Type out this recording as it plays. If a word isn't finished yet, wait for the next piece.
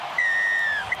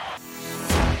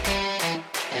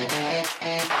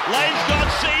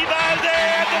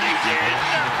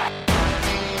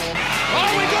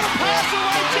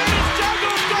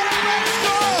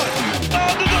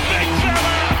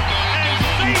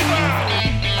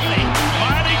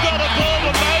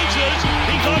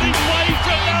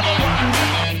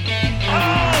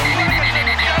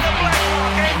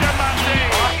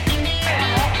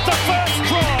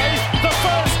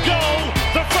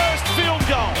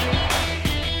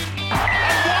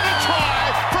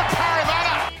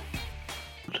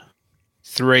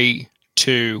3,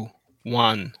 2,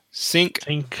 1.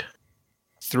 Sync.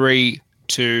 3,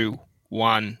 2,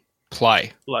 1.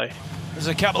 Play. There's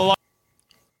a couple of...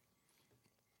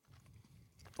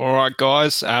 All right,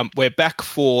 guys. We're back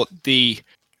for the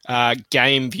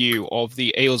game view of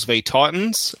the Eels v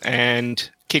Titans, and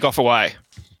kick off away.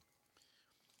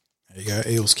 There you go.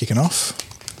 Eels kicking off.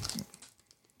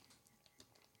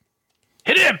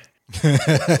 Hit him!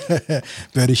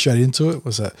 Birdie straight into it.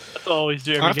 What's that? That's all he's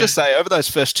doing. I have to say, over those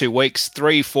first 2 weeks,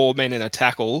 3-4 men in a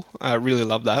tackle. I really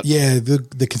love that. Yeah,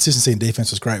 the consistency in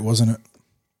defense was great, wasn't it?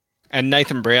 And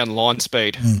Nathan Brown, line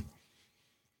speed.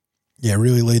 Yeah,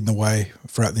 really leading the way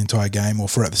throughout the entire game, or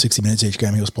throughout the 60 minutes each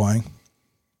game he was playing.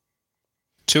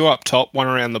 2 up top, 1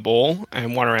 around the ball,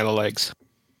 and 1 around the legs.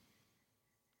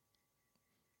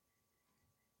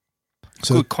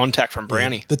 So good contact from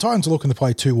Brownie. Yeah, the Titans were looking to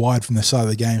play too wide from the start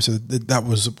of the game, so that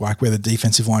was like where the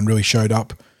defensive line really showed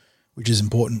up, which is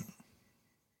important.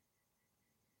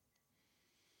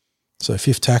 So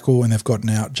 5th tackle, and they've gotten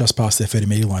out just past their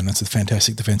 30-metre line. That's a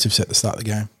fantastic defensive set to start the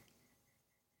game.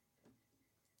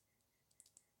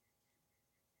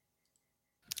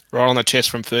 Right on the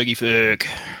chest from Fergie Ferg.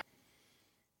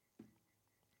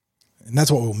 And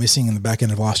that's what we were missing in the back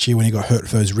end of last year when he got hurt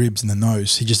for those ribs in the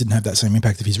nose. He just didn't have that same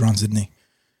impact of his runs, didn't he?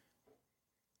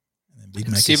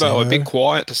 Sivo a bit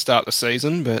quiet to start the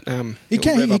season, but he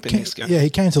came in this game. Yeah, he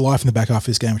came to life in the back half of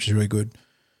this game, which is really good.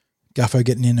 Guffo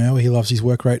getting in early. He loves his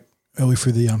work rate early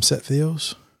through the set for the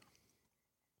Eels.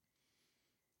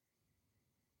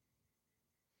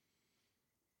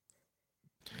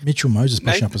 Mitchell Moses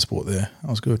pushing up a support there. That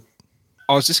was good.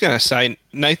 I was just going to say,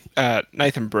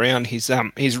 Nathan Brown, his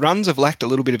runs have lacked a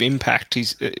little bit of impact.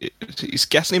 He's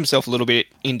gassing himself a little bit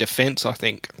in defence, I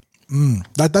think.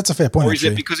 That's a fair point, or is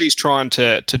actually. it because he's trying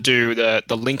to do the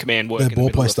link man work? The ball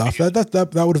play stuff.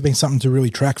 That would have been something to really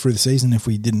track through the season if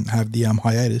we didn't have the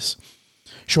hiatus.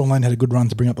 Sean Lane had a good run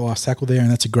to bring up the last tackle there,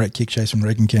 and that's a great kick chase from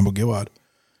Regan Campbell-Gillard.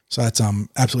 So that's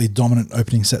absolutely dominant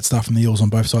opening set stuff from the Eels on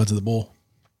both sides of the ball.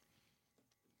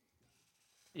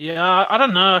 Yeah, I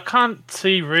don't know. I can't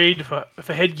see Reid for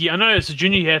headgear. I know as a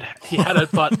junior he had it,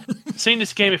 but seeing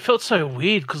this game, it felt so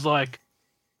weird because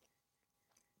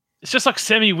it's just like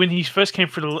Semi when he first came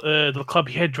through the club.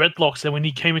 He had dreadlocks, and when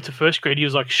he came into first grade, he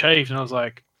was like shaved, and I was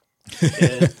like, yeah,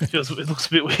 it looks a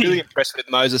bit weird. Really impressed with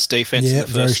Moses' defense. Yeah,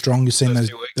 very strong. You've seen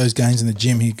those gains in the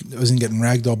gym. He wasn't getting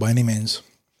ragdolled by any means.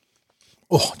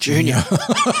 Oh, Junior.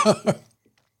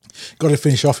 Got to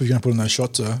finish off if you're going to put in those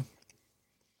shots, though.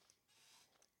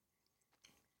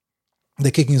 They're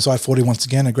kicking inside 40 once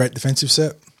again, a great defensive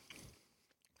set.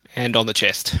 And on the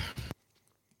chest.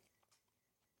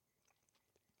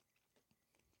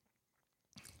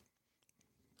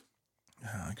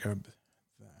 Grab that.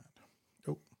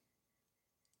 Oh.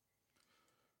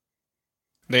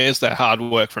 There's that hard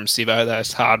work from Sivo,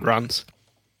 those hard runs.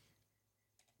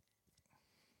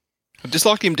 I'd just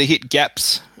like him to hit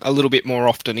gaps a little bit more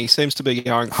often. He seems to be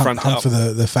going front hunt up. For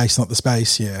the face, not the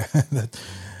space, yeah.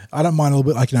 I don't mind a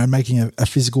little bit, making a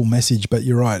physical message, but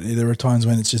you're right. There are times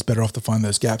when it's just better off to find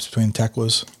those gaps between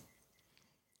tacklers.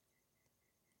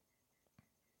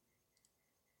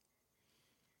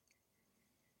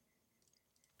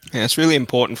 Yeah, it's really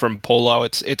important from Paulo.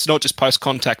 It's not just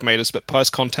post-contact meters, but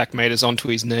post-contact meters onto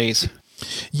his knees.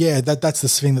 Yeah, that's the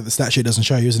thing that the stat sheet doesn't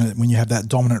show you, isn't it? When you have that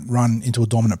dominant run into a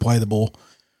dominant play of the ball.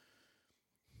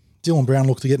 Dylan Brown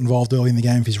looked to get involved early in the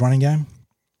game with his running game.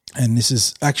 And this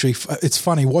is actually, it's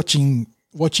funny watching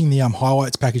the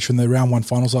highlights package from the round 1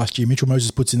 finals last year. Mitchell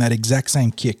Moses puts in that exact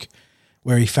same kick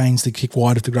where he feigns the kick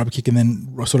wide of the grubber kick and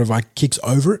then sort of kicks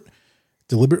over it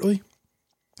deliberately.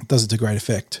 It does it to great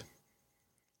effect.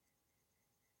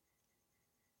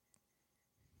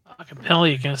 Like a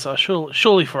penalty against us,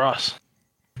 surely for us,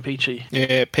 Peachy.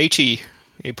 Yeah, Peachy,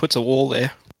 he puts a wall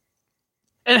there.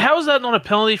 And how is that not a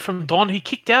penalty from Don? He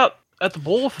kicked out at the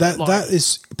ball. That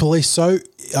is policed so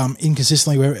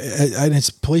inconsistently, and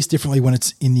it's policed differently when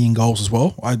it's in the in goals as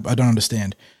well. I don't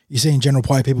understand. You see in general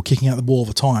play people kicking out the ball all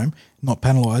the time, not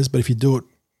penalised, but if you do it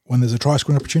when there's a try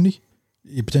scoring opportunity,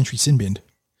 you're potentially sin binned.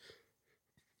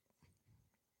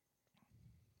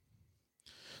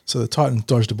 So the Titans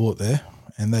dodged a bullet there,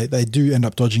 and they do end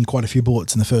up dodging quite a few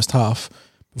bullets in the first half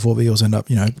before the Eels end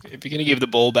up, If you're going to give the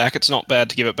ball back, it's not bad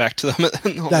to give it back to them.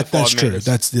 That's true.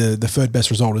 That's the third best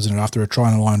result, isn't it, after a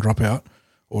try and a line dropout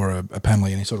or a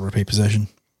penalty, any sort of repeat possession.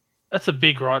 That's a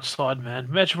big right side, man.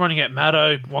 Imagine running at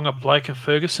Maddo, Wonga, Blake and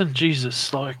Ferguson.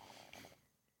 Jesus, I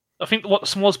think what the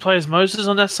smallest player is Moses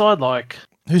on that side.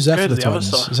 Who's that for the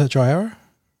Titans? Is that Jai Arrow?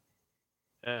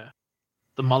 Yeah.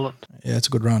 The mullet. Yeah, it's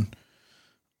a good run.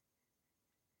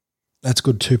 That's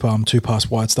good two pass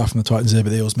wide stuff from the Titans there,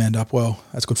 but the Eels manned up well.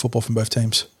 That's good football from both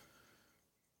teams.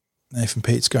 Nathan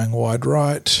Pete's going wide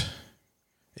right.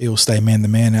 Eels stay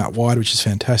man-to-man out wide, which is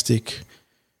fantastic.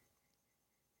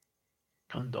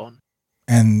 Come on.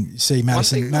 And see,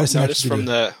 Madison noticed actually from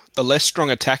the less strong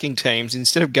attacking teams,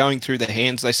 instead of going through the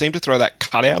hands, they seem to throw that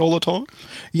cutout all the time.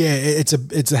 Yeah, it's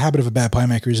a habit of a bad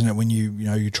playmaker, isn't it? When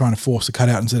you're trying to force the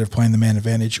cutout instead of playing the man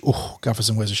advantage. Oh,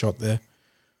 Gufferson wears a shot there.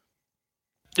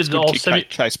 Did the old semi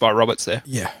chased by Roberts there.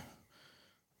 Yeah,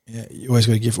 you always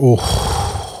got to give.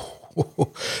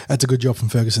 Oh, that's a good job from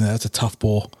Ferguson there. That's a tough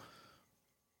ball.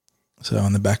 So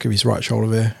on the back of his right shoulder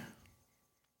there.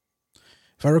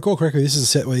 If I recall correctly, this is a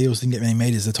set where the Eels didn't get many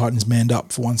meters. The Titans manned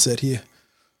up for one set here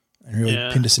and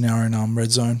really pinned us in our own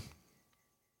red zone.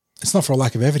 It's not for a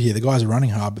lack of effort here. The guys are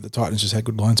running hard, but the Titans just had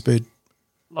good line speed.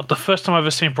 Like the first time I've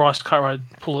ever seen Bryce Cartwright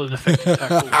pull an effective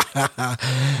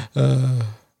tackle.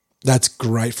 That's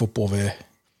great football there.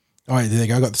 Oh, there you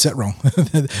go. I got the set wrong.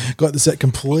 Got the set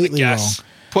completely wrong.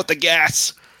 Put the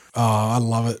gas. Oh, I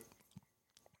love it.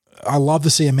 I love to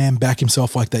see a man back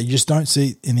himself like that. You just don't see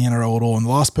it in the NRL at all. And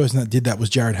the last person that did that was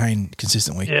Jared Hayne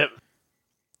consistently. Yep.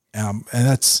 And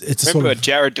it's a Remember sort of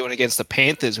Jared doing against the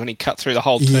Panthers when he cut through the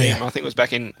whole team. I think it was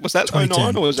back in, was that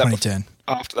 2009 or was that 2010?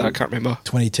 After that, I can't remember.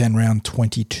 2010, round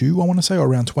 22, I want to say, or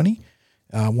round 20.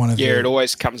 It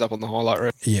always comes up on the highlight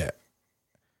reel. Yeah.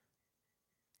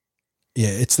 Yeah,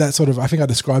 it's that sort of, I think I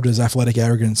described it as athletic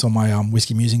arrogance on my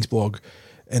Whiskey Musings blog,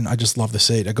 and I just love to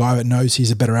see it. A guy that knows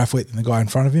he's a better athlete than the guy in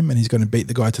front of him, and he's going to beat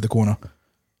the guy to the corner.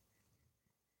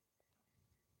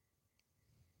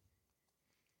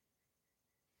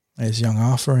 There's young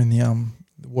Arthur in the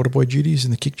water boy duties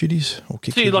and the kick duties.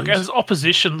 As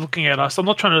opposition looking at us, I'm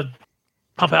not trying to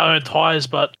pump our own tyres,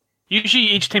 but usually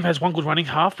each team has one good running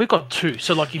half. We've got two.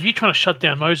 So, if you're trying to shut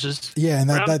down Moses... Yeah, and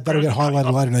that'll get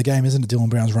highlighted later in the game, isn't it? Dylan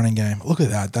Brown's running game. Look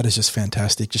at that. That is just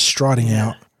fantastic. Just striding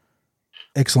out.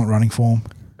 Excellent running form.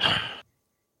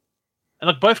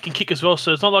 And both can kick as well,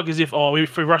 so it's not like as if,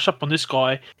 if we rush up on this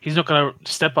guy, he's not going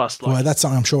to step us. Well, that's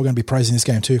something I'm sure we're going to be praising this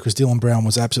game too, because Dylan Brown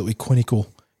was absolutely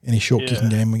clinical in his short kicking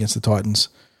game against the Titans.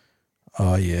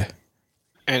 Oh, yeah.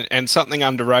 And something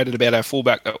underrated about our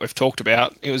fullback that we've talked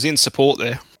about, it was in support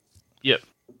there. Yep.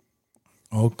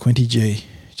 Oh, Quinty G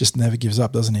just never gives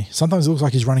up, doesn't he? Sometimes it looks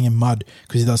like he's running in mud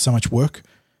because he does so much work,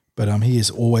 but he is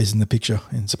always in the picture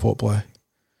in support play.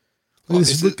 Look at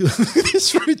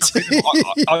this routine.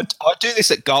 I do this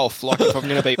at golf. If I'm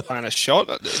going to be playing a shot,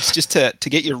 it's just to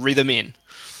get your rhythm in.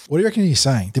 What do you reckon he's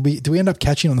saying? Did we end up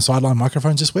catching on the sideline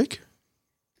microphones this week?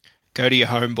 Go to your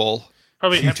home ball.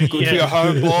 Probably happy. Go to your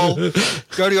home ball.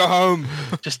 Go to your home.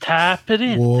 Just tap it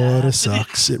in. Water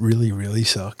sucks. It really, really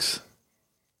sucks.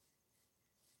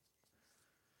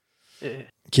 Yeah.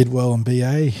 Kidwell and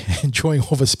BA enjoying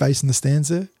all the space in the stands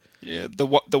there. Yeah,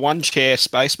 the one chair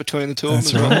space between the two of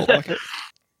them. That's right. Like it.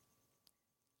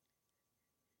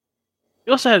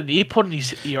 He also had an earpod in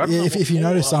his ear. Yeah, if you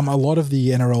notice, a lot of the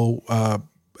NRL,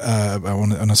 I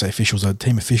want to say officials,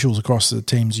 team officials across the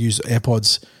teams use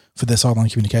AirPods for their sideline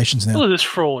communications now. Look at this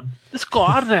fraud. This guy,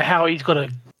 I don't know how he's got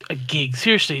a gig.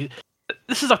 Seriously,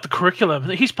 this is like the curriculum.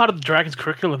 He's part of the Dragons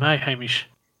curriculum, Hamish?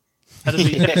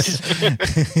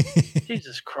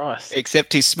 Jesus Christ.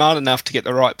 Except he's smart enough to get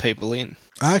the right people in.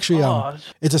 Actually,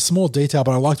 it's a small detail,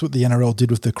 but I liked what the NRL did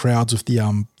with the crowds with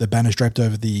the banners draped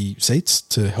over the seats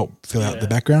to help fill out the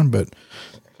background. But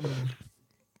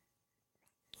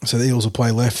so the Eels will play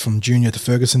left from Junior to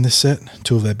Ferguson this set.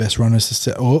 Two of their best runners this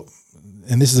set.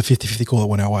 And this is a 50-50 call that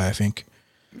went our way, I think.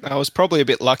 I was probably a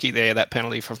bit lucky there, that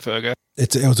penalty from Fergo.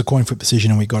 It was a coin flip decision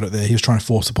and we got it there. He was trying to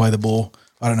force to play the ball.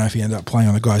 I don't know if he ended up playing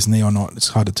on the guy's knee or not. It's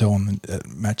hard to tell on the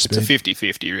match speed. It's a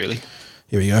 50-50, really.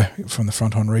 Here we go, from the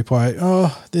front on replay.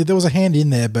 Oh, there was a hand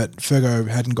in there, but Fergo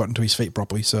hadn't gotten to his feet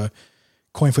properly, so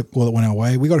coin flip call that went our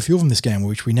way. We got a few of them this game,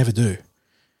 which we never do.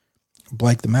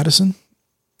 Blake the Madison,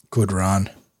 good run.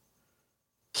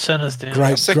 Centers down.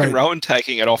 Great, second row and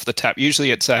taking it off the tap.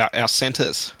 Usually it's our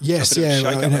centres. Yes,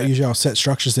 usually our set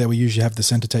structures there, we usually have the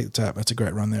centre take the tap. That's a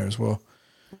great run there as well.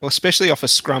 Well, especially off a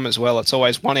scrum as well. It's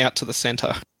always one out to the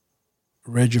centre.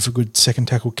 Reg for a good second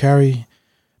tackle carry.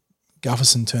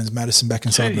 Gufferson turns Madison back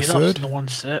inside the third. In the one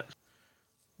set.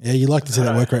 Yeah, you like to see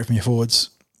that work rate from your forwards,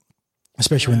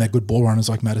 especially when they're good ball runners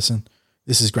like Madison.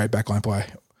 This is great backline play.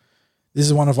 This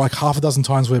is one of half a dozen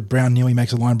times where Brown nearly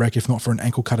makes a line break, if not for an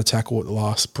ankle cutter tackle at the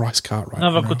last. Bryce Cartwright.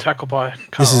 Another good tackle by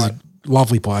Cartwright. This is a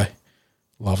lovely play.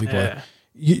 Lovely play.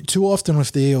 Too often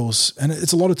with the Eels, and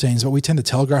it's a lot of teams, but we tend to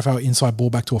telegraph our inside ball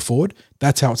back to a forward.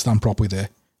 That's how it's done properly there.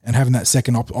 And having that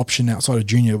second option outside of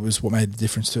Junior was what made the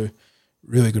difference too.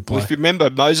 Really good play. Well, if you remember,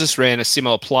 Moses ran a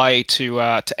similar play to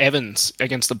Evans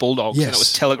against the Bulldogs, and it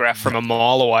was telegraphed from a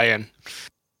mile away. And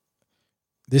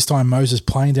this time, Moses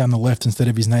playing down the left instead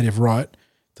of his native right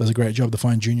does a great job to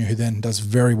find Junior, who then does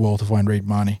very well to find Reed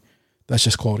Marnie. That's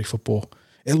just quality football.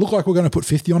 It looked like we're going to put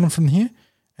 50 on him from here,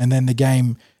 and then the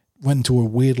game went into a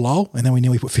weird lull, and then we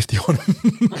nearly put 50 on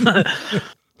him.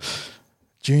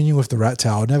 Junior with the rat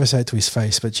tail. I'd never say it to his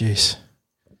face, but jeez.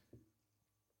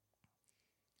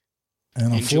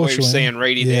 And enjoy seeing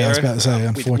Reedy there. I was about to say,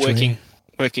 unfortunately.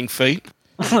 With working feet.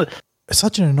 It's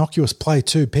such an innocuous play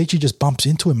too. Peachy just bumps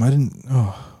into him.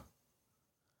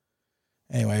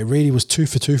 Anyway, Reedy was 2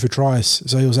 for 2 for tries,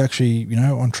 so he was actually,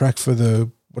 on track for the,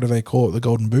 what do they call it, the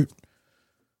golden boot.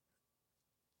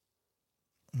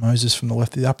 Moses from the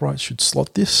left of the upright should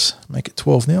slot this, make it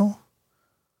 12-0.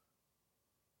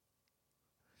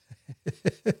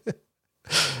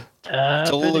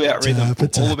 It's all about rhythm.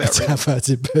 All about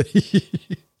rhythm.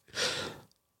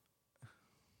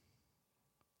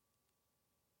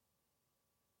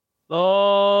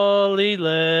 Lolly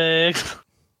legs.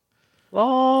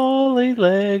 Lolly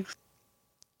legs.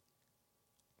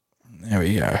 There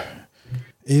we go.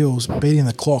 Eels beating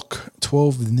the clock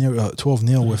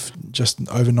 12-0 with just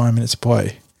over 9 minutes to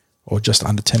play, or just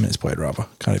under 10 minutes played, rather.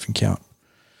 Can't even count.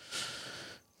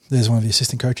 There's one of the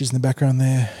assistant coaches in the background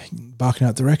there, barking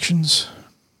out directions.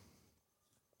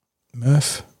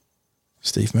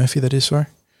 Steve Murphy, that is, sorry.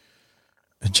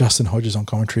 And Justin Hodges on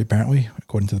commentary, apparently,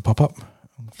 according to the pop-up.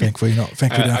 Thankfully, not.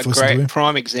 Thankfully, don't have to listen to him. A great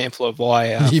prime example of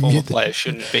why former players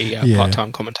shouldn't be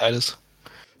part-time commentators.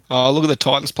 Oh, look at the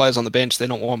Titans players on the bench. They're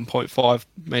not 1.5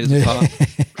 metres apart.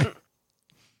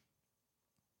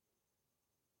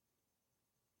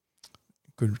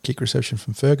 Good kick reception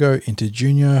from Fergo into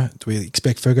Junior. Do we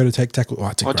expect Fergo to take tackle?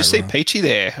 I just see Peachy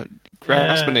there,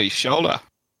 grasping at his shoulder.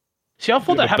 See, I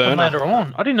thought that happened later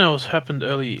on. I didn't know it was happened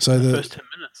early in the first 10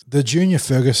 minutes. The Junior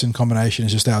Ferguson combination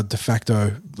is just our de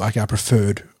facto, like our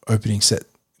preferred opening set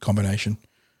combination.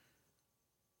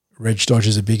 Reg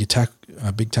dodges a big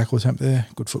tackle attempt there.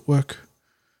 Good footwork.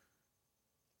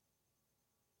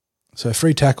 So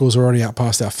 3 tackles already out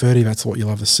past our 30. That's what you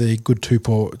love to see. Good two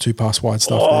pass wide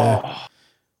stuff there.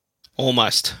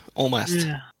 Almost.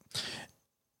 Yeah.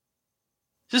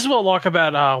 This is what I like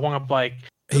about Wonga Blake.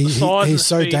 He's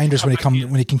so dangerous when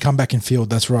he can come back in field.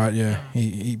 That's right. Yeah.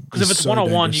 Because if it's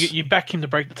one-on-one, you back him to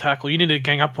break the tackle. You need to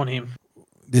gang up on him.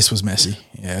 This was messy.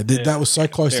 Yeah. That was so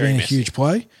close to being a huge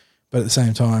play, but at the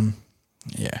same time,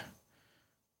 yeah.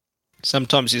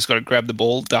 Sometimes you just got to grab the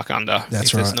ball, duck under.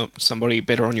 That's right. There's not somebody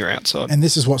better on your outside. And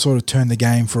this is what sort of turned the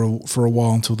game for a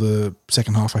while until the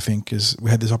second half, I think, because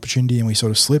we had this opportunity and we sort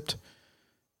of slipped.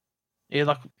 Yeah,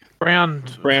 like Brown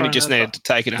just needed to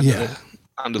take it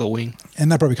under the wing. And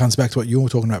that probably comes back to what you were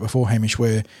talking about before, Hamish,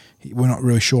 where we're not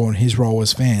really sure on his role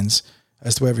as fans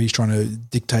as to whether he's trying to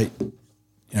dictate,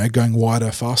 going wider,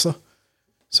 faster.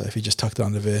 So if he just tucked it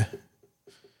under there,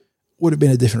 would have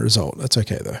been a different result. That's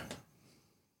okay, though.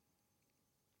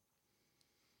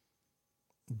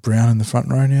 Brown in the front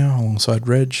row now, alongside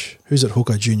Reg. Who's at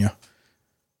hooker? Junior.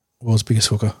 World's biggest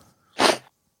hooker.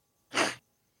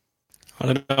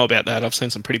 I don't know about that. I've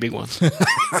seen some pretty big ones.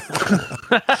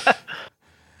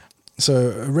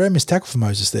 So a rare missed tackle for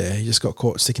Moses there. He just got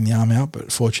caught sticking the arm out,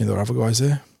 but fortunately there were other guys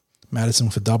there. Madison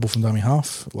with a double from dummy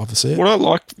half. Love to see it. What I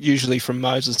like usually from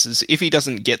Moses is if he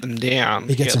doesn't get them down,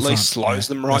 he at least slows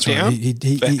them right down.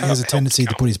 He has a tendency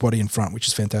to put his body in front, which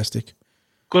is fantastic.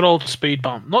 Good old speed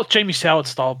bump. Not Jamie Soward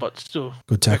style, but still.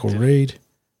 Good tackle, Reed.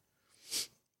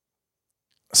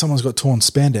 Someone's got torn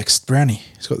spandex. Brownie.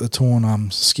 He's got the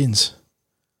torn skins.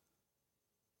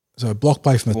 So block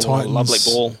play from the Titans. Lovely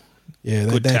ball. Yeah,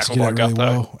 they execute that really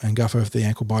well. And Guffo with the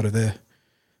ankle biter there.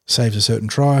 Saves a certain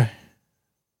try.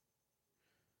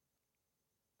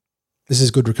 This is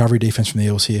good recovery defense from the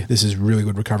Eels here. This is really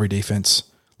good recovery defense.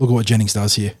 Look at what Jennings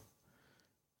does here.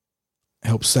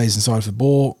 Helps stays inside of the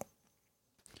ball.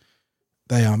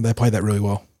 They played that really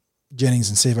well. Jennings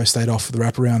and Sevo stayed off for the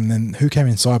wraparound, and then who came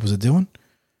inside? Was it Dylan?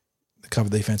 The cover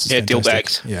defense is fantastic.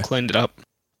 Dillbags. Yeah. Cleaned it up.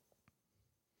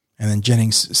 And then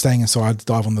Jennings staying inside to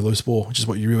dive on the loose ball, which is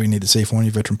what you really need to see from one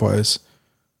of your veteran players.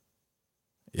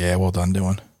 Yeah, well done,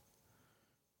 Dylan.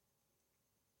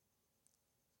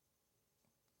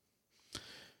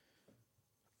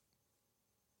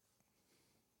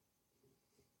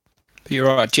 You're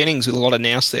right. Jennings with a lot of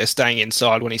nous there, staying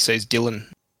inside when he sees Dylan.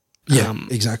 Yeah,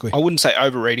 exactly. I wouldn't say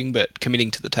overreading, but committing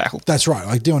to the tackle. That's right.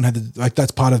 Like Dylan had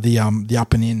that's part of the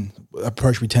up and in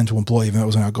approach we tend to employ, even though it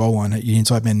was on our goal line. Your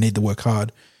inside men need to work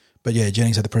hard. But yeah,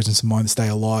 Jennings had the presence of mind to stay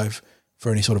alive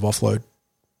for any sort of offload.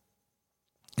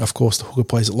 Of course, the hooker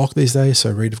plays at lock these days,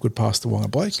 so Reid have good pass to Wonga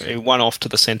Blake. So one off to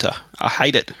the centre. I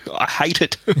hate it.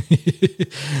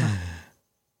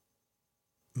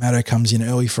 Maddo comes in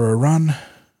early for a run.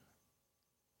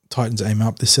 Titans aim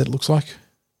up this set, it looks like.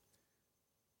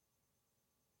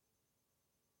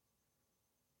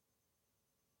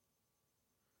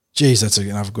 Geez, that's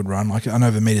another good run. Like, I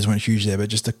know the meters weren't huge there, but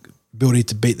just the ability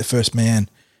to beat the first man,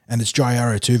 and it's Jai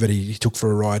Arrow too that he took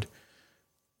for a ride.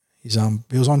 He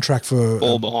was on track for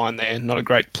ball behind there. Not a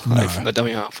great play from the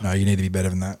dummy half. No, you need to be better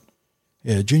than that.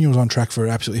 Yeah, Junior was on track for an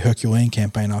absolutely Herculean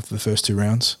campaign after the first 2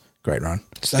 rounds. Great run.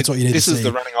 That's what you need to see. This is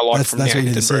the running I like from That's what you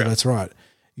need to see. Brown. That's right.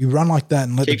 You run like that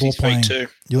and let the ball playing.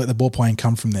 You let the ball playing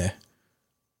come from there.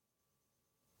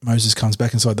 Moses comes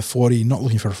back inside the 40, not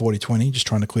looking for a 40-20, just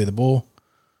trying to clear the ball.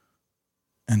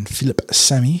 And Philip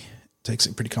Sammy takes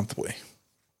it pretty comfortably.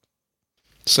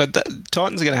 So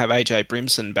Titans are going to have AJ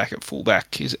Brimson back at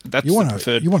fullback. That's you want the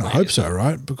preferred. You want to hope so,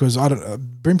 right? Because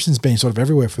Brimson's been sort of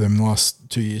everywhere for them in the last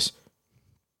 2 years.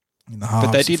 In the halves,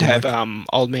 but they did have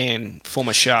old man,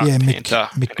 former Shark, Panther,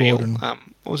 Mick Gordon.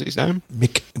 What was his name?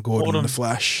 Mick Gordon, the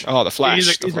Flash. Oh, the Flash. He's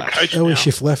a coach early now.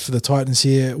 shift left for the Titans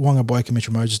here. Wonga Blake and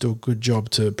Mitchell Moses do a good job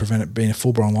to prevent it being a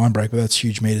full-blown line break, but that's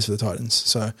huge meters for the Titans.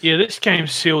 So yeah, this game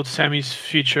sealed Sammy's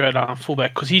future at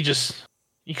fullback because he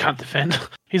can't defend.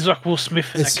 He's like Will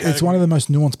Smith. It's one of the most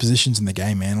nuanced positions in the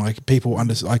game, man. Like people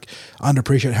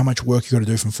underappreciate how much work you got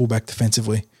to do from fullback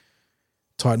defensively.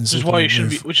 Titans,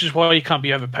 which is why you can't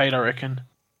be overpaid, I reckon.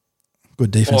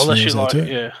 Good defense, unless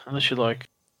you're like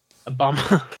a bum.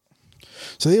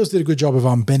 So the Eels did a good job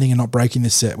of bending and not breaking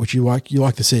this set, which you like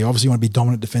to see. Obviously, you want to be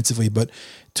dominant defensively, but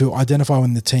to identify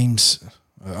when the teams,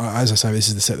 as I say, this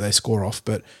is the set they score off,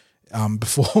 but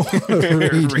before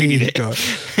read it.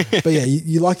 But yeah,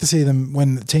 you like to see them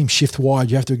when the teams shift wide.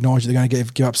 You have to acknowledge that they're going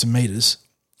to give up some meters,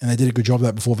 and they did a good job of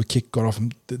that before the kick got off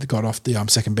the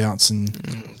second bounce.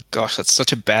 And gosh, that's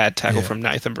such a bad tackle from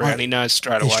Nathan Brown. He knows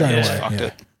straight away. Fucked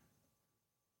it.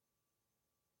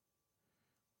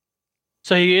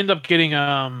 So he ended up getting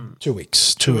 2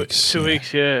 weeks. 2 weeks. 2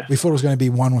 weeks, yeah. We thought it was going to be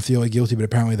 1 with the early guilty, but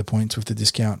apparently the points with the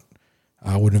discount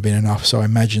wouldn't have been enough. So I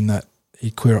imagine that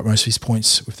he'd clear up most of his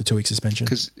points with the 2 week suspension.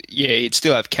 Because he'd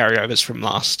still have carryovers from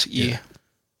last year.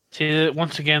 See,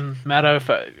 once again, Maddo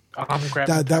for arm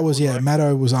grabbing.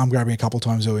 Maddo was arm grabbing a couple of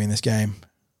times early in this game.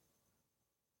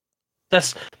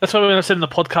 That's what I said in the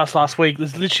podcast last week.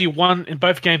 There's literally in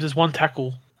both games. There's one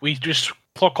tackle. We just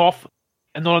clock off.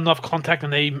 And not enough contact,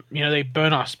 and they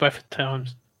burn us both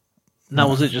times. And that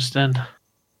was it just then.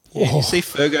 Yeah, you see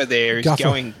Fergo there. He's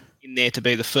going in there to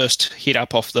be the first hit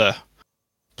up off the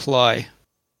play.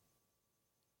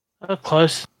 Oh,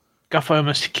 close. Guffer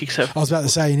almost kicks it. I was about to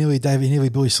say, he nearly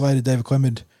Billy slated David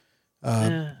Clement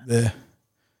there.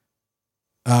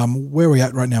 Where are we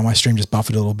at right now? My stream just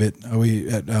buffered a little bit. Are we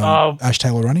at Ash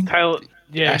Taylor running?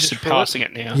 Ash passing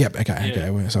it now. Yep,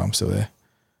 okay. So I'm still there.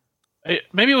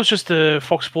 Maybe it was just the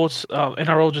Fox Sports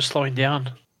NRL just slowing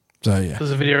down. So yeah,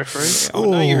 there's a video referee. I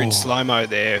know you're in slow mo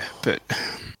there, but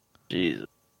Jesus.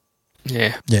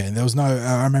 Yeah. And there was no.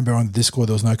 I remember on the Discord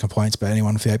there was no complaints about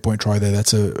anyone with the 8-point try there.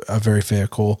 That's a very fair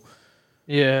call.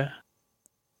 Yeah.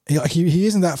 He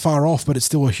isn't that far off, but it's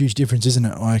still a huge difference, isn't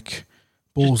it? Like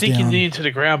balls just down. Your knee into the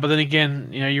ground, but then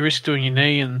again, you risk doing your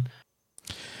knee and.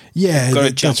 Yeah, got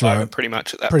to jump that's over right. pretty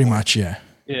much at that. Pretty point. much, yeah.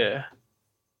 Yeah.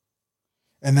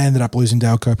 And they ended up losing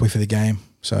Dale Copley for the game,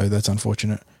 so that's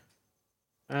unfortunate.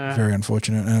 Very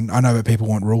unfortunate. And I know that people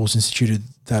want rules instituted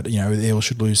that, the Eels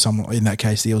should lose someone. In that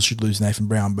case, the Eels should lose Nathan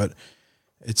Brown, but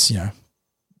it's,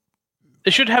 They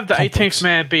should have the complex. 18th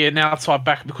man be an outside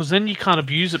back because then you can't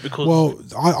abuse it because... Well,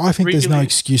 I think there's no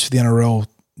excuse for the NRL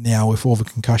now with all the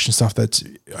concussion stuff that's,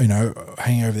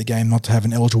 hanging over the game not to have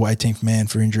an eligible 18th man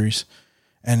for injuries.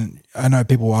 And I know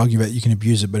people will argue that you can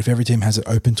abuse it, but if every team has it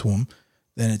open to them,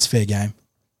 then it's fair game.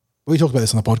 We talked about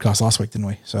this on the podcast last week, didn't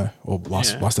we?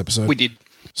 Last episode. We did.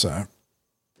 So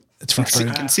it's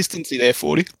frustrating. Consistency there,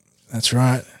 40. That's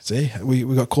right. See, we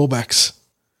got callbacks.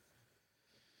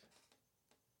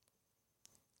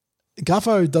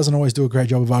 Guffo doesn't always do a great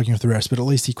job of arguing with the refs, but at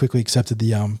least he quickly accepted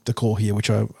the call here,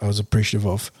 which I was appreciative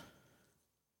of.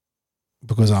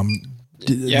 Because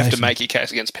you have to make your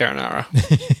case against Perenara.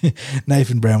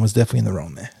 Nathan Brown was definitely in the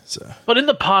wrong there. So, but in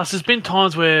the past, there's been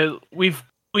times where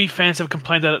we fans have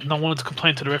complained that no wanted to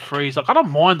complain to the referees. Like I don't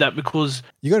mind that because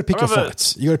you got to pick your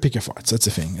fights. You got to pick your fights. That's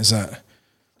the thing. Is that?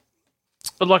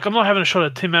 But like I'm not having a shot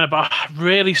at Tim Manor, but I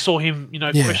rarely saw him,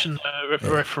 question the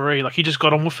referee. Like he just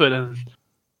got on with it, and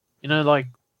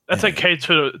that's okay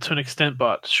to an extent.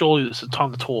 But surely it's the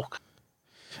time to talk.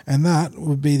 And that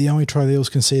would be the only try the Eels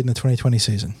concede in the 2020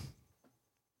 season.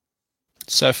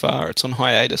 So far, it's on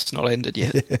hiatus, not ended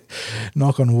yet.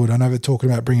 Knock on wood. I know they're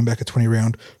talking about bringing back a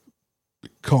 20-round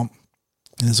comp.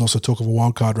 And there's also talk of a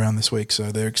wildcard round this week, so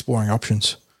they're exploring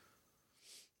options.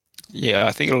 Yeah,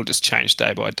 I think it'll just change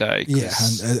day by day. Yeah,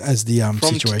 and as the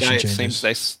situation changes.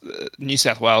 It seems New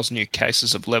South Wales new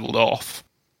cases have levelled off,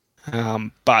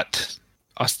 but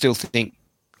I still think.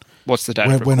 What's the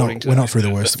date? We're not through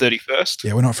the worst. The 31st.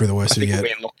 Yeah, we're not through the worst I think yet.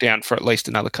 we'll be in lockdown for at least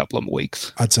another couple of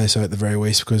weeks. I'd say so at the very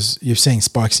least, because you've seen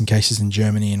spikes in cases in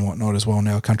Germany and whatnot as well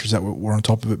now, countries that were on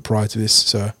top of it prior to this.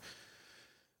 So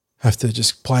have to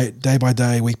just play it day by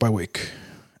day, week by week.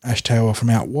 Ash Taylor from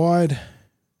out wide.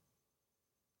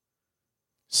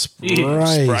 Sprayed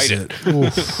it.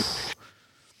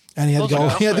 And he had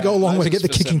to go a long way to get the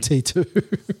kicking tee too.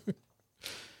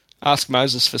 Ask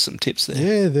Moses for some tips there.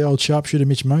 Yeah, the old sharpshooter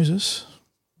Mitch Moses.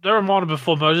 That reminded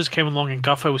before Moses came along and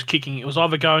Guffo was kicking. It was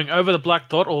either going over the black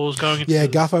dot or it was going into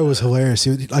Guffo was hilarious.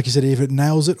 Like you said, either it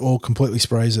nails it or completely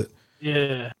sprays it.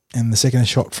 Yeah. And the second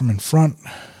shot from in front,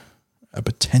 a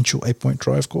potential 8-point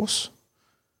try, of course.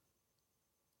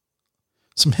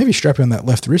 Some heavy strapping on that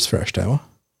left wrist for Ash Taylor.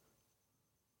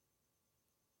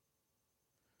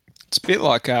 It's a bit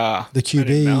like the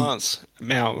QB.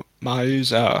 Mau's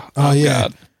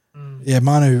guard. Yeah,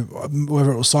 Manu,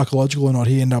 whether it was psychological or not,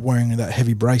 he ended up wearing that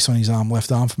heavy brace on his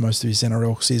left arm for most of his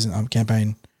NRL season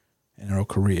campaign, NRL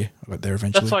career. I got there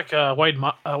eventually. That's like Wade.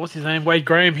 What's his name? Wade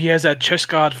Graham. He has that chest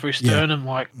guard for his sternum.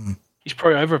 He's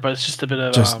probably over it, but it's just a bit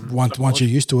of once you're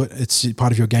used to it, it's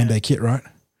part of your game day kit, right?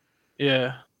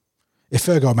 Yeah. If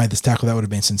Fergo made this tackle, that would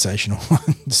have been sensational.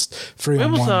 Just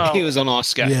 3-on-1. He was on ice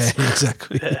skates. Yeah,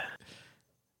 exactly. Yeah.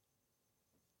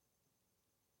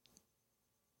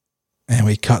 And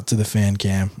we cut to the fan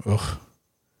cam. Ugh.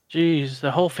 Jeez,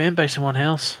 the whole fan base in one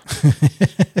house.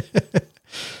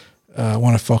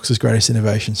 One of Fox's greatest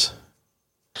innovations.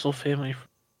 Still family.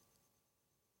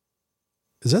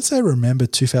 Does that say remember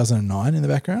 2009 in the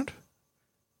background?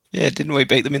 Yeah, didn't we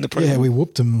beat them in the pre? Yeah, we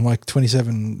whooped them like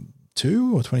 27-2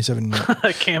 or 27.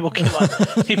 Campbell killer.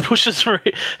 He pushes through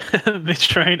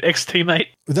mid-train ex-teammate.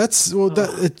 That's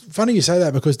it's funny you say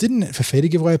that, because didn't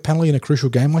Fafita give away a penalty in a crucial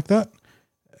game like that?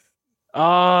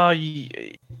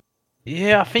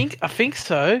 Yeah, I think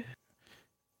so.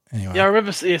 Anyway. Yeah, I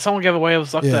remember. Yeah, someone gave away. It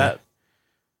was like that.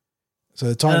 So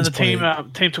the Titans and the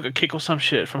team took a kick or some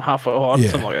shit from halfway on,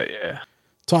 something like that. Yeah.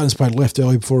 Titans played left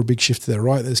early before a big shift to their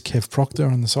right. There's Kev Proctor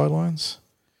on the sidelines.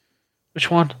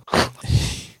 Which one?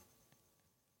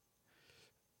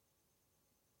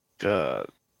 God.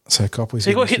 So Copley's.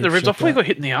 He got hit in the ribs. I thought he got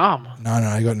hit in the arm. No,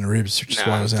 he got in the ribs, which is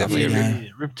why he was out for the game.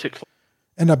 Rib tickle.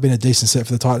 Ended up being a decent set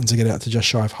for the Titans to get out to just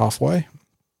shy of halfway.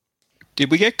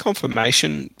 Did we get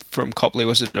confirmation from Copley?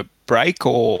 Was it a break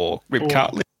or rib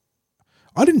cartilage?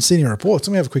 I didn't see any reports.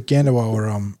 Let me have a quick gander while we're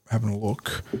having a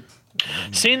look.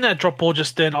 Seeing that drop ball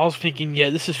just then, I was thinking,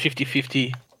 this is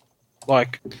 50-50.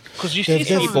 Like, because you see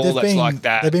any ball that's like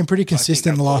that. They've been pretty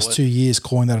consistent in the last 2 years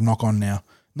calling that a knock-on now.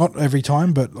 Not every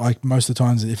time, but like most of the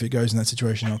times, if it goes in that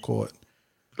situation, they'll call it.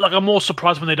 Like, I'm more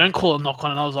surprised when they don't call it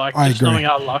knock-on, and I was like, just knowing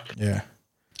our luck. Yeah.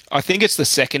 I think it's the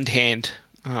second hand.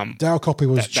 Dale Copley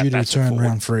was due to return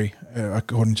round 3,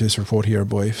 according to this report here, I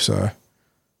believe. So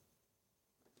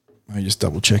let me just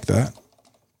double check that.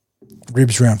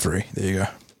 Ribs round 3. There you go.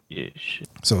 Yeah, shit.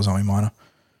 So it was only minor.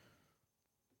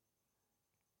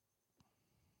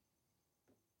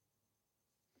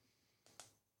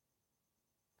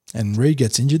 And Reed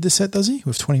gets injured this set, does he?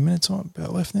 With 20 minutes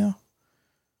about left now.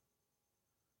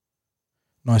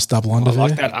 Nice double under there. I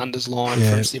like that unders line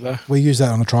from Sibbo. We use that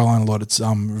on the try line a lot. It's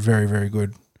very, very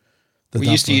good. We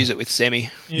used to use it with Semi.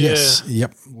 Yeah. Yes.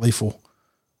 Yep. Lethal.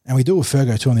 And we do it with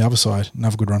Fergo too on the other side.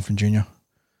 Another good run from Junior.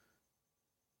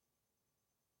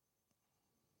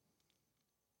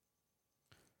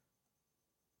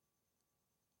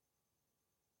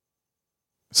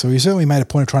 So he certainly made a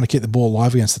point of trying to keep the ball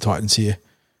alive against the Titans here.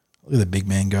 Look at the big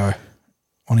man go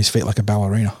on his feet like a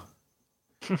ballerina.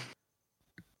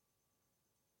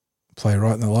 Play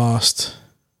right in the last.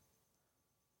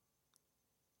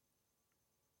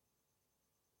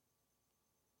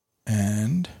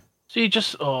 And so you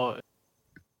just we're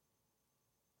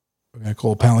going to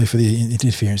call a penalty for the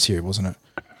interference here, wasn't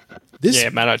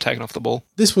it? Matto taking off the ball.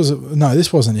 This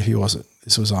wasn't if he wasn't.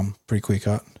 This was pretty clear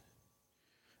cut.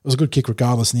 It was a good kick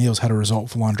regardless, and the Eels had a result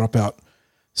for line dropout.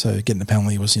 So getting the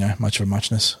penalty was, much of a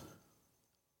muchness.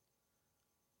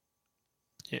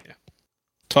 Yeah.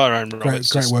 Tyrone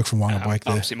Roberts. Great work from Wanga Blake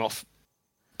there.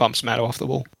 Bumps Matto off the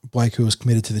ball. Blake, who was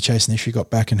committed to the chase initially, got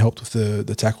back and helped with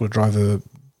the tackle to drive the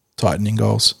Titan in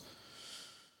goals.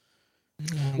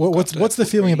 What's the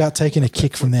feeling about taking a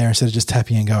kick from there instead of just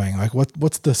tapping and going? Like,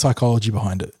 what's the psychology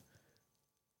behind it?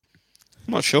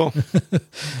 I'm not sure.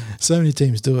 So many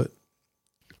teams do it.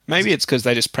 Maybe it's because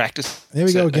they just practice. There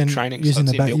we go again, using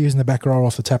the back row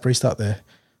off the tap restart there.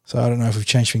 So I don't know if we've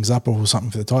changed things up or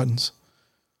something for the Titans.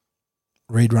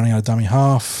 Reed running out of dummy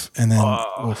half, and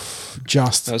then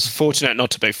just... I was fortunate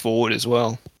not to be forward as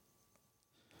well.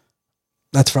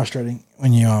 That's frustrating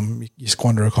when you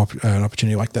squander an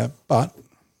opportunity like that, but...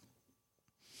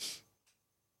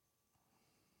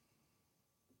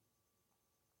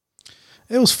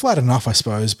 It was flat enough, I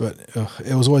suppose, but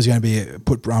it was always going to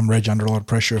put Reg under a lot of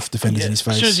pressure if defenders in his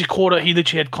face. As soon as he caught it, he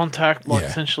literally had contact,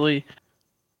 essentially.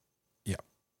 Yeah.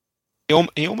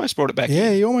 He almost brought it back in.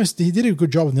 Yeah, he did a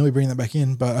good job of nearly bringing that back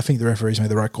in, but I think the referees made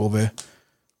the right call there.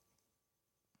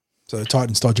 So the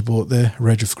Titans dodge a bullet there,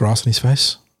 Reg with grass on his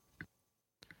face.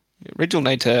 Reg will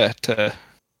need to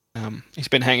he's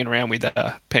been hanging around with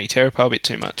Penny Terapo a bit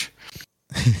too much.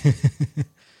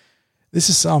 This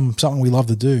is something we love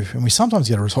to do, and we sometimes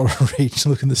get a result of Reach.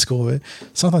 Look at the score there.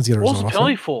 Sometimes get a result. What was the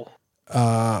penalty for?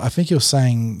 I think you're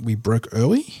saying we broke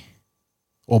early,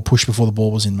 or pushed before the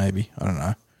ball was in. Maybe, I don't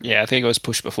know. Yeah, I think it was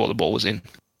pushed before the ball was in.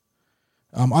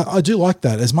 I do like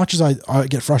that. As much as I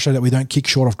get frustrated that we don't kick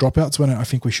short off dropouts when I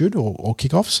think we should, or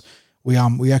kickoffs, we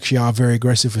actually are very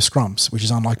aggressive with scrums, which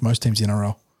is unlike most teams in the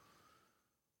NRL.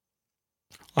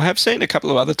 I have seen a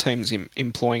couple of other teams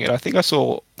employing it. I think I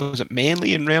saw, was it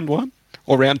Manly in round 1?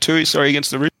 Or round 2, sorry,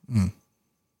 against the Roosters.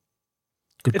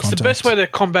 Good it's contact. the best way to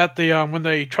combat the when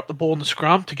they trap the ball in the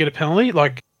scrum to get a penalty.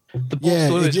 Like the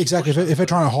ball exactly. If they're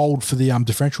trying to hold for the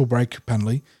differential break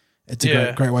penalty, it's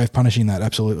a great way of punishing that.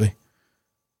 Absolutely.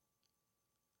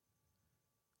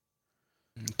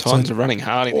 Titans are running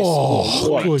hard in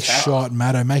this. Good shot,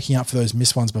 Matto, making up for those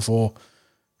missed ones before.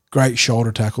 Great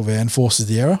shoulder tackle there, and forces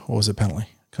the error, or was it penalty?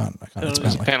 It's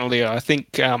It's a penalty. I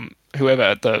think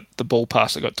whoever the ball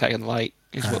passer got taken late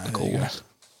is what the call was.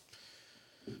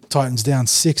 Titans down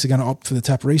 6 are going to opt for the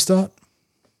tap restart.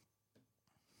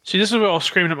 See, this is where I was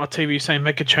screaming at my TV saying,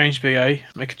 make a change, BA.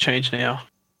 Make a change now.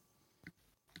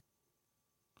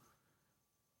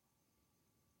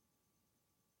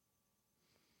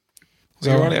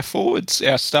 So right,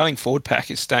 our starting forward pack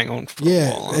is staying on for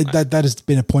a while. That has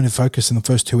been a point of focus in the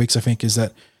first 2 weeks, I think, is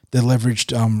that they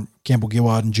leveraged Campbell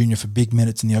Gillard and Junior for big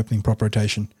minutes in the opening prop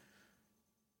rotation.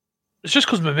 It's just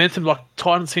because momentum, like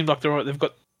Titans seem like they've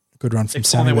got good run from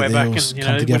Sammy with the Eels,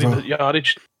 come together the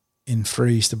yardage in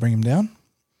threes to bring him down.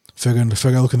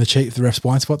 Fergo looking the cheat for the ref's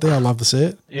blind spot there. I love to see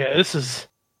it. Yeah, this is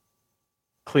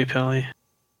clear penalty.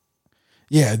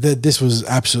 Yeah, this was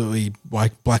absolutely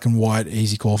like black and white,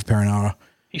 easy call for Perinara.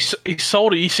 He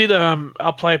sold it. You see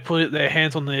our player put their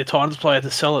hands on the Titans player to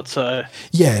sell it. So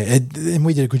yeah, and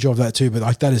we did a good job of that too. But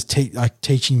like that is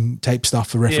teaching tape stuff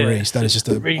for referees. That is just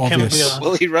obvious.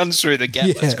 Well, he runs through the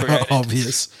gap. That's created.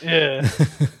 Obvious. Yeah.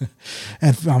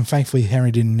 And thankfully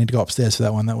Henry didn't need to go upstairs for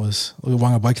that one. That was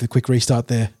Wanga Blake for the quick restart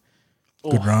there.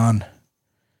 Good run.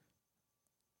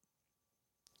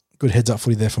 Good heads up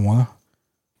footy there from Wanga.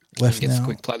 Left now.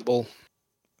 Quick play the ball.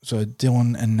 So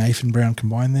Dylan and Nathan Brown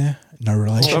combined there. No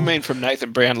relation. I mean, from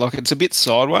Nathan Brown, like it's a bit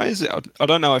sideways. I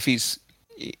don't know if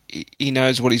he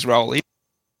knows what his role is.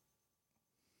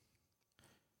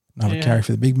 Another carry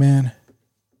for the big man.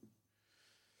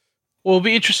 Well, it'll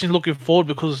be interesting looking forward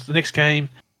because the next game,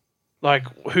 like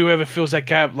whoever fills that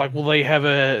gap, like will they have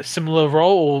a similar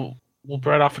role or will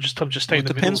Brad Arthur just stay in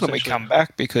the middle? It depends when we come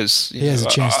back because he has a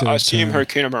chance to. I assume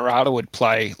Hakuna Murata would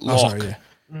play lock.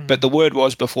 But the word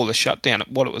was before the shutdown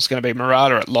what it was going to be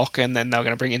Murata at lock, and then they were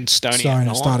going to bring in Stoney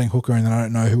starting hooker, and then I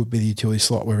don't know who would be the utility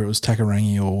slot, whether it was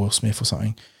Takarangi or Will Smith or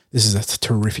something. This is a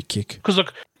terrific kick.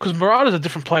 Because Murata's a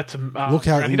different player to look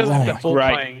how he doesn't have that ball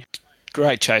playing.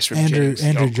 Great chase from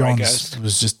Andrew Johns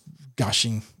was just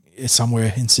gushing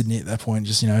somewhere in Sydney at that point.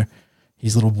 Just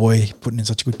his little boy putting in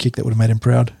such a good kick that would have made him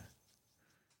proud.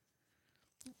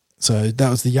 So that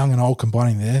was the young and old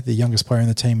combining there. The youngest player in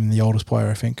the team and the oldest player,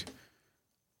 I think.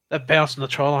 That bounce on the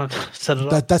try line set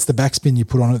it up. That's the backspin you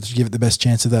put on it to give it the best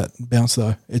chance of that bounce,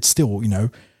 though. It's still,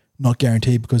 not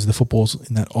guaranteed because the football's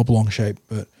in that oblong shape,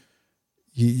 but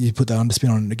you put that underspin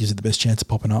on it, it gives it the best chance of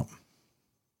popping up.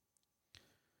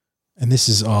 And this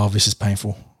is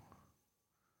painful.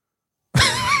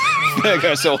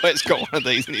 Virgo's always got one of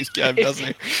these in his game, doesn't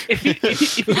he? If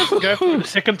he doesn't go for it the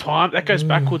second time, that goes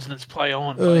backwards and it's play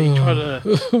on. But he tried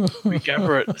to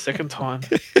recover it the second time.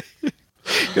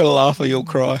 You gotta laugh or you'll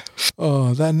cry.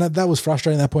 Oh, that was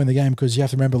frustrating at that point in the game because you have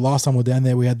to remember last time we were down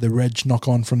there we had the Reg knock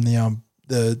on from the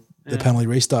penalty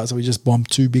restart, so we just bombed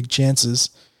 2 big chances.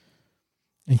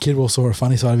 And Kidwell saw a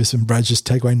funny side of this, and Brad's just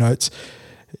takeaway notes.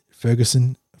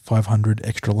 Ferguson 500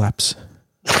 extra laps.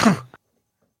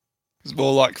 It's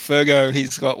more like Fergo.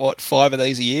 He's got, what, 5 of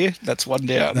these a year? That's one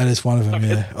down. That is one of them,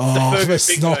 yeah. The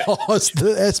Snoz.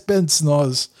 The S-Ben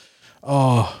Snoz.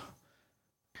 Oh,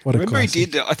 what a Remember classic. he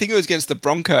did, I think it was against the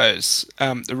Broncos,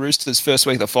 the Roosters' first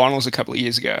week of the finals a couple of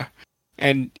years ago,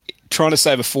 and trying to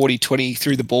save a 40-20,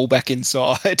 threw the ball back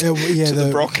inside to the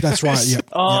Broncos. That's right, yeah.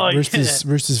 Oh,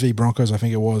 Roosters v Broncos, I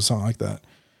think it was, something like that.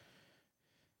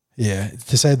 Yeah,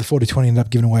 to save the 40-20 ended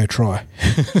up giving away a try.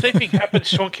 Same thing happened.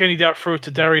 Sean Kennedy out through to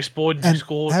Darius Boyd and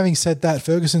scored. Having said that,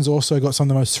 Ferguson's also got some of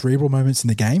the most cerebral moments in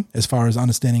the game as far as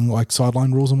understanding like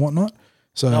sideline rules and whatnot.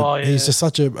 So he's just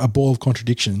such a ball of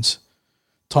contradictions.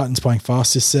 Titans playing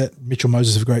fast this set. Mitchell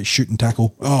Moses with a great shoot and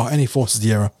tackle. Oh, and he forces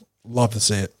the error. Love to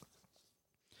see it.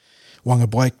 Wanga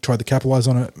Blake tried to capitalise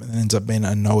on it and ends up being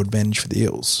a no advantage for the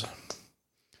Eels.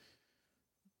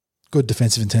 Good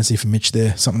defensive intensity for Mitch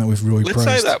there, something that we've really praised.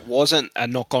 Let's say that wasn't a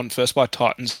knock-on first by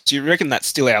Titans. Do you reckon that's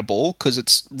still our ball? Because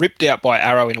it's ripped out by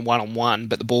Arrow in a one-on-one,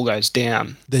 but the ball goes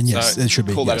down. Then yes, it should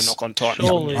be. Call that a knock-on Titans.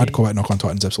 Surely. I'd call that knock-on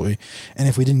Titans, absolutely. And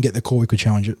if we didn't get the call, we could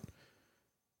challenge it.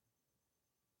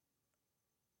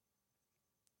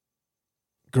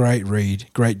 Great read,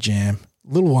 great jam.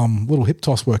 Little hip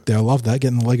toss work there. I love that,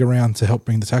 getting the leg around to help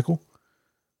bring the tackle.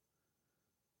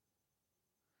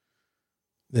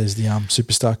 There's the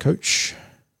superstar coach.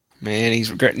 Man,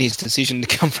 he's regretting his decision to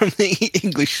come from the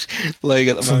English league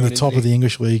at the moment. From the top of the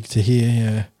English league to here,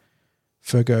 yeah.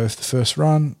 Fergo for the first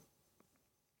run.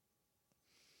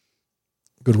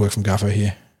 Good work from Guffo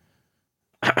here.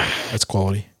 That's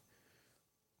quality.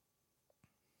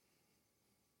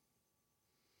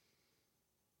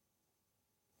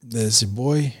 There's your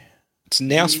boy. It's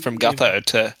now from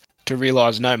Gutho to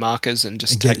realise no markers and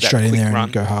just get take that straight in there run.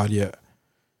 and go hard, yeah.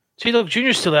 See, look,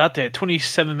 Junior's still out there,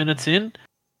 27 minutes in.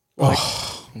 Look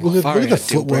at the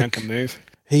footwork. Can move.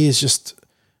 He is just,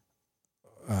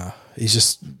 he's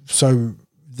just so,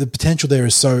 the potential there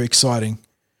is so exciting.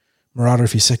 Murata,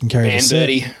 if he's second carry of the set.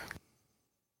 Birdie.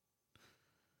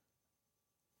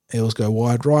 Eels go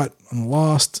wide right on the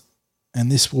last,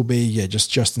 and this will be,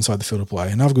 just inside the field of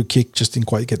play. Another good kick, just didn't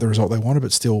quite get the result they wanted,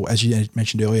 but still, as you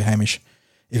mentioned earlier, Hamish,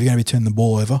 if you're going to be turning the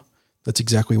ball over, that's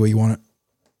exactly where you want it.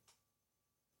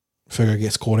 Fergo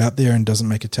gets caught out there and doesn't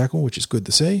make a tackle, which is good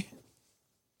to see.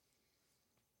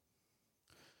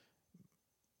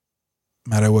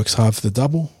 Matto works hard for the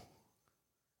double.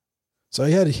 So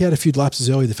he had a few lapses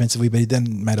early defensively, but he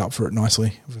then made up for it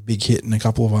nicely with a big hit and a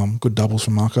couple of good doubles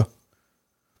from Marker.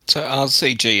 So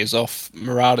RCG is off,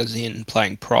 Murata's in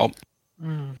playing prop.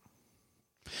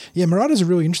 Yeah, Murata's a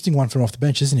really interesting one from off the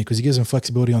bench, isn't he? Because he gives them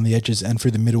flexibility on the edges and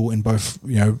through the middle in both,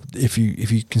 if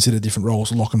you consider different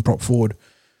roles, lock and prop forward.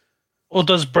 Or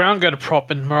does Brown go to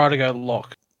prop and Murata go to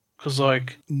lock? Because I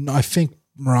think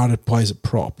Murata plays a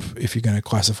prop if you're going to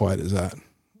classify it as that.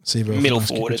 Middle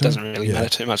forward, it doesn't really matter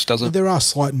too much, does it? There are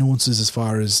slight nuances as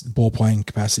far as ball playing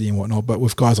capacity and whatnot, but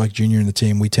with guys like Junior in the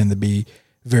team, we tend to be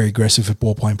very aggressive with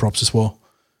ball playing props as well.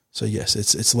 So yes,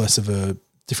 it's less of a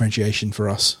differentiation for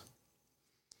us.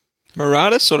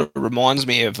 Murata sort of reminds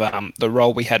me of the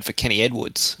role we had for Kenny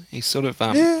Edwards. He sort of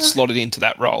slotted into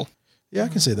that role. Yeah, I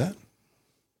can see that.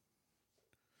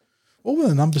 What were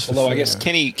the numbers for? Although I guess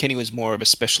Kenny was more of a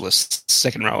specialist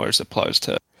second rower as opposed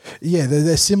to... Yeah,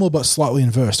 they're similar but slightly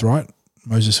inversed, right?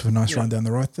 Moses with a nice run down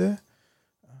the right there.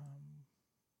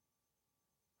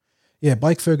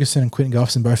 Blake Ferguson and Quinton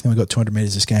Gufferson, both of them got 200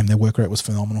 metres this game. Their work rate was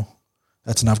phenomenal.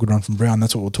 That's another good run from Brown.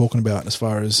 That's what we're talking about as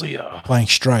far as playing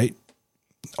straight.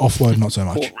 Offload, not so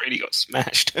much. Already got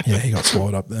smashed. Yeah, he got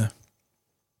swallowed up there.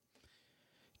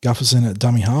 Gufferson at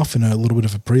dummy half and a little bit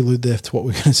of a prelude there to what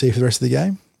we're going to see for the rest of the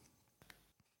game.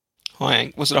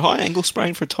 Was it a high ankle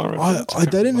sprain for Tyrone? They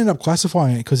didn't end up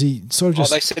classifying it because he sort of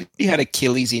just... they said he had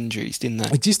Achilles injuries, didn't they?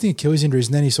 Existing Achilles injuries,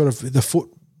 and then he sort of... The foot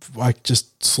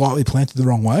just slightly planted the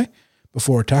wrong way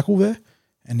before a tackle there.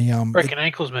 And he... Broken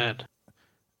ankles, man.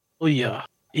 Oh, yeah.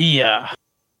 Yeah.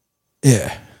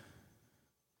 Yeah.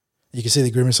 You can see the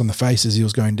grimace on the face as he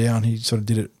was going down. He sort of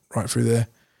did it right through there.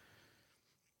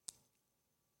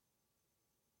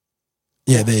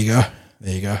 Yeah, there you go.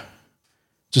 There you go.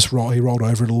 He rolled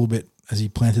over it a little bit as he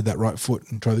planted that right foot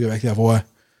and tried to go back the other way.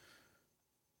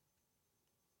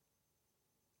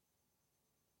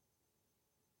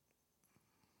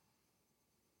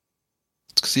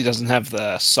 It's because he doesn't have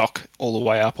the sock all the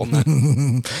way up on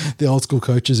that. The old school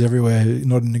coaches everywhere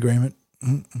not in agreement.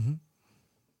 Mm-hmm.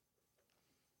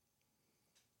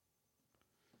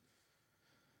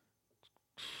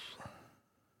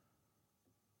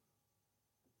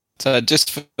 So just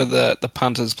for the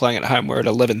punters playing at home, we're at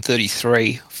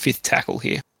 11:33, fifth tackle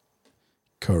here.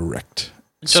 Correct.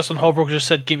 Justin Holbrook just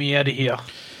said, "Get me out of here."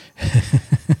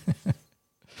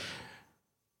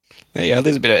 Yeah,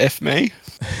 there's a bit of F me.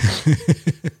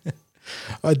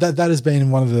 That has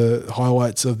been one of the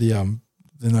highlights of the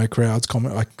no crowds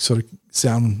comment, like sort of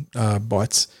sound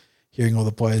bites, hearing all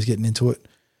the players getting into it.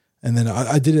 And then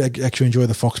I did actually enjoy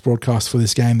the Fox broadcast for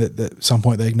this game that at some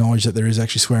point they acknowledged that there is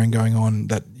actually swearing going on,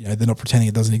 that they're not pretending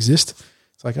it doesn't exist.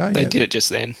 It's like, oh, they did it just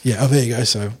then. Yeah, oh, there you go.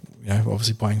 So,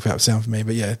 obviously playing fat sound for me,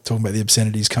 but yeah, talking about the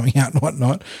obscenities coming out and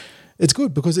whatnot. It's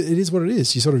good because it is what it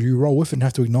is. You roll with it and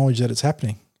have to acknowledge that it's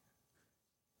happening.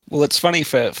 Well, it's funny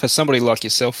for somebody like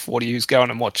yourself, 40, who's going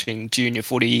and watching junior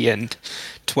footy and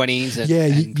 20s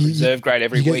and reserve grade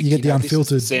every week. You get the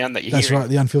unfiltered sound that you hear. That's right,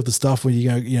 the unfiltered stuff where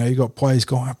you got players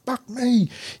going, fuck me,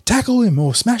 tackle him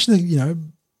or smash the,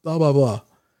 blah, blah, blah.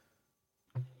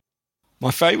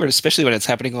 My favourite, especially when it's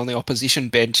happening on the opposition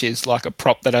bench, is like a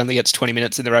prop that only gets 20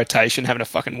 minutes in the rotation having a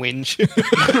fucking whinge.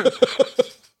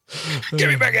 Get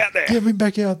me back out there. Get me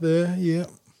back out there, yeah.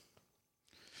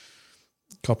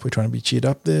 Copley trying to be cheered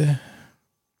up there.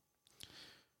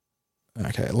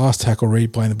 Okay, last tackle,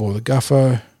 Reed playing the ball with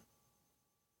Guffo.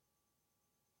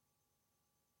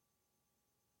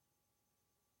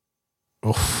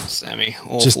 Oof. Sammy,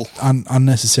 awful. Just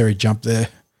unnecessary jump there.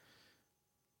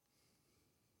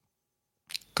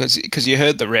 Because you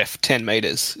heard the ref 10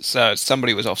 metres, so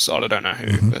somebody was offside. I don't know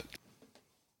who, but...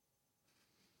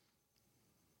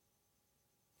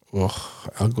 Oh,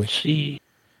 ugly. Gee.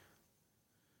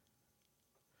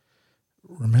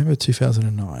 Remember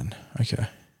 2009. Okay.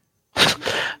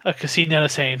 I can see now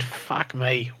saying, fuck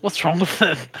me. What's wrong with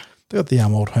it? They got the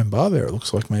old home bar there, it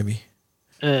looks like, maybe.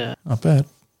 Yeah. Not bad.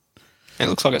 It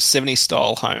looks like a 70s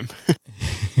style home.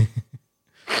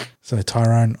 So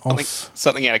Tyrone off.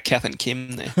 Something out of Kath and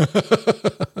Kim there.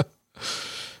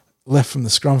 Left from the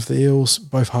scrum for the Eels.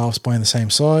 Both halves playing the same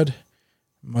side.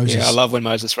 Moses. Yeah, I love when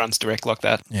Moses runs direct like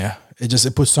that. Yeah.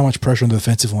 It puts so much pressure on the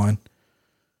defensive line.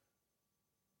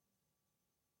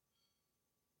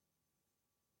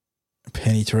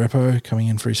 Penny Terepo coming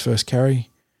in for his first carry.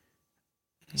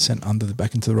 Sent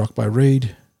back into the rock by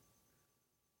Reed.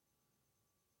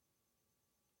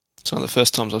 It's one of the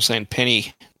first times I've seen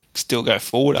Penny still go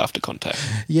forward after contact.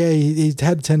 Yeah, he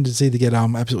had a tendency to get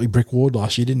absolutely brick walled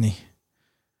last year, didn't he?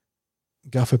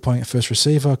 Guffo playing at first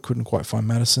receiver, couldn't quite find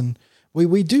Madison.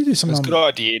 We do some... It's a good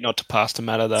idea not to pass to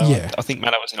Matter, though. Yeah. I think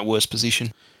Matter was in a worse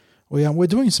position. We're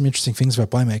doing some interesting things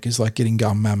about playmakers, like getting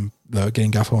Guffo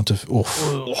onto... getting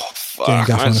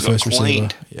Guffo on the first receiver.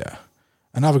 Yeah.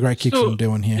 Another great kick from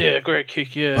doing here. Yeah, great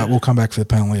kick, yeah. But we'll come back for the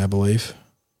penalty, I believe.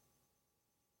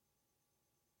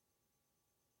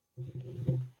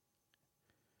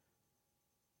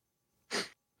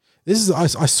 I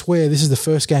swear, this is the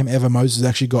first game ever Moses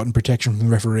actually gotten protection from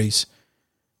the referees.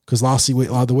 Because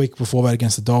the week before that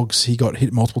against the Dogs, he got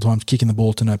hit multiple times kicking the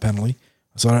ball to no penalty.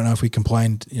 So I don't know if we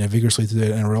complained vigorously to the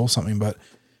NRL or something, but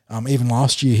even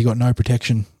last year he got no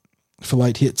protection for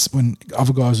late hits when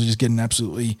other guys were just getting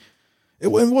absolutely... It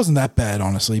wasn't that bad,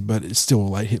 honestly, but it's still a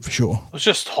late hit for sure. It was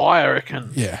just high, I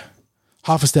reckon. Yeah.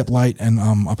 Half a step late and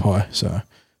up high, so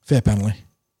fair penalty.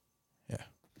 Yeah.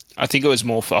 I think it was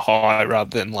more for high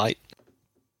rather than late.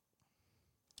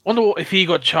 Wonder if he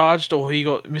got charged or he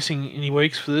got missing any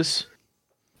weeks for this.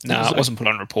 No, it wasn't put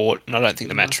on report, and I don't think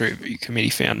the match review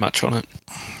committee found much on it.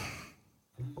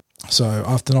 So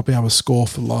after not being able to score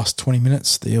for the last 20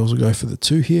 minutes, the Eels will go for the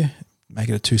 2 here, make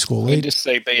it a 2-score lead. You just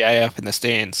see BA up in the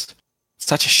stands.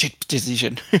 Such a shit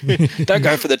decision. Don't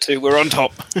go for the 2. We're on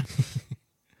top.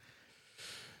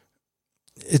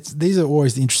 These are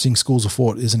always the interesting schools of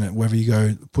thought, isn't it? Whether you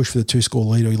go push for the 2-score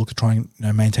lead or you look to try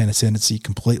and maintain ascendancy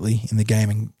completely in the game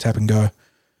and tap and go.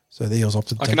 So the Eels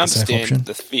opted to take the safe option. I can understand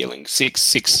the feeling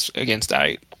 6 against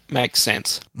 8 makes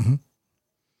sense. Mm-hmm.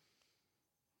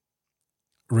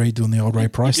 Reed doing the old Ray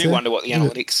Price there. You wonder what the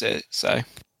analytics say.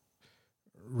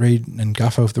 Reed and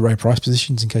Guffo with the Ray Price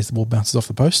positions in case the ball bounces off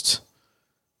the posts.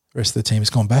 The rest of the team has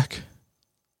gone back.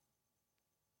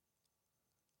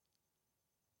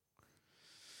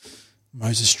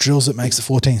 Moses drills it, makes the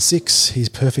 14-6. He's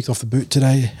perfect off the boot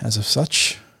today as of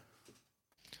such.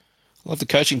 Love the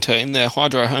coaching team. They're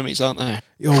hydro homies, aren't they?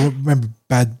 You'll remember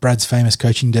Brad's famous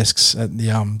coaching desks at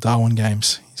the Darwin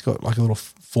games. He's got like a little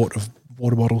fort of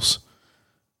water bottles.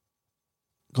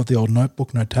 Got the old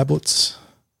notebook, no tablets.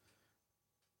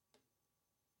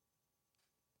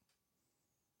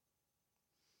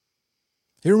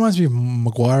 He reminds me of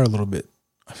Maguire a little bit,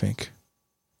 I think.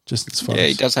 Just as far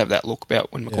he does have that look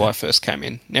about when Maguire first came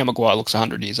in. Now Maguire looks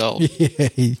 100 years old. Yeah,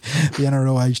 the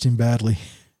NRL aged him badly.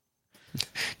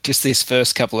 Just this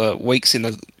first couple of weeks in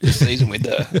the season with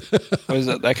the... what is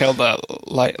it? They called the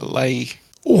lay...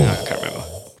 Oh, no, I can't remember.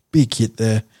 Big hit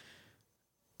there.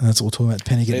 And that's all we're talking about.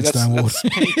 Penny getting stonewalled.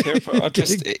 Penny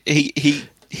Terepo. He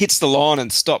hits the line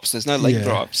and stops. There's no leg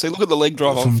drive. So look at the leg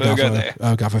drive on Fergo there.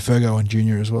 Oh, Guffo, Fergo and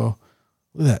Junior as well.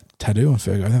 Look at that tattoo on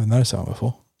Fergo. I've never noticed that one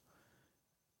before.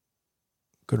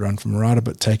 Good run from Murata,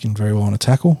 but taken very well on a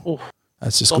tackle. Ooh.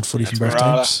 That's just good footy from both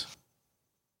teams.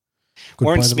 Good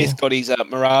Warren Smith got his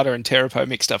Murata and Terepo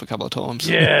mixed up a couple of times.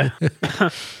 Yeah.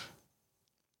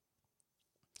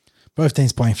 Both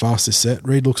teams playing fast this set.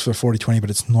 Reed looks for a 40-20, but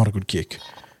it's not a good kick.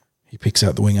 He picks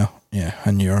out the winger. Yeah,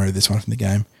 I knew I this one from the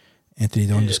game. Anthony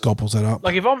Don just gobbles that up.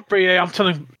 Like if I'm Brie, I'm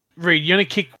telling Reed, you only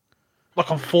kick like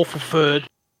on fourth or third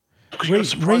because you got to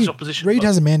surprise the opposition. Reed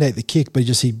has a mandate the kick, but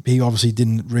he obviously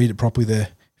didn't read it properly there,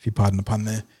 if you pardon the pun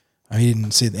there. He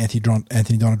didn't see that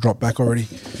Anthony Don had dropped back already.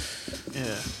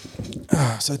 Yeah.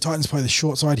 So Titans play the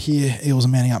short side here. Eels are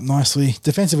manning up nicely.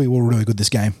 Defensively, we're really good this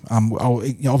game.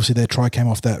 Obviously, their try came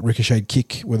off that ricocheted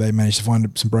kick where they managed to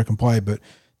find some broken play, but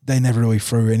they never really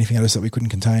threw anything at us that we couldn't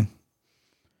contain.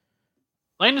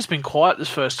 Lane has been quiet this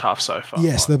first half so far.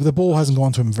 Yes, the ball hasn't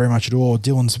gone to him very much at all.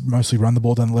 Dylan's mostly run the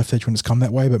ball down the left edge when it's come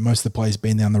that way, but most of the play has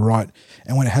been down the right.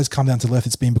 And when it has come down to the left,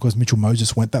 it's been because Mitchell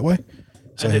Moses went that way.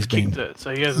 So and they've kicked it.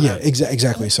 So he hasn't. Yeah,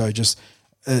 exactly. So just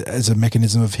as a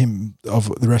mechanism of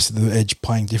the rest of the edge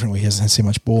playing differently, he hasn't seen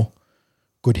much ball.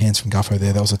 Good hands from Guffo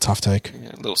there. That was a tough take.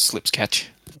 Yeah, a little slips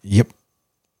catch. Yep.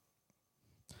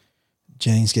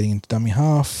 Jennings getting into dummy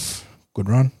half. Good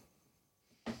run.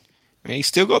 Yeah, he's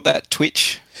still got that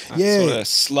twitch. Sort of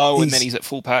slow, and then he's at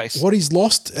full pace. What he's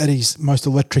lost at his most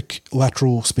electric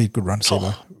lateral speed, good run,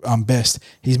 Sebo. Best.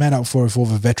 He's made up for it for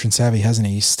the veteran savvy, hasn't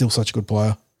he? He's still such a good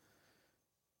player.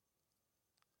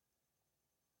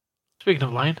 Speaking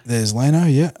of Lane. There's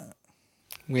Lano, yeah.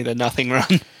 With a nothing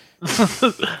run.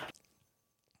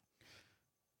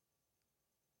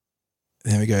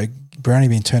 There we go. Brownie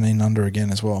being turned in under again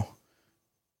as well.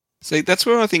 See, that's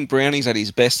where I think Brownie's at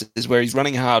his best, is where he's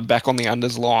running hard back on the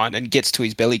unders line and gets to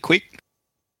his belly quick.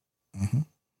 Mm-hmm.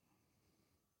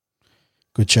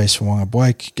 Good chase from Wonga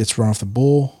Blake. Gets run off the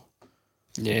ball.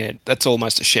 Yeah, that's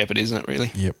almost a shepherd, isn't it,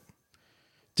 really? Yep.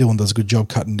 Dylan does a good job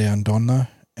cutting down Don, though,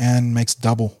 and makes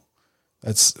double.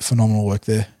 That's phenomenal work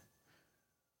there.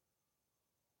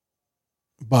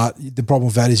 But the problem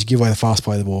with that is you give away the fast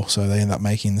play of the ball, so they end up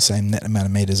making the same net amount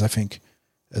of meters, I think.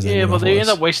 Yeah, but they end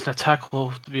up wasting a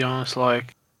tackle, to be honest.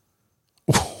 Like,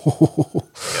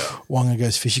 Wonga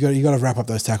goes fish. You got to wrap up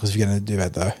those tackles if you're going to do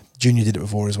that, though. Junior did it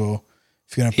before as well.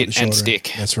 If you're going to put the shoulder and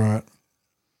stick. That's right.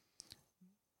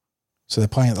 So they're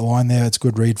playing at the line there. It's a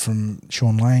good read from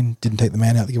Sean Lane. Didn't take the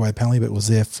man out to give away the penalty, but was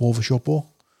there for the short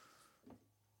ball.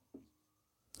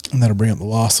 And that'll bring up the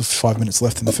last of 5 minutes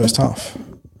left in the first half.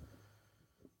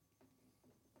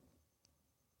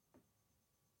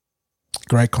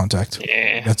 Great contact.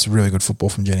 Yeah. That's really good football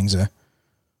from Jennings there.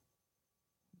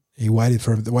 He waited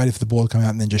for the ball to come out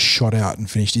and then just shot out and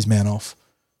finished his man off.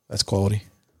 That's quality.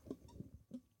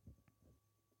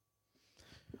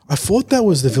 I thought that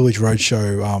was the Village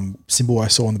Roadshow symbol I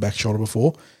saw on the back shoulder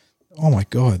before. Oh my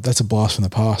God, that's a blast from the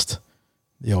past.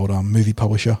 The old movie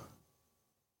publisher.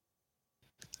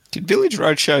 Did Village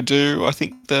Roadshow do, I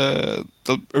think, the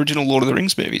original Lord of the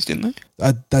Rings movies, didn't they?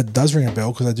 That does ring a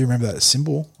bell because I do remember that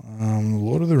symbol.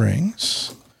 Lord of the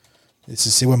Rings.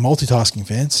 See, we're multitasking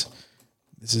fans.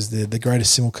 This is the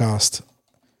greatest simulcast.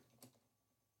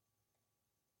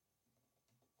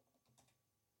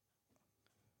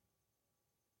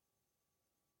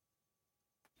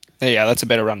 Yeah, that's a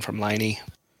better run from Laney.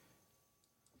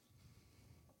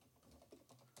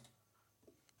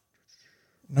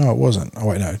 No, it wasn't. Oh,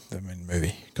 wait, no. I mean,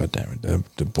 movie. God damn it.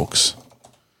 The books.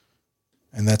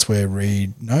 And that's where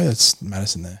Reed... No, that's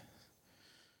Madison there.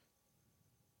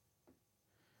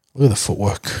 Look at the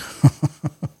footwork.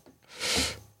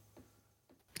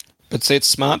 But see, it's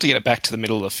smart to get it back to the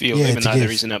middle of the field, even though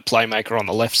there isn't a playmaker on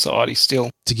the left side. He's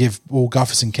still... To give... Well,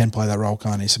 Gufferson can play that role,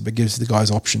 can't he? So it gives the guys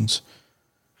options.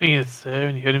 I think it's there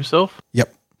and he hurt himself.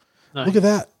 Yep. No. Look at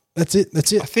that. That's it.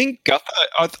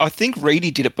 I think Reedy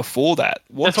did it before that.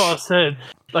 That's what I said.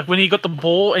 Like when he got the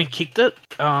ball and kicked it,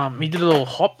 he did a little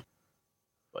hop,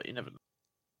 but you never know.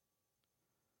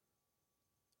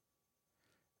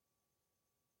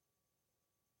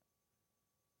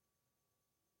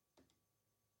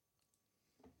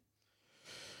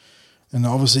 And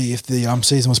obviously, if the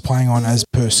season was playing on as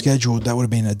per scheduled, that would have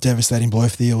been a devastating blow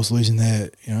for the Eels, losing their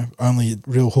only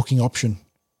real hooking option.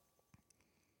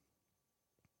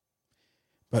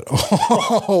 But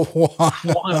oh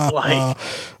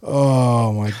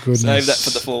my goodness! Save that for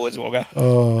the forwards, Wonga.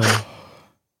 Oh,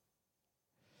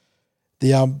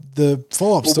 the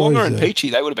follow-up story. Wonga and Peachy,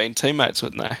 they would have been teammates,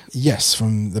 wouldn't they? Yes,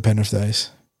 from the Penrith days.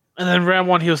 And then round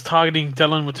 1, he was targeting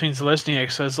Dylan between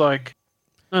Zelezniak, so it's like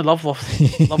no love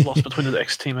lost between the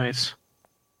ex-teammates.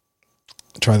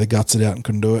 Try the guts it out and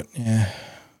couldn't do it. Yeah.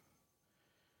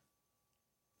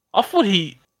 I thought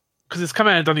because it's come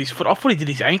out and done his foot, I thought he did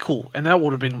his ankle, and that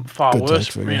would have been far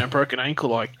worse. Broken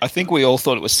ankle. Like I think we all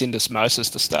thought it was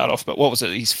syndesmosis to start off, but what was it?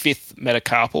 His 5th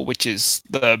metacarpal, which is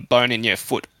the bone in your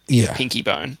foot, your pinky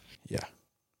bone. Yeah.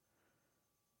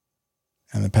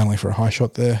 And the penalty for a high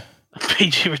shot there.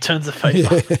 PG returns the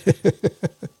favour. Yeah.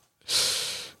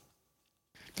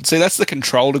 See, that's the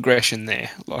controlled aggression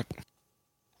there. Like,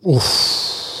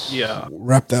 oof. Yeah.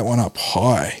 Wrap that one up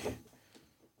high.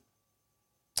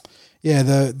 Yeah,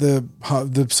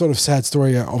 the sort of sad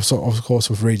story, of course,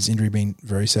 with Reed's injury being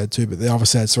very sad too, but the other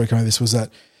sad story coming out of this was that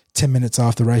 10 minutes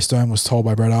after Ray Stone was told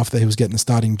by Brad Arthur he was getting the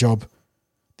starting job,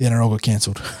 the NRL got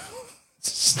cancelled.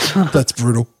 That's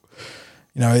brutal.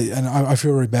 You know, and I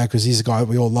feel really bad because he's a guy that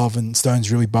we all love, and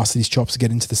Stone's really busted his chops to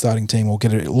get into the starting team or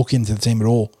get a look into the team at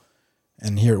all.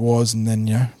 And here it was, and then,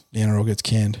 you know, the NRL gets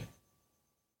canned.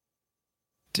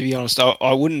 To be honest,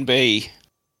 I wouldn't be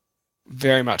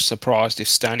very much surprised if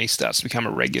Stoney starts to become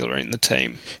a regular in the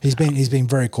team. He's been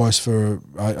very close for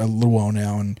a little while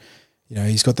now, and, you know,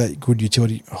 he's got that good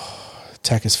utility. Oh,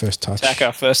 Taka's first touch.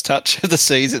 Taka, first touch of the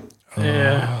season.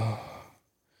 Yeah.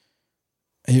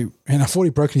 And I thought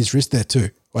he'd broken his wrist there too.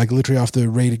 Like literally after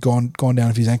Reed had gone down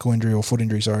with his ankle injury or foot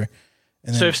injury, sorry.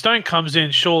 And so if Stone comes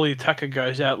in, surely Tucker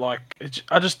goes out. Like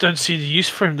I just don't see the use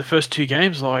for him the first 2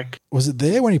 games. Like, was it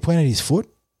there when he planted his foot?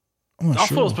 I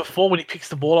thought it was before when he picks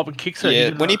the ball up and kicks it.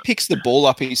 Yeah, when he picks the ball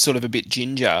up, he's sort of a bit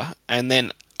ginger, and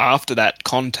then after that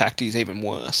contact, he's even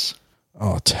worse.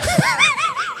 Oh,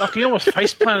 like he almost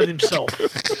face planted himself.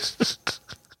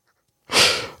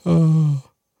 Oh.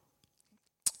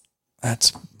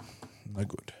 That's no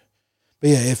good.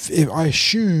 But yeah, if I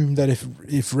assume that if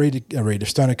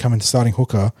Stone had come into starting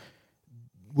hooker,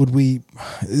 would we?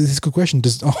 This is a good question.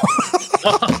 Does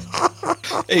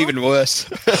even worse?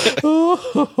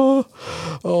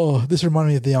 Oh, this reminded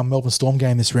me of the Melbourne Storm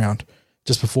game this round.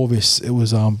 Just before this, it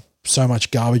was so much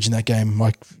garbage in that game,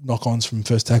 like knock-ons from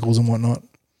first tackles and whatnot.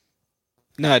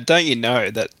 No, don't you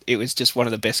know that it was just one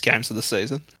of the best games of the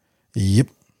season? Yep.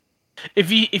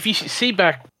 If you see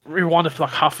back, rewind it for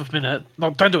like half a minute.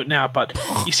 Like, don't do it now, but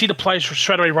you see the players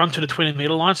straight away run to the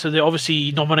 20-metre line, so they're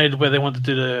obviously nominated where they want to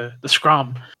do the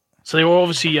scrum. So they were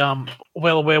obviously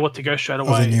well aware what to go straight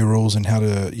away. Of the new rules and how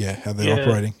they're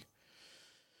operating.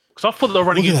 Because I thought they were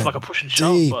running in like a push and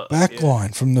shove. Deep back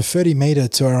line from the 30-metre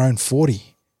to our own 40.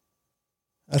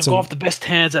 That's got the best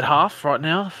hands at half right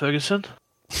now, Ferguson.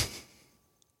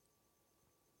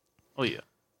 Oh, yeah.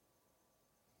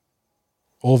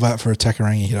 All that for a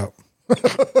Takarangi hit up.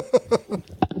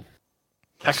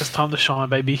 Taka's time to shine,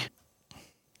 baby.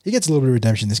 He gets a little bit of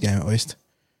redemption this game, at least.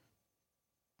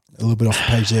 A little bit off the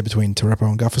page there between Terepo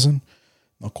and Gufferson.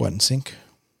 Not quite in sync.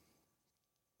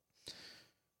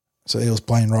 So Eels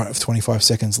playing right with 25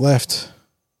 seconds left.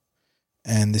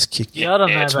 And this kick... Yeah, I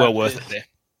don't know. It's well worth it there.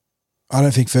 I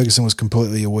don't think Ferguson was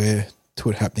completely aware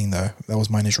to it happening, though. That was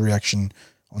my initial reaction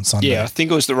on Sunday. Yeah, I think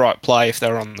it was the right play if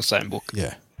they were on the same book.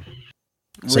 Yeah.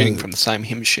 Reading from the same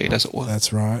hymn sheet, as it were.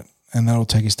 That's right. And that'll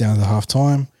take us down to the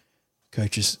half-time.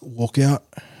 Coaches walk out.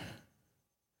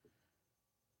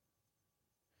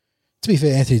 To be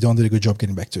fair, Anthony Don did a good job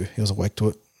getting back to it. He was awake to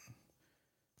it.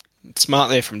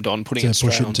 Smart there from Don, putting it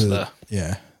straight onto the...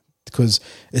 Yeah, because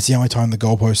it's the only time the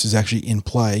goalpost is actually in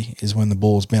play is when the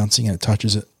ball's bouncing and it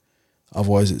touches it.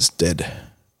 Otherwise, it's dead.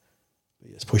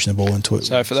 It's pushing the ball into it.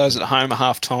 So for those at home, a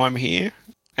half-time here,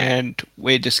 and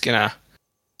we're just going to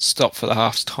stop for the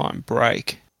half-time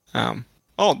break.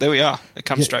 There we are. It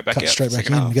comes straight back out. Straight back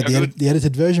in. We get the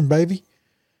edited version, baby.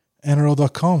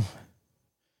 NRL.com.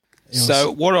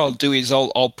 So what I'll do is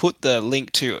I'll put the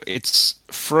link to it's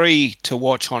free to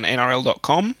watch on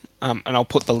NRL.com, and I'll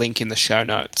put the link in the show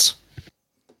notes.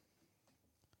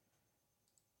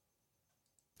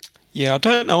 Yeah, I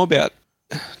don't know about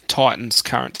Titans'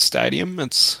 current stadium.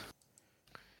 It's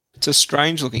a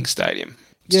strange looking stadium.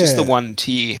 It's just the one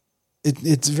tier.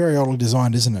 It's very oddly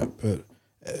designed, isn't it? But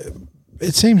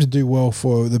it seems to do well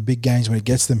for the big games when it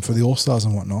gets them for the All-Stars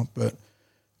and whatnot. But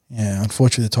yeah,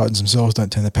 unfortunately, the Titans themselves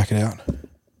don't tend to pack it out.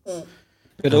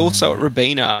 But also at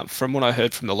Robina, from what I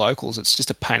heard from the locals, it's just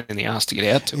a pain in the ass to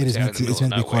get out to. It's meant to be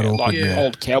quite awkward. Like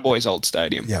old Cowboys' old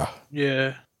stadium. Yeah.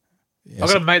 Yeah. I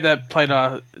got a mate that played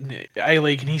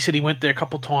A-League, and he said he went there a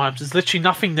couple of times. There's literally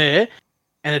nothing there,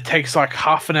 and it takes like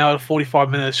half an hour to 45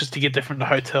 minutes just to get there from the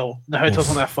hotel. The hotel's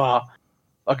not that far.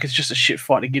 Like, it's just a shit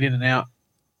fight to get in and out.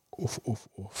 Oof.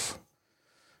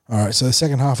 All right, so the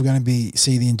second half, we're going to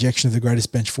see the injection of the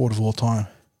greatest bench forward of all time.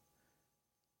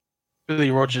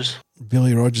 Billy Rogers.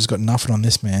 Billy Rogers got nothing on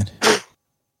this man.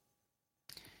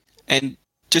 And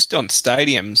just on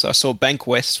stadiums, I saw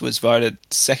Bankwest was voted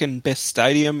second best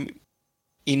stadium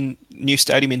in new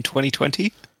stadium in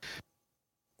 2020,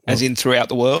 as in throughout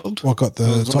the world. What got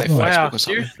the top? Wow,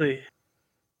 seriously.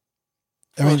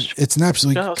 I mean, it's an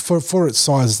absolutely for its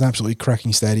size, it's an absolutely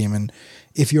cracking stadium. And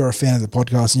if you're a fan of the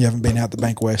podcast and you haven't been out to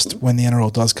Bankwest, when the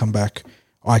NRL does come back,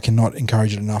 I cannot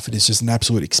encourage it enough. It is just an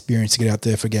absolute experience to get out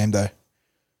there for game day.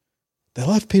 They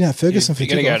love Peanut Ferguson for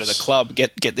you're going to go to the club,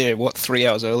 get there, 3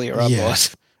 hours earlier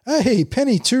otherwise. Hey,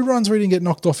 Penny, 2 runs where he didn't get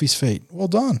knocked off his feet. Well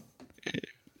done.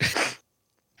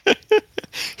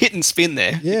 Hit and spin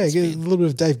there. Yeah, get a little bit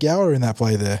of Dave Gower in that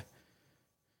play there.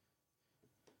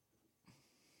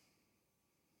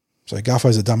 So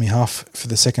Guffo's a dummy half for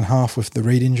the second half with the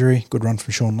Reed injury. Good run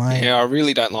from Sean Lane. Yeah, I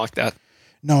really don't like that.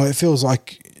 No, it feels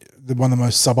like one of the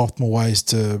most suboptimal ways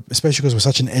to, especially because we're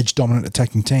such an edge-dominant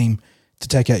attacking team, to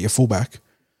take out your fullback.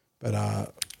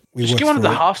 But we just give one of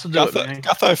the halves to do it.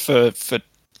 Gutho for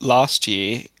last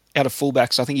year, out of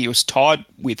fullbacks, I think he was tied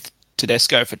with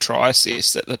Tedesco for try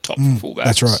assists at the top for fullbacks.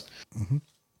 That's right. Mm-hmm.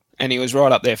 And he was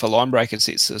right up there for line break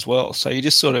assists as well. So you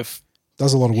just sort of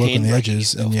does a lot of work on the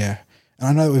edges, yourself. And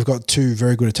I know that we've got 2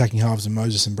 very good attacking halves in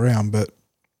Moses and Brown, but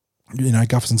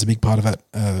Gufferson's a big part of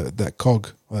that cog,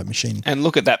 or that machine. And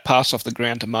look at that pass off the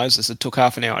ground to Moses. It took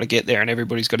half an hour to get there, and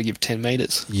everybody's got to give 10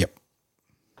 metres. Yep.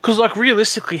 Because,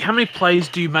 realistically, how many plays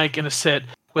do you make in a set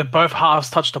where both halves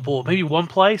touch the ball? Maybe one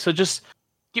play. So just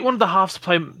get one of the halves to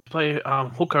play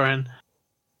hooker, and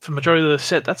for the majority of the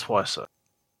set, that's why. So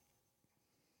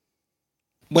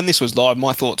when this was live,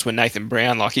 my thoughts were Nathan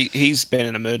Brown. He's been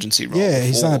an emergency role. Yeah,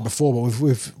 he's done it before, but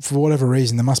we've for whatever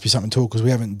reason there must be something to it because we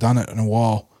haven't done it in a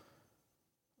while.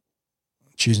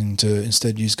 Choosing to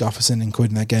instead use Gufferson,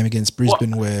 including that game against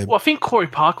Brisbane, I think Corey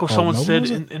Parker or someone said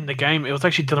in the game it was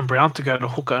actually Dylan Brown to go to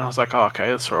hooker, and I was like, oh, okay,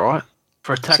 that's all right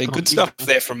for attack. So good stuff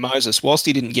there from Moses. Whilst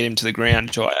he didn't get him to the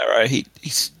ground, Jai Arrow, he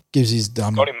gives his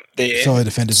got him there, fellow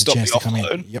defenders a chance to come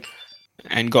in. Yep,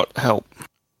 and got help.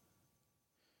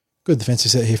 Good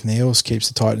defensive set here from the Eels. Keeps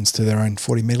the Titans to their own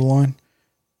 40-metre line.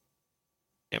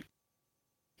 Yep.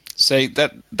 So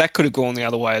that could have gone the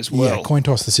other way as well. Yeah, coin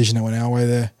toss decision that went our way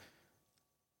there.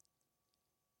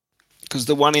 Because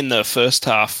the one in the first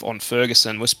half on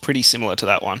Ferguson was pretty similar to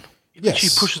that one. Yes. She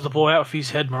pushes the ball out with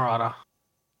his head, Murata.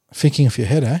 Thinking of your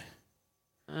head, eh?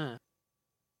 Yeah.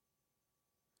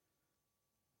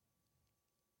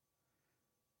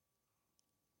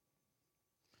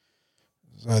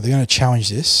 So they're going to challenge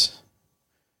this,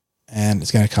 and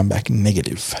it's going to come back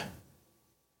negative.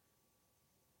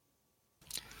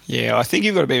 Yeah, I think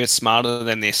you've got to be a bit smarter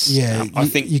than this. Yeah, I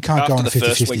think you can't go on the 50-50.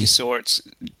 First week you saw it's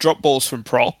drop balls from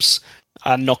props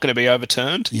are not going to be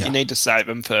overturned. Yeah. You need to save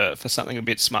them for something a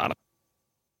bit smarter.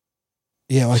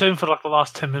 Yeah, save them for the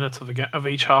last 10 minutes of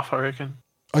each half, I reckon.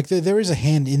 There is a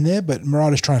hand in there, but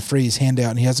Murata's trying to free his hand out,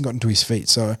 and he hasn't gotten to his feet.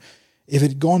 So if it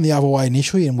had gone the other way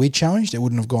initially and we challenged, it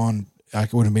wouldn't have gone.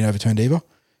 It wouldn't have been overturned either.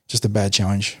 Just a bad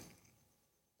challenge.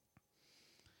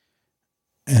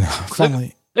 And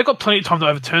finally, they've got plenty of time to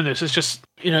overturn this. It's just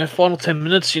final 10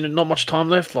 minutes. Not much time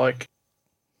left.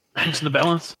 Hangs in the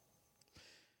balance.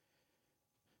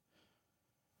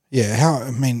 Yeah,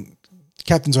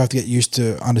 captains will have to get used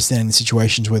to understanding the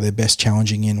situations where they're best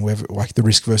challenging in, whether the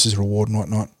risk versus reward and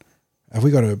whatnot. Have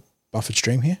we got a buffered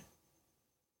stream here?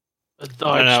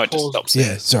 I know, it just stops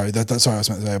there. Yeah, sorry. Sorry, I was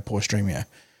meant to say a poor stream, yeah.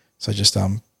 So just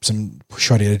some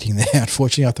shoddy editing there,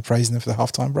 unfortunately, after praising them for the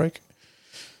halftime break.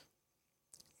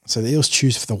 So the Eels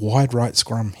choose for the wide right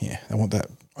scrum here. They want that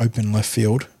open left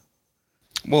field.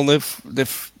 Well,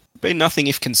 they've been nothing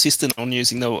if consistent on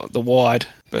using the wide,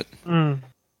 but...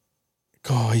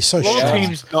 God, he's so strong.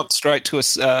 Teams not straight to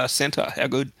a centre. How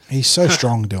good. He's so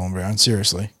strong, Dylan Brown,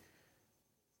 seriously.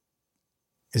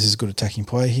 This is a good attacking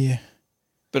play here.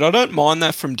 But I don't mind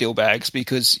that from Dillbags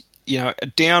because,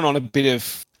 down on a bit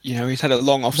of, he's had a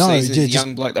long off-season. He's a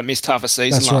young bloke that missed half a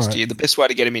season last year. The best way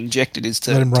to get him injected is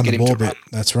to let him run get the him ball to run.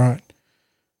 That's right.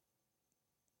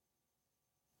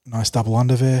 Nice double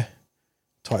under there.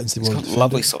 Tightens the ball. He's got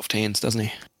lovely soft hands, doesn't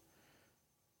he?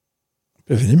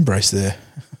 Bit of an embrace there.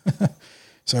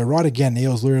 So right again, the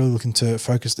Eels really looking to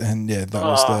focus, and that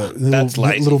was the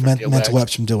little mental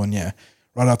lapse from Dylan. Yeah,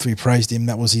 right after we praised him,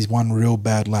 that was his one real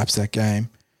bad lapse that game.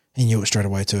 He knew it straight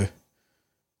away too.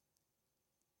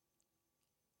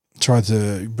 Tried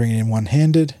to bring it in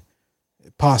one-handed.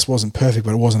 Pass wasn't perfect,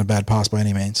 but it wasn't a bad pass by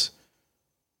any means.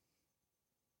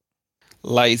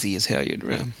 Lazy is how you'd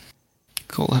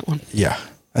call that one. Yeah,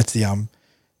 that's the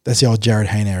old Jared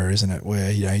Hayne error, isn't it?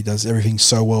 Where he does everything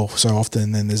so well so often,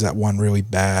 and then there's that one really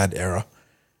bad error.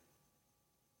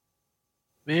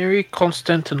 Mary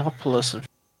Constantinopoulos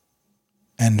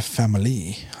and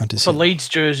family. It's a Leeds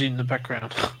jersey in the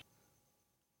background.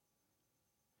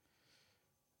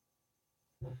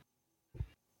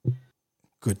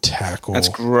 Good tackle. That's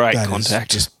great that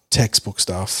contact. Is just textbook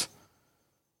stuff.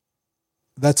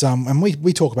 That's and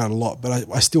we talk about it a lot, but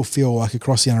I still feel like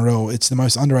across the NRL, it's the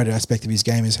most underrated aspect of his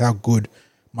game is how good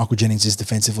Michael Jennings is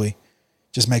defensively.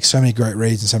 Just makes so many great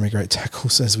reads and so many great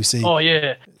tackles, as we see. Oh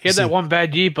yeah, he had that one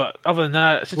bad year, but other than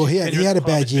that, well, he had a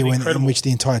bad year in which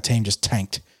the entire team just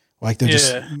tanked. Like there were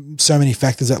just so many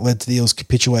factors that led to the Eels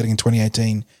capitulating in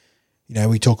 2018. You know,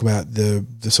 we talk about the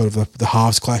sort of the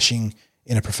halves clashing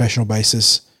in a professional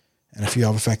basis, and a few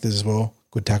other factors as well.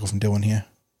 Good tackle from Dylan here.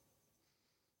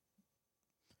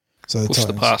 So push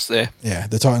the pass there. Yeah,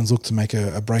 the Titans look to make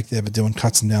a break there, but Dylan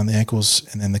cuts them down the ankles,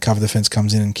 and then the cover defense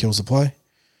comes in and kills the play.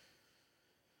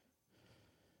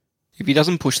 If he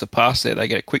doesn't push the pass there, they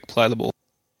get a quick play the ball.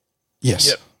 Yes.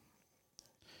 Yep.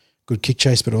 Good kick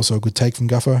chase, but also a good take from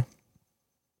Guffo.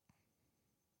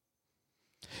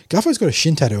 Guffo's got a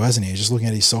shin tattoo, hasn't he? Just looking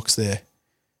at his socks there.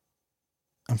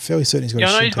 I'm fairly certain he's got a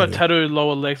shin tattoo. Yeah, I know he's got a tattoo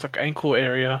lower legs, like ankle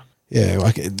area. Yeah,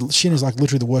 like shin is like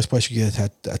literally the worst place you get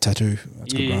a tattoo.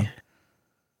 That's a good run.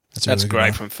 That's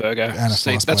great from Fergo.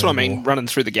 See, that's what I mean, running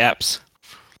through the gaps.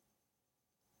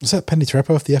 Was that Penny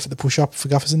Trepo off the effort to push up for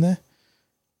Guffers in there?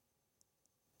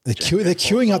 They're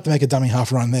queuing up to make a dummy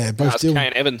half run there. Both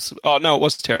Kane Evans. Oh, no, it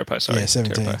was Terapo, sorry. Yeah,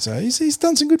 17. Terapo. So he's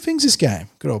done some good things this game.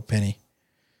 Good old Penny.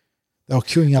 They were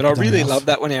queuing up. But I really love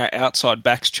that when our outside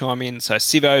backs chime in. So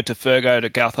Sivo to Fergo to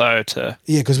Gutho to...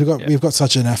 Yeah, because we've got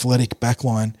such an athletic back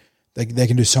line. They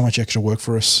can do so much extra work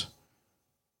for us.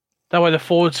 That way the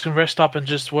forwards can rest up and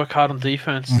just work hard on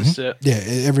defense. Mm-hmm. Yeah,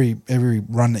 every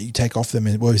run that you take off them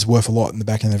is worth a lot in the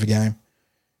back end of a game.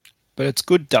 But it's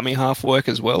good dummy half work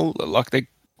as well. Like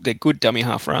they're good dummy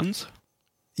half runs.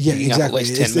 Yeah, exactly.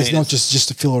 It's not just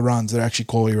to fill runs. They're actually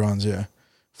quality runs, yeah.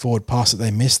 Forward pass that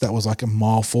they missed, that was like a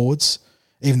mile forwards.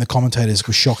 Even the commentators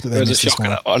were shocked that they missed this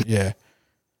one. Yeah.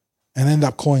 And ended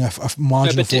up calling a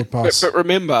marginal forward pass. But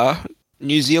remember,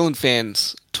 New Zealand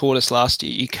fans taught us last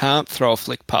year, you can't throw a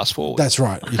flick pass forward. That's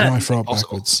right. You can only throw it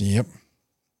backwards. Yep.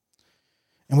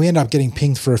 And we end up getting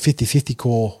pinged for a 50-50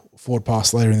 call forward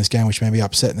pass later in this game, which made me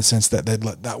upset in the sense that they'd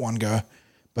let that one go.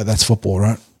 But that's football,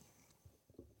 right?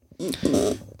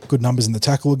 Good numbers in the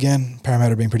tackle again. Parramatta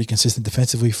have been pretty consistent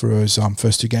defensively for those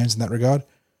first two games in that regard.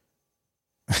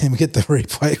 And we get the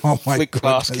replay. Oh my flick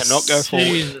goodness. Pass cannot go forward.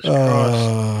 Jesus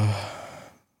Christ.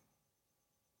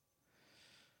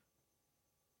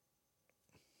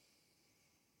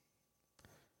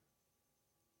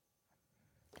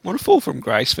 What a fall from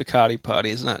grace for Cardi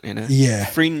Party, isn't it? Yeah.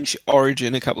 Fringe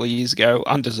origin a couple of years ago,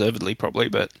 undeservedly probably,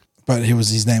 but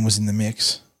his name was in the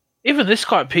mix. Even this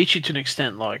guy Peachy to an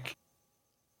extent, like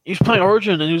he was playing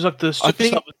Origin and he was like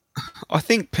the. I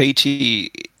think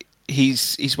Peachy,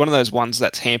 he's one of those ones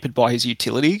that's hampered by his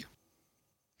utility.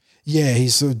 Yeah,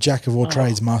 he's a jack of all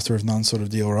trades, master of none sort of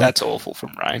deal, right? That's awful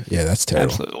from Rain. Yeah, that's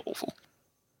terrible. Absolutely awful.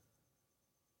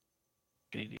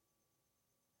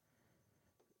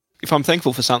 If I'm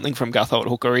thankful for something from Gutho at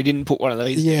hooker, he didn't put one of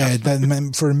these. Yeah,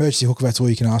 for an emergency hooker, that's all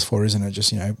you can ask for, isn't it?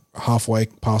 Just, halfway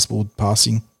passable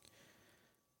passing.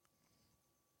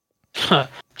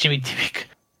 Jimmy Dimmick.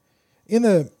 In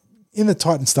the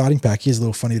Titan starting pack, here's a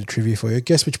little funny bit of trivia for you.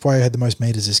 Guess which player had the most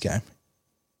meters this game?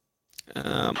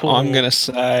 I'm going to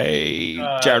say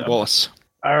Jared Wallace.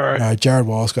 No, Jared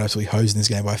Wallace got absolutely hosed in this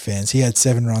game by fans. He had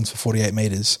 7 runs for 48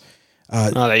 meters.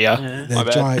 There you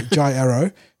are. Jai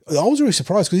Arrow. I was really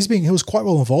surprised because he was quite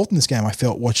well involved in this game. I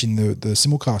felt watching the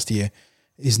simulcast here.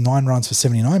 Is 9 runs for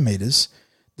 79 meters.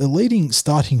 The leading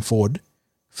starting forward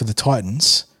for the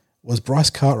Titans was Bryce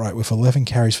Cartwright with 11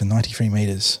 carries for 93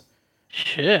 meters.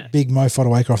 Shit. Big Mo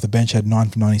Fodawaker off the bench had 9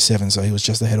 for 97, so he was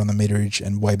just ahead on the meterage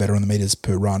and way better on the meters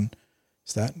per run.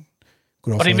 Stat.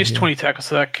 Good. But he missed 20 tackles,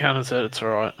 so that counts it. It's all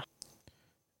right.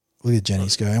 Look at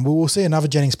Jennings go. And we'll see another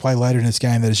Jennings play later in this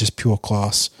game that is just pure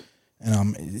class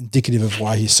and indicative of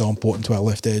why he's so important to our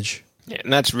left edge. Yeah,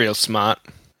 and that's real smart.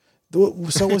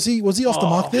 So was he off the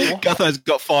mark there? Gutho's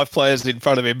got 5 players in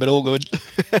front of him, but all good.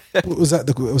 Was that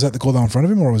the call down in front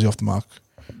of him, or was he off the mark?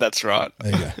 That's right.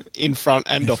 There you go. In front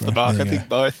and off the mark, I think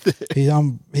both.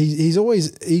 He's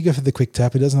always eager for the quick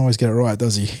tap. He doesn't always get it right,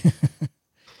 does he?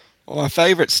 Well, my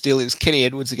favourite still is Kenny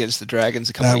Edwards against the Dragons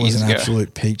a couple of years ago. That was an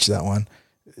absolute peach, that one.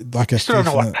 Like a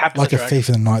thief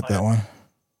in the night, that one.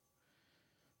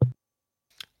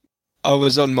 I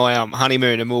was on my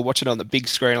honeymoon and we were watching it on the big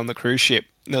screen on the cruise ship.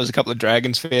 And there was a couple of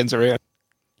Dragons fans around.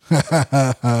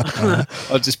 I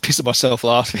was just pissing myself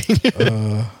laughing.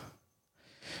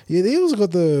 Yeah, the Eagles have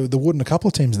got the wood in a couple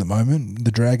of teams at the moment.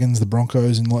 The Dragons, the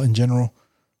Broncos in general.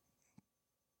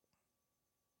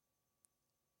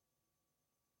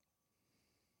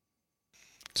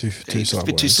 Too sideways. A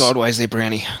bit too sideways there,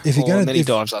 Brownie. If you're going to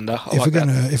dives under. If we're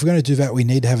going to do that, we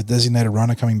need to have a designated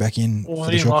runner coming back in. Well,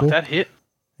 for he the didn't shot like call. that hit.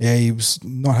 Yeah, he was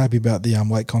not happy about the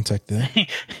late contact there.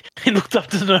 He looked up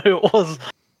to know who it was.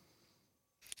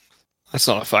 That's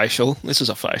not a facial. This is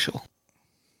a facial.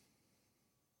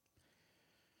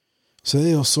 So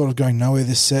they're all sort of going nowhere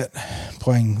this set,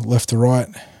 playing left to right.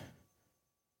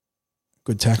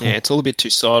 Good tackle. Yeah, it's all a bit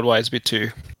too sideways, a bit too...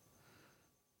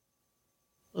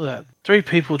 Look at that. 3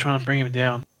 people trying to bring him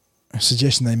down. A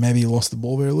suggestion they maybe lost the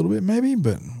ball there a little bit, maybe,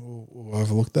 but we'll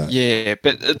overlook that. Yeah,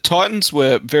 but the Titans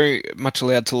were very much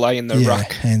allowed to lay in the ruck.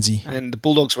 Handsy. And the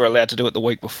Bulldogs were allowed to do it the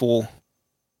week before.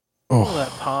 Oh, that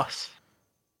pass.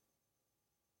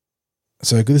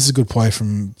 So this is a good play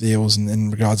from the Eels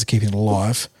in regards to keeping it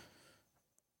alive.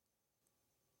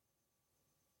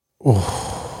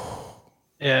 Oh.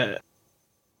 Yeah.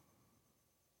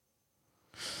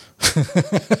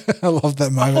 I love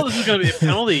that moment. I thought this was going to be a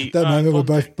penalty. That moment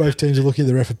where both teams are looking at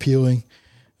the ref appealing.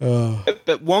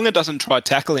 But Wonga doesn't try to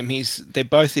tackle him. They're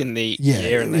both in the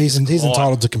air. And he's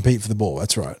entitled to compete for the ball.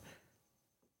 That's right.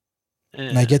 Yeah.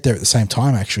 And they get there at the same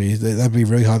time, actually. That'd be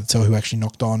really hard to tell who actually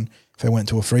knocked on if they went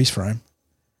to a freeze frame.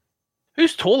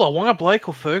 Who's taller, Wonga Blake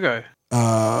or Fergo?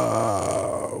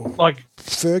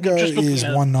 Fergo is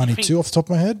 192 off the top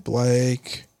of my head.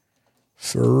 Blake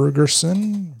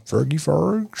Ferguson.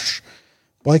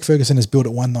 Blake Ferguson is built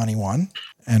at 191,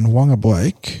 and Wonga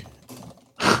Blake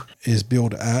is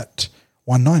built at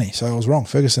 190. So I was wrong.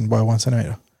 Ferguson by 1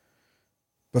 centimetre.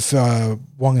 But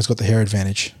Wonga's got the hair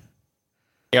advantage.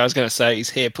 Yeah, I was going to say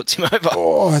his hair puts him over.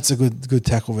 Oh, that's a good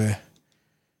tackle there.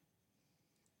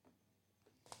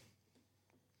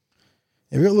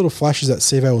 Yeah, we got little flashes that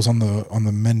Sevo was on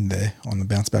the mend there on the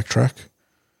bounce back track.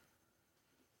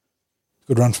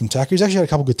 Good run from Tacker. He's actually had a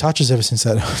couple of good touches ever since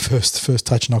that first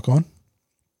touch knock on.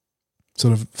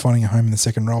 Sort of finding a home in the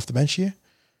second row off the bench here.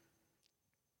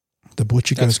 The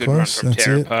Butcher goes close. That's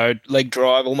it. Leg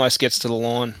drive almost gets to the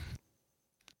line.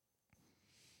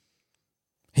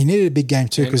 He needed a big game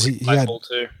too because he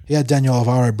had Daniel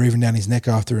Alvaro breathing down his neck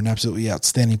after an absolutely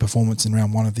outstanding performance in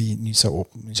round 1 of the New South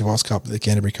Wales Cup, the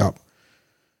Canterbury Cup.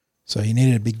 So he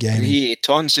needed a big game. Yeah,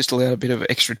 Titans just allowed a bit of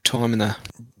extra time in there.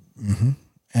 Mm-hmm.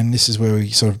 And this is where we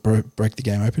sort of break the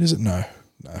game open, is it? No.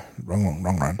 Wrong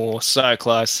run. Oh, so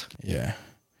close. Yeah.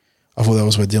 I thought that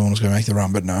was where Dylan was going to make the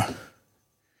run, but no.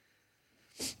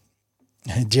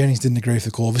 Jennings didn't agree with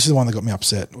the call. This is the one that got me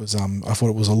upset. I thought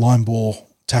it was a line ball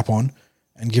tap on,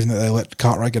 and given that they let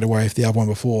Cartwright get away with the other one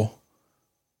before,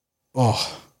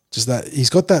 just that he's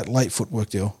got that late footwork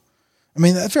deal. I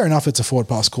mean, fair enough, it's a forward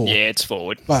pass call. Yeah, it's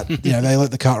forward. But they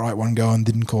let the Cartwright one go and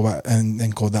didn't call that, and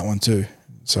then called that one too.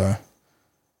 So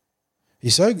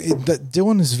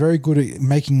Dylan is very good at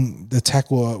making the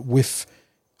tackler whiff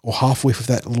or half whiff of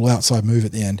that little outside move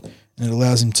at the end, and it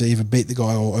allows him to either beat the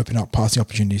guy or open up passing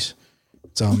opportunities.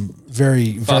 It's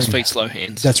very fast feet, slow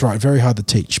hands. That's right. Very hard to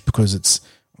teach because it's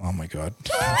my god.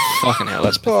 Fucking hell,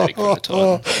 that's pathetic for the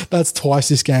Titans. That's twice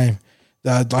this game.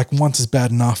 Once is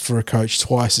bad enough for a coach,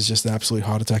 twice is just an absolute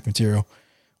heart attack material.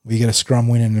 We get a scrum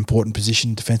win in an important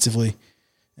position defensively,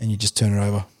 and you just turn it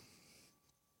over.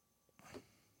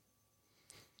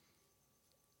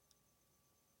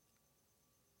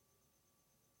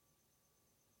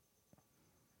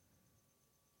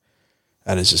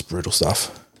 That is just brutal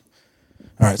stuff.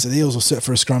 All right, so the Eels will set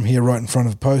for a scrum here right in front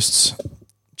of the posts,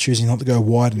 choosing not to go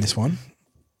wide in this one.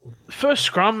 First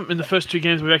scrum in the first 2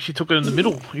 games, we actually took it in the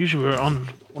middle. Usually we're on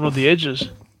one of the edges.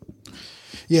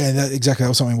 Yeah, exactly. That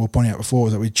was something we were pointing out before,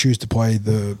 was that we choose to play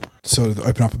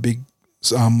open up a big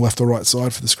left or right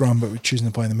side for the scrum, but we're choosing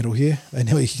to play in the middle here. They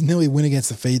nearly win against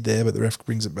the feed there, but the ref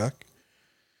brings it back.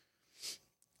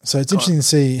 So it's interesting to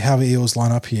see how the Eels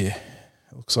line up here.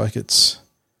 It looks like it's...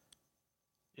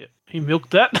 Yeah, he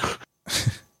milked that.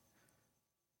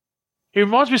 He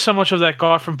reminds me so much of that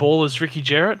guy from Ballers, Ricky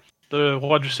Jarrett, the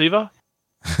wide receiver,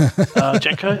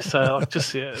 Jenko. So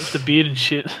with the beard and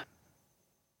shit.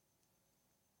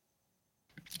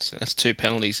 So that's 2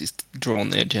 penalties he's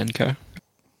drawn there, Jenko.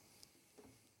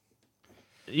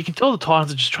 You can tell the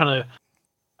Titans are just trying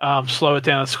to slow it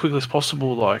down as quickly as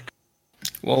possible.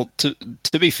 Well,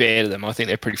 to be fair to them, I think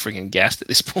they're pretty freaking gassed at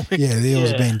this point. Yeah, the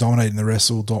Eels have been dominating the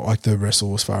wrestle,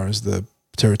 as far as the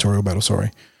territorial battle.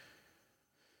 Sorry.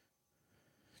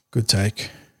 Good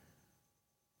take.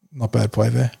 Not bad play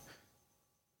there.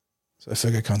 So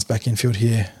Fergo comes back infield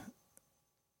here.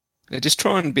 They're just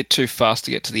trying a bit too fast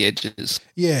to get to the edges.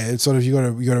 Yeah, it's sort of you got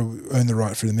to earn the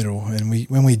right through the middle, and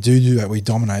when we do that, we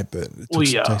dominate, but it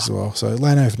takes a while. So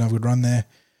Leno for another good run there,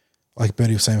 like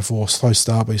Bertie was saying before, slow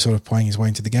start, but he's sort of playing his way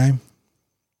into the game.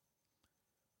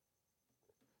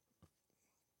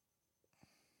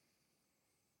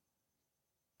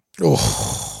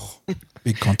 Oh,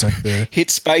 big contact there. Hit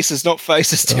spaces, not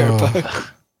faces, Terapo.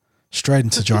 Straight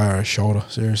into Gyro's shoulder,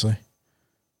 seriously.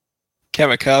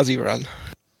 Kamikaze run.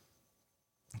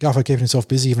 Guffer keeping himself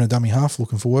busy, even a dummy half,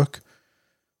 looking for work.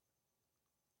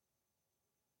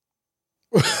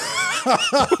 The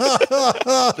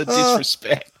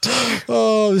disrespect.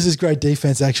 Oh, this is great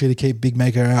defense actually to keep Big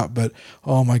Maker out, but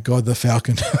oh my God, the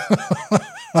Falcon.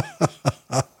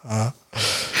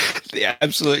 The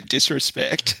absolute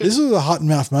disrespect. This was a hot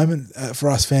mouth moment for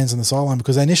us fans on the sideline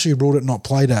because they initially ruled it not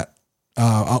played at. They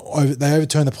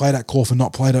overturned the played at call for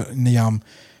not played at in the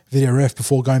video ref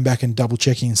before going back and double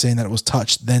checking and seeing that it was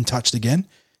touched, then touched again.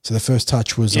 So the first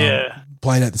touch was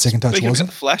played at, the second touch wasn't.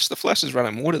 The flash is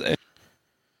running water there.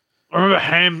 I remember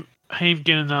Ham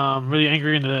getting really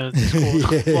angry in the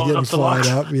Discord. Getting fired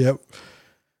up, yep.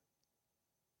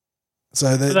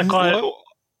 So that guy,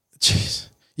 jeez.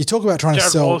 You talk about trying to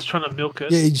sell. Jared trying to milk it.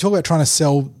 Yeah, you talk about trying to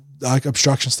sell like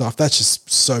obstruction stuff. That's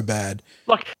just so bad.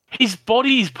 Like his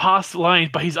body is past the lane,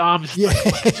 but his arm is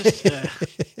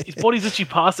his body's literally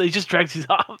past it. He just drags his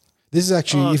arm. This is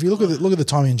actually, if you look at the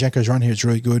timing in Janko's run here, it's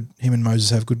really good. Him and Moses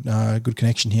have good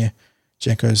connection here.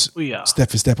 Janko's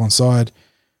step for step on side.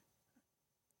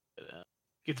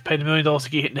 Gets paid $1 million to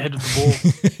get hit in the head with the ball.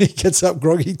 He gets up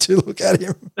groggy too. Look at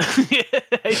him.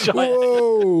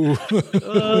 Whoa.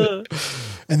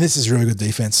 And this is really good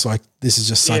defense. Like this is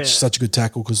just such a good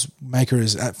tackle because Maker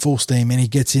is at full steam and he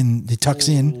gets in, he tucks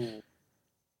in.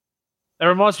 That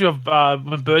reminds me of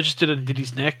when Burgess did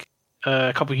his neck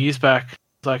a couple of years back.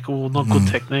 It's like, not good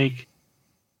technique.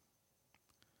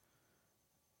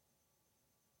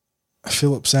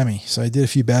 Philip Sammy. So he did a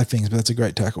few bad things, but that's a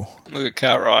great tackle. Look at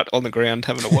Cartwright on the ground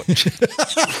having a watch.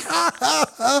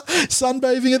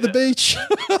 Sunbathing at the beach.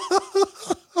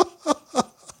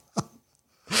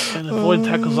 And avoid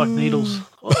tackles like needles.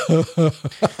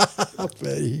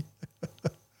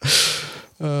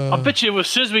 I bet you as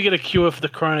soon as we get a cure for the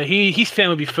corona, his family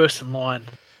will be first in line.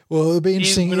 Well, it'll be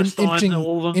interesting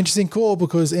call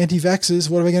because anti-vaxxers,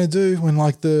 what are we going to do when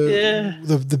like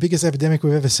the biggest epidemic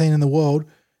we've ever seen in the world?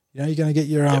 You know, you're going to get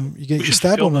your you get your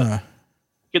stab on there.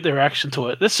 Get their reaction to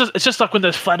it. It's just like when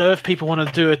those flat Earth people want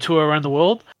to do a tour around the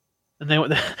world, and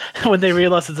when they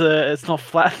realise it's not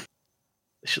flat,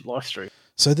 they should live stream.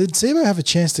 So did Zebo have a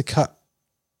chance to cut?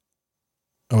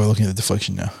 Oh, we're looking at the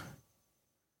deflection now.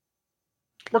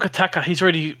 Look at Taka. He's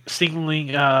already signalling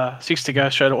 6 to go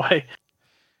straight away.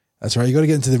 That's right. You got to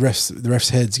get into the refs'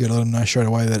 heads. You got to let them know straight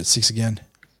away that it's 6 again.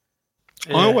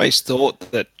 Yeah. I always thought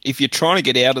that if you're trying to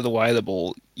get out of the way of the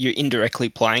ball, you're indirectly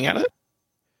playing at it.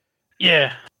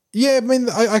 Yeah. Yeah, I mean,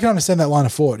 I can understand that line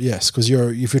of thought, yes, because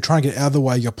if you're trying to get out of the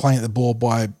way, you're playing at the ball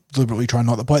by deliberately trying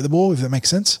not to play at the ball, if that makes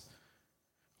sense.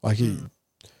 Like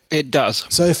it does.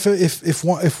 So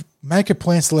if Maker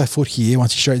plants the left foot here,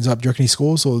 once he straightens up, do you reckon he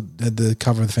scores, or had the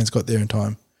cover of the fence got there in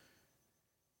time?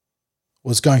 Well,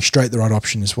 it's going straight the right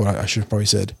option is what I should have probably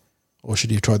said. Or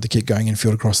should he have tried the kick going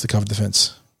infield across the cover of the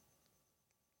fence?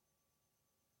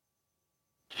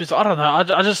 I don't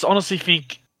know. I just honestly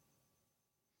think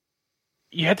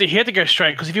he had to go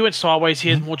straight because if he went sideways, he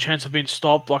had more chance of being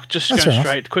stopped. Like just go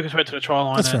straight, quickest way to the try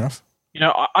line. That's fair enough. You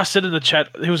know, I said in the chat,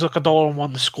 he was like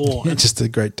 $1 to score. Just a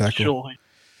great tackle. Sure.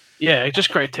 Yeah,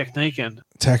 just great technique and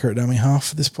attacker at dummy half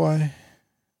for this play.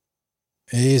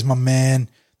 Here's my man,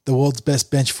 the world's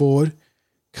best bench forward,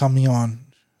 coming on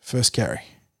first carry.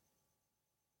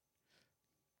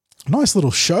 Nice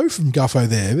little show from Guffo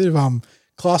there. A bit of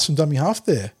class from dummy half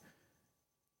there.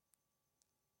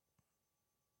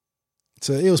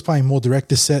 So he was playing more direct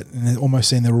this set and almost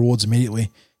seeing the rewards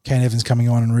immediately. Kane Evans coming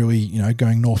on and really,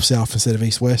 going north-south instead of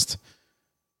east-west.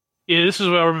 Yeah, this is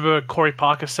where I remember Corey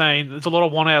Parker saying there's a lot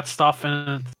of one-out stuff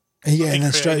and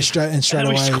then straight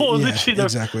away. Scored,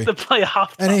 exactly. The play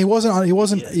half. And he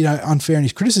wasn't unfair in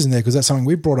his criticism there because that's something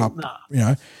we brought up.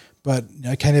 But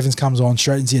Kane Evans comes on,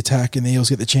 straightens the attack, and the Eels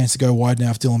get the chance to go wide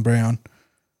now for Dylan Brown.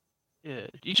 Yeah,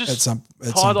 you just tie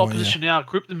the opposition out,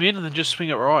 grip them in, and then just swing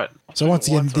it right. So once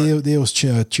again, the Eels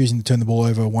choosing to turn the ball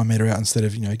over 1 metre out instead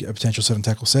of a potential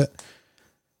 7-tackle set.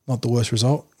 Not the worst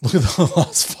result. Look at the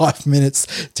last 5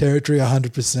 minutes. Territory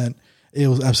 100%.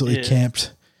 Eels absolutely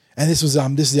camped. And this is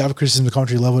the other criticism the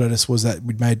commentary leveled at us was that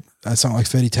we'd made something like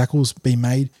 30 tackles being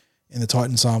made in the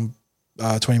Titans 20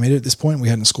 metre at this point. We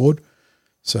hadn't scored.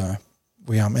 So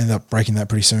we ended up breaking that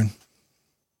pretty soon.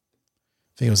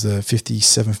 think it was the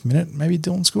 57th minute, maybe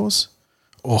Dylan scores.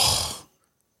 Oh.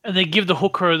 And they give the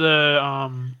hooker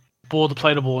the ball to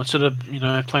play the ball instead of,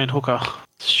 playing hooker.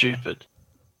 Stupid.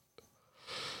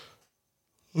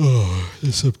 Oh,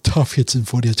 there's some tough hits in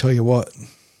footy, I tell you what.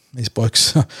 These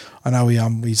blokes, I know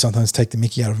we sometimes take the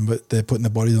mickey out of them, but they're putting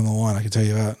their bodies on the line, I can tell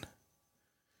you that.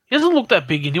 He doesn't look that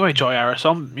big anyway, Jai Harris.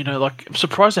 I'm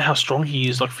surprised at how strong he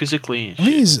is, physically. I think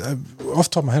he's, off the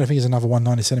top of my head, I think he's another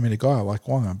 190 centimetre guy, like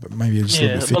Wonga, but maybe just a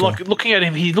little bit thicker. But looking at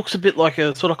him, he looks a bit like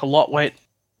a lightweight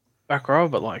back row,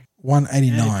 but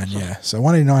 189, yeah. So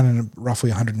 189 and roughly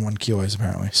 101 kilos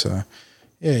apparently. So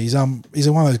yeah, he's one of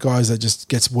those guys that just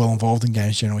gets well involved in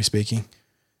games, generally speaking.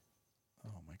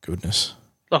 Oh my goodness.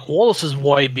 Wallace is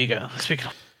way bigger.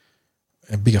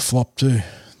 A bigger flop too.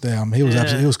 He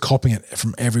was copping it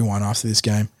from everyone after this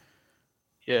game.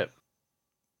 Yeah.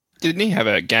 Didn't he have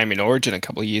a game in Origin a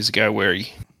couple of years ago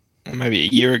maybe a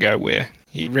year ago, where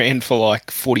he ran for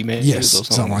 40 metres or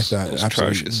something like that. Absolutely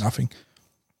atrocious. Nothing.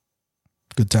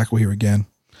 Good tackle here again.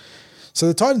 So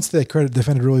the Titans, to their credit,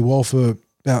 defended really well for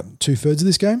about 2/3 of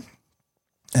this game.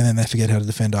 And then they forget how to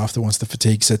defend after once the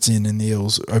fatigue sets in and the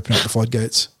Eels open up the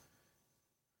floodgates.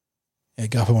 Yeah,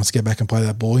 Gupper wants to get back and play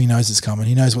that ball. He knows it's coming.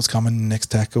 He knows what's coming in the next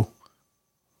tackle.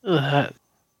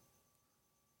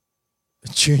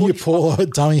 Junior Paulo,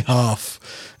 dummy half.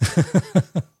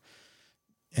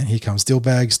 And here comes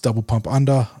Dillbags, double pump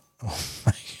under. Oh,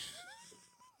 my.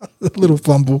 Little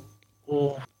fumble.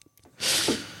 Oh.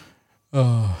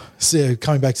 So yeah,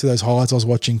 coming back to those highlights I was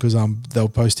watching, because they were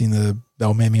posting they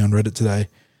were memeing on Reddit today,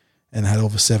 and had all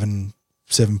the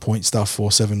 7-point stuff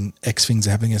or 7 X things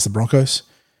happening against the Broncos.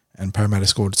 And Parramatta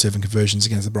scored 7 conversions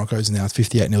against the Broncos, and now it's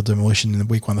 58-0 demolition in the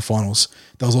week 1 of the finals.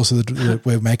 That was also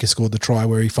where Maker scored the try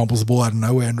where he fumbles the ball out of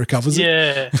nowhere and recovers it.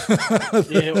 Yeah,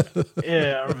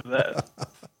 I remember that.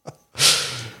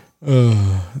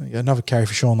 Another carry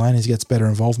for Sean Lane as he gets better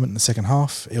involvement in the second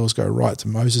half. Eels go right to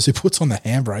Moses, who puts on the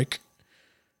handbrake.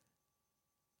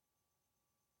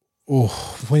 Oh,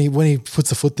 when he puts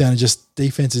the foot down, and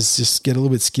defenses just get a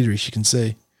little bit skitterish, you can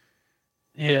see.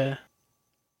 Yeah.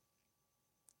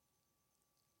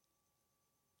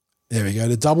 There we go.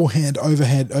 The double hand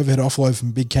overhead offload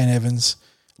from Big Kane Evans.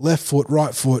 Left foot,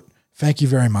 right foot. Thank you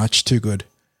very much. Too good.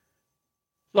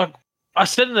 I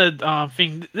said in the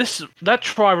thing, that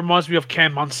try reminds me of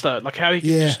Cam Munster. How he can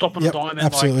just stop on a dime and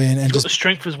absolutely. And he's got the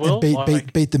strength as well.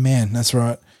 Beat the man. That's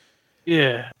right.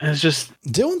 Yeah, and it's just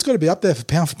Dylan's got to be up there for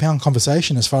pound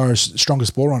conversation as far as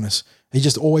strongest ball runners. He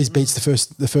just always beats the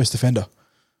first defender.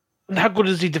 And how good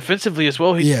is he defensively as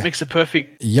well? He makes a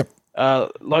perfect. Yep.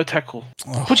 Low tackle.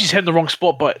 Puts his head in the wrong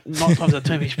spot, but 9 times out of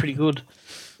 10 he's pretty good.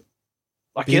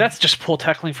 That's just poor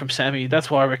tackling from Sammy.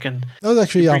 That's why I reckon that was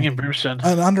actually bring in Brimstone.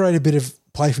 An underrated bit of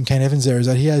play from Kane Evans there is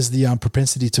that he has the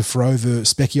propensity to throw the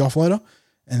specky offloader,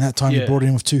 and that time he brought it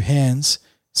in with 2 hands,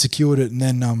 secured it, and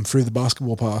then threw the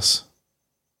basketball pass.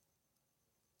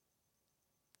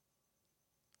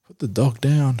 Put the dog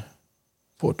down.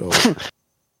 Poor dog.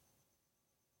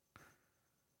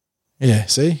 Yeah,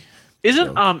 see?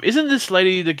 Isn't this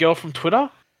lady the girl from Twitter?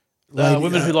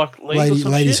 Women who like league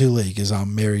Ladies Who League is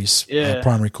Mary's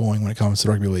primary calling when it comes to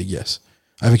rugby league, yes.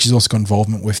 I think she's also got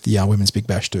involvement with the Women's Big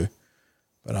Bash too.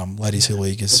 But Ladies Who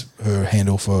League is her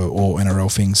handle for all NRL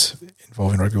things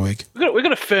involving rugby league. We've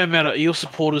got a fair amount of Eel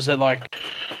supporters that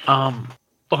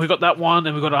we got that one,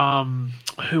 and we got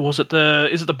who was it?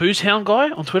 Is it the Booze Hound guy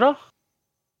on Twitter?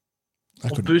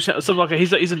 Something like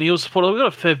he's an Eel supporter. We've got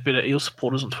a fair bit of Eel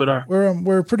supporters on Twitter.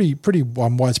 We're a pretty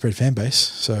widespread fan base,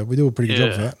 so we do a pretty good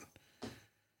job of that.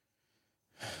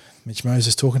 Mitch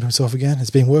Moses talking to himself again.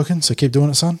 It's been working, so keep doing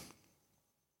it, son.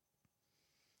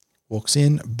 Walks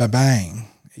in, ba-bang.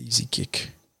 Easy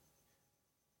kick.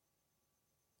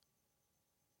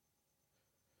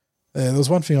 There was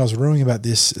one thing I was ruining about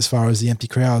this as far as the empty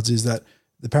crowds is that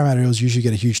the Parramatta Eels usually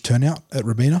get a huge turnout at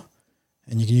Robina,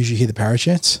 and you can usually hear the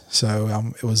Parachants.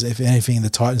 So it was, if anything,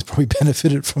 the Titans probably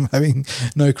benefited from having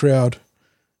no crowd.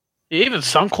 Yeah, even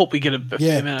Suncorp, we get a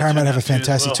fair amount. Parramatta have a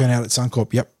fantastic turnout at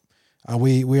Suncorp. Yep,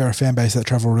 we are a fan base that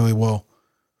travel really well.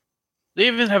 They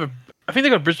even have I think they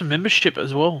got a Brisbane membership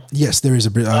as well. Yes, there is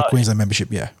a Queensland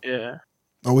membership. Yeah. Yeah.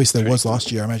 At least there was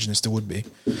last year. I imagine it still would be.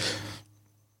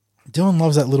 Dylan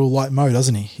loves that little light mo,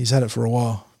 doesn't he? He's had it for a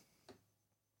while.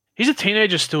 He's a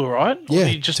teenager still, right? Or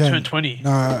he just turned 20. No,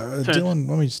 Dylan.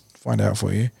 Let me find out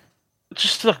for you.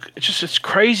 It's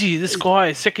crazy. This guy,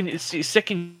 it's his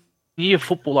second year of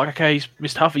football. Okay, he's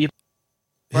missed half a year.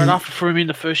 Right after threw him in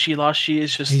the first year last year.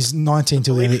 It's just he's 19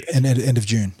 till the end of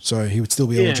June, so he would still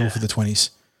be eligible for the 20s.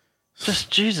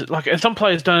 Just Jesus, and some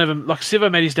players don't even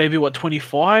Sivo made his debut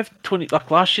 25, 20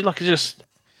 last year. It's just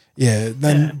Yeah,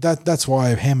 then that's why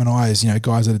Ham and I, as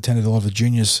guys that attended a lot of the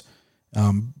juniors,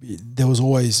 there was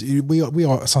always we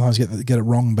sometimes get it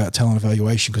wrong about talent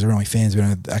evaluation because we're only fans, we don't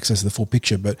have access to the full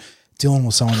picture. But Dylan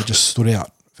was someone that just stood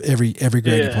out. Every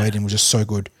grade he played in was just so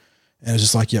good, and it was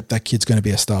just like, yep, that kid's going to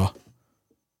be a star.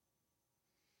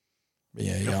 But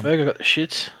yeah, Berger got the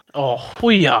shits. Oh,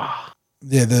 we are.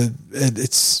 Yeah,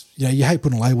 it's you hate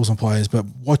putting labels on players, but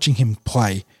watching him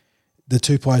play, the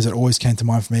two players that always came to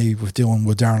mind for me with Dylan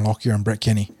were Darren Lockyer and Brett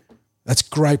Kenny. That's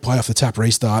great play off the tap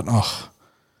restart.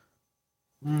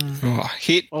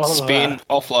 Hit, spin,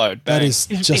 offload. Bang. That is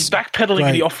he's backpedaling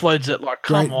and he offloads it like,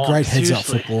 come on. Great heads-up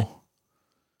football.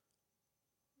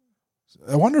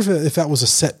 I wonder if that was a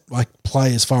set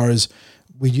play as far as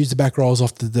we use the back rolls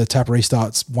off the tap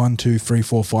restarts 1, 2, 3,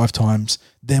 4, 5 times.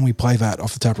 Then we play that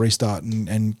off the tap restart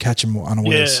and catch him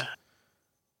unawares. Yeah.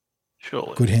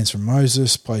 Surely. Good hands from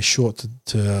Moses. Play short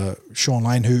to Sean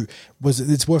Lane, who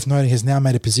it's worth noting, has now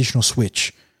made a positional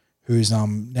switch, who's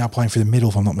now playing for the middle,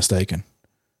 if I'm not mistaken.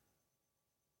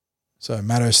 So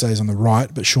Matto stays on the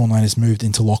right, but Sean Lane has moved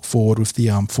into lock forward with the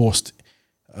forced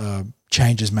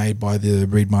changes made by the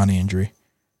Reed Marnie injury.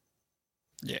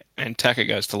 Yeah, and Taka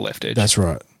goes to left edge. That's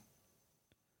right.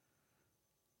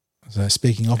 So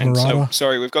speaking of Murata...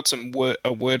 sorry, we've got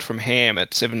a word from Ham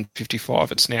at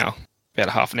 7:55. It's now about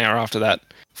a half an hour after that.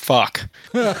 Fuck.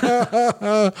 Waiting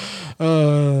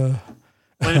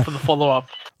for the follow-up.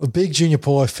 A big Junior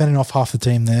Paulo fending off half the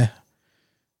team there.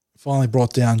 Finally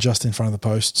brought down just in front of the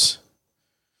posts.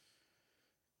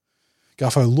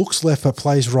 Guffo looks left but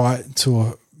plays right to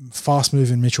a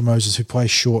fast-moving Mitchell Moses who plays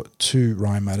short to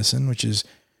Ryan Madison, which is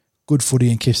good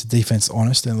footy and keeps the defence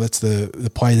honest and lets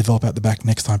the play develop out the back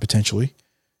next time potentially.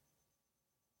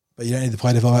 But you don't need the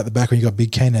play develop out the back when you've got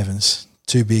big Kane Evans.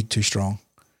 Too big, too strong.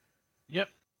 Yep.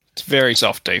 It's very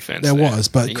soft defence. There was,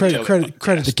 but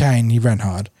credit to Kane, he ran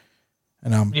hard.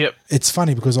 And yep. It's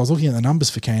funny because I was looking at the numbers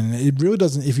for Kane and it really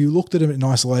doesn't, if you looked at him in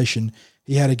isolation,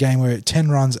 he had a game where 10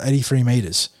 runs, 83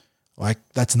 metres.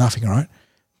 That's nothing, right?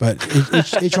 But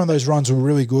each one of those runs were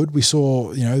really good. We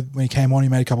saw, when he came on, he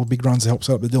made a couple of big runs to help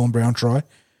set up the Dylan Brown try. A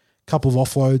couple of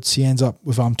offloads. He ends up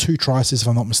with 2 tries, if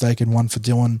I'm not mistaken, one for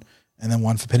Dylan and then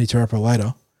one for Penny Terapo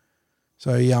later.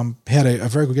 So he had a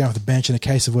very good game with the bench in a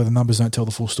case of where the numbers don't tell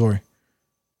the full story.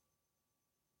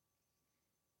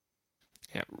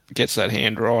 Yeah, gets that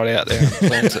hand right out there and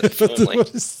plants it firmly.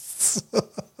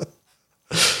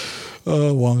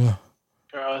 Wonga.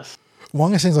 Gross.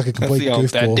 Wonga seems like a complete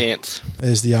goofball. Dance.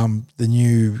 There's the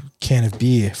new can of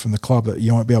beer from the club that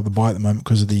you won't be able to buy at the moment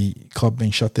because of the club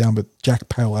being shut down, but Jack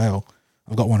Pale Ale.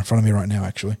 I've got one in front of me right now,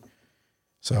 actually.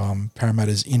 So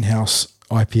Parramatta's in-house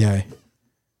IPA.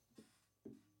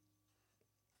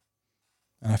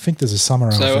 And I think there's a summer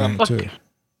ale too.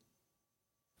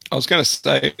 I was going to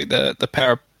say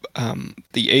the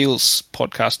Eels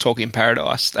podcast, Talking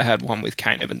Paradise, they had one with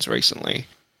Kane Evans recently.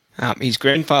 His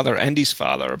grandfather and his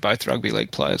father are both rugby league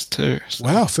players too. So.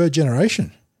 Wow, third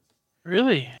generation.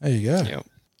 Really? There you go. Yep.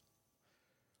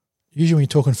 Usually when you're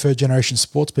talking third generation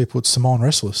sports people, it's Samoan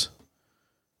wrestlers.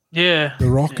 Yeah. The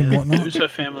Rock and whatnot. The Uso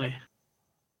family.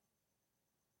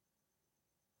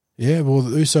 Yeah, well,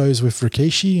 the Usos with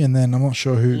Rikishi, and then I'm not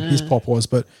sure who his pop was,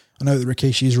 but I know that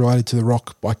Rikishi is related to The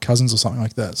Rock by cousins or something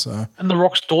like that. So. And The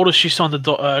Rock's daughter, she signed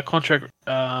the contract.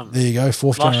 There you go,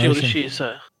 fourth last generation. Year or this year,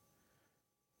 so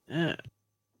yeah.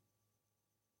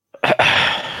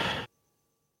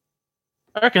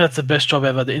 I reckon that's the best job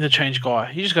ever, the interchange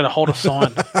guy. You just got to hold a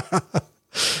sign.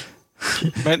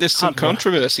 Mate, there's some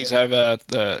controversies over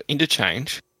the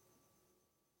interchange.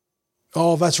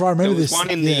 Oh, that's right. I remember there was this one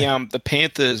in the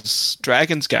Panthers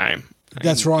Dragons game.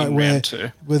 That's right, where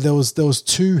there was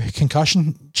 2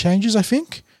 concussion changes, I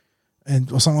think,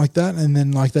 or something like that, and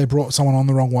then they brought someone on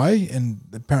the wrong way, and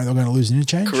apparently they're going to lose an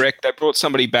interchange. Correct. They brought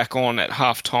somebody back on at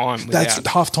half time. That's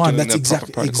half time. That's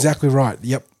exactly right.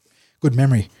 Yep. Good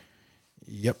memory.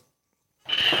 Yep.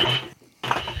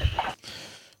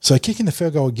 So kicking the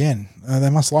field goal again. They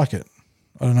must like it.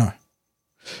 I don't know.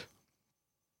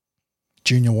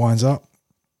 Junior winds up.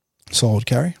 Solid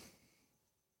carry.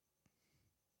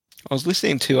 I was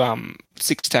listening to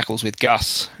 6 Tackles with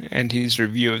Gus and his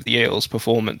review of the Eels'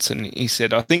 performance, and he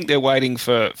said, I think they're waiting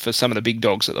for some of the big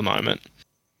dogs at the moment.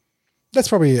 That's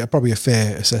probably a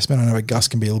fair assessment. I know Gus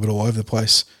can be a little bit all over the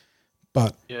place,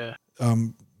 but yeah.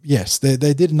 Yes, they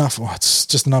did enough. Oh, it's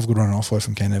just another good run offload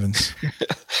from Kane Evans.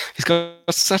 He's got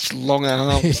such long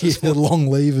arms. The long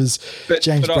levers.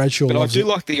 James Bradshaw But I do it.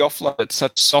 like the offload. It's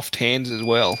such soft hands as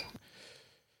well.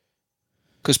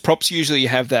 Because props usually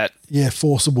have that. Yeah,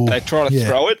 forcible. They try to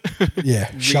throw it. Yeah,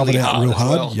 really shove it out real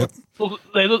hard. Well. Yep.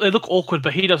 They look awkward,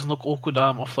 but he doesn't look awkward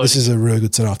offloading. This is a really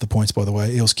good set after points, by the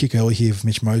way. Eels kick early here for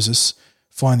Mitch Moses,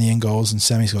 find the end goals, and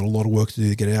Sammy's got a lot of work to do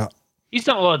to get out. He's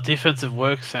done a lot of defensive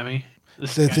work, Sammy.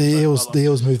 The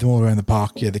Eels moved them all around the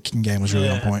park. Yeah, the kicking game was really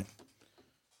on point.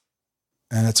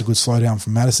 And that's a good slowdown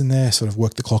from Madison there, sort of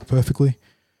worked the clock perfectly.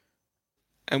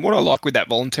 And what I like with that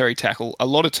voluntary tackle, a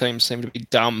lot of teams seem to be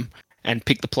dumb and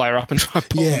pick the player up and try to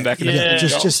pull them back.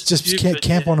 Just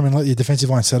camp on them and let your defensive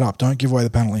line set up. Don't give away the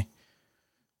penalty.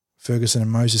 Ferguson and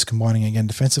Moses combining again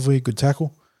defensively. Good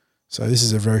tackle. So this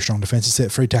is a very strong defensive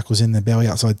set. 3 tackles in the belly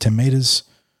outside 10 metres.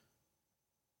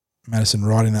 Madison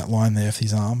right in that line there with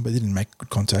his arm, but didn't make good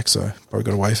contact, so probably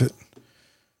got away with it.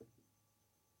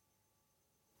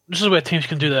 This is where teams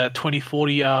can do that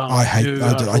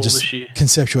 20-40.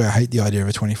 Conceptually, I hate the idea of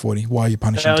a 20-40. Why are you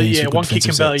punishing teams? Yeah, one kick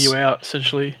can bail you out,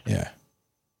 essentially. Yeah.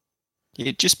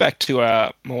 Yeah, just back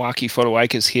to Milwaukee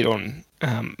Fodawaker's hit on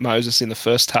Moses in the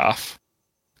first half.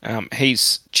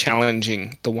 He's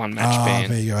challenging the one-match ban.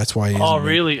 There you go. That's why he is. Oh,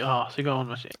 really? Oh, so you got one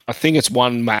match. I think it's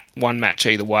one match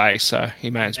either way, so he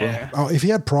may as well. Oh, if he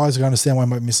had prize, I can understand why he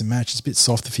might miss a match. It's a bit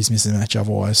soft if he's missing a match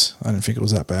otherwise. I don't think it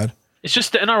was that bad. It's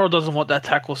just the NRL doesn't want that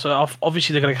tackle, so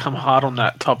obviously they're going to come hard on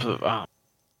that type of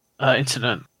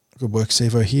incident. Good work,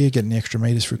 Sevo here, getting the extra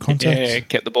metres through contact. Yeah,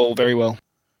 kept the ball very well.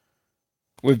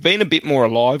 We've been a bit more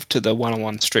alive to the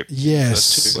one-on-one strip.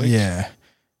 Yes, yeah.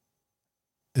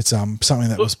 It's something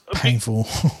that was painful.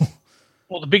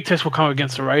 Well, the big test will come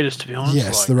against the Raiders, to be honest.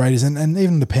 Yes, the Raiders, and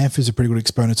even the Panthers are pretty good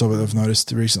exponents of it, I've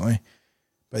noticed recently.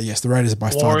 But yes, the Raiders are by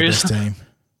far the best team.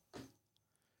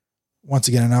 Once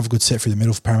again, another good set through the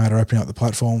middle for Parramatta, opening up the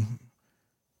platform.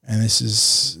 And this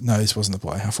wasn't the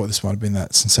play. I thought this might have been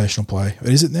that sensational play.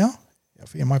 Is it now? I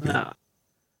think it might be. No,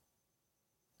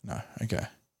 okay.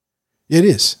 Yeah, it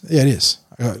is. Yeah, it is.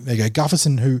 There you go.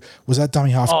 Gufferson, who was that dummy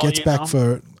half, gets back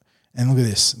for... And look at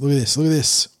this. Look at this. Look at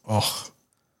this. Oh.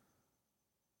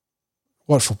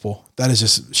 What football. That is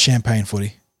just champagne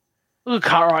footy. Look at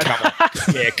Cartwright.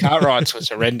 Yeah, Cartwright's was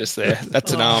horrendous there.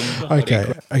 That's an arm.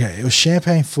 Okay. It was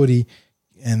champagne footy,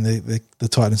 and the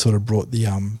Titans sort of brought the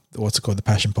what's it called, the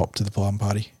passion pop to the plum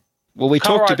party. Well, we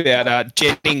talked about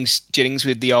Jennings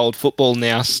with the old football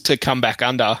now to come back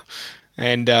under,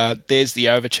 and there's the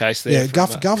overchase there. Yeah,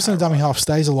 Gufferson, a dummy half,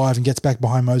 stays alive and gets back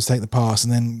behind Moses to take the pass,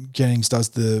 and then Jennings does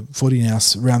the footy now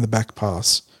round the back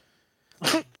pass.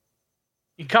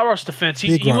 In Cartwright's defence,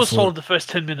 he was solid the first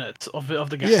 10 minutes of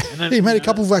the game. Yeah, and then, he made a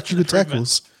couple of actually good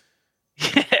tackles.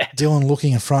 Yeah. Dylan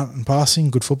looking in front and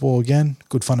passing, good football again,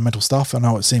 good fundamental stuff. I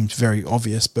know it seems very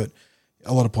obvious, but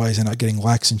a lot of players end up getting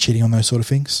lax and cheating on those sort of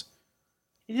things.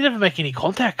 He didn't ever make any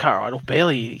contact, Cartwright, or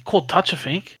barely. He caught touch, I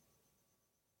think.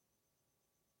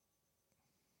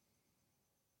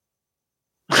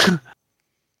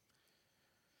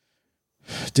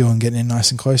 Dylan getting in nice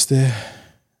and close there.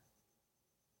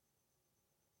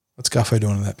 What's Guffo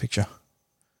doing in that picture?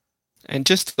 And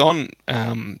just on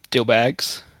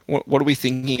Dillbags, what are we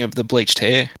thinking of the bleached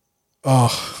hair?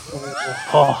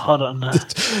 I don't know.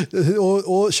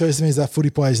 All it shows to me is that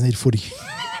footy players need footy.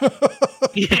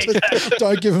 Yeah, exactly.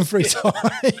 Don't give them free time.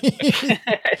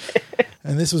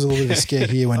 And this was a little bit of a scare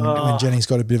here when Jennings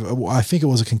got a bit of I think it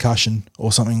was a concussion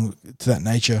or something to that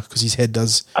nature, because his head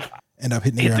does end up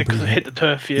hitting the ground. Hit the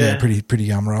turf, yeah.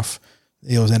 Pretty rough.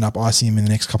 The Eels end up icing him in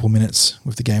the next couple of minutes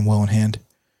with the game well in hand.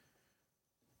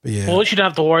 But yeah. Well, at least you don't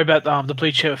have to worry about the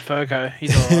bleach hair with Fergo.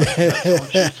 He's all right.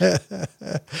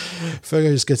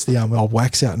 Fergo just gets the old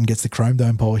wax out and gets the chrome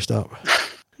dome polished up.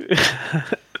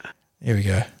 Here we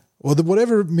go. Well,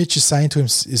 whatever Mitch is saying to him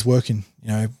is working. You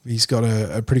know, he's got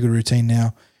a pretty good routine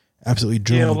now. Absolutely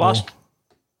drilling the ball.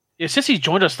 Yeah, since he's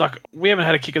joined us, like, we haven't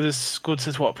had a kicker this good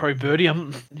since Pro Birdie.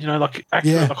 Like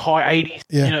accurate, like high 80s.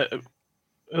 Yeah.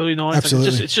 Early 90s.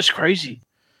 Absolutely. Like, it's just crazy.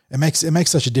 It makes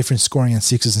such a difference scoring in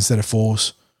sixes instead of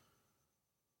fours.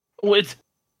 Well,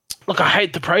 I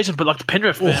hate to praise him, but like the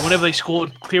Penrith, man, whenever they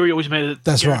scored, Cleary always made it.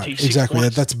 That's right. Exactly.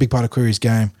 That's a big part of Cleary's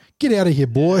game. Get out of here,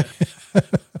 boy.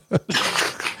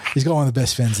 He's got one of the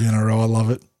best fans in the NRL. I love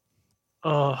it.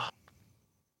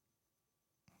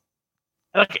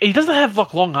 Like, he doesn't have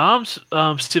like long arms,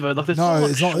 Stivo. Like, no,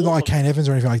 it's not like Kane Evans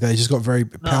or anything like that. He's just got very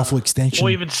powerful extension.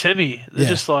 Or even Semi. They're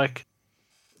just like...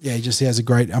 Yeah, he has a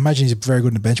great... I imagine he's very good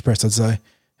in the bench press, I'd say.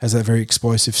 Has that very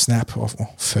explosive snap off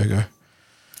Fergo.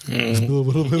 A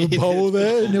little bubble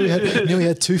there. Nearly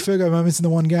had two Fergo moments in the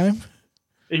one game.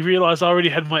 He realised I already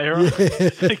had my error.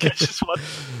 He catches one.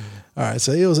 All right,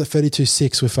 so Eels at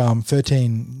 32-6 with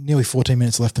nearly 14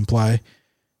 minutes left in play.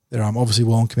 They're obviously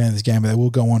well in command of this game, but they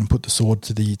will go on and put the sword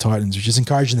to the Titans, which is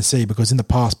encouraging to see, because in the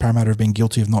past, Parramatta have been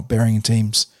guilty of not burying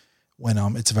teams when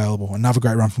it's available. Another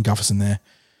great run from Gufferson there.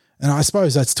 And I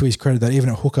suppose that's to his credit that even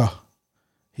at hooker,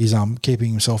 he's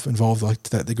keeping himself involved like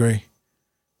to that degree.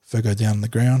 Fergo down on the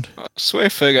ground. I swear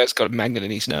Fergo's got a magnet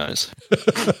in his nose.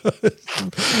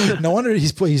 No wonder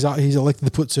he's elected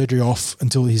to put surgery off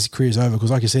until his career's over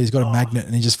because, like I said, he's got a magnet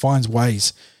and he just finds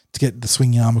ways to get the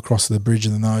swinging arm across the bridge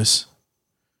of the nose.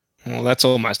 Well, that's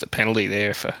almost a penalty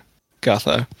there for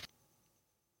Gutho.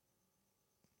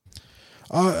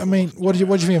 I mean, what do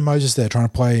you think of Moses there trying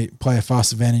to play a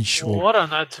fast advantage? Well, I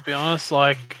don't know, to be honest.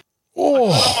 Like,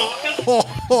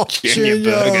 Junior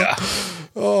Burger.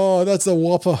 Oh, that's a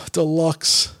Whopper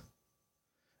Deluxe.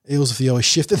 Eels if he always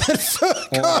shifted that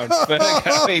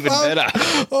Fergo even better.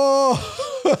 Oh,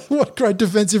 what great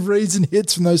defensive reads and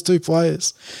hits from those two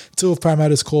players. Two of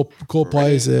Parramatta's core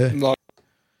players there.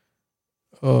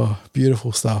 Oh,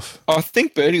 beautiful stuff. I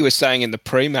think Bertie was saying in the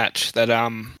pre-match that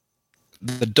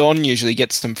the Don usually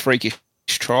gets some freakish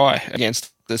try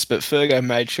against this, but Fergo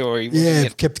made sure he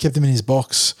kept him in his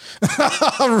box.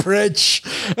 Reg.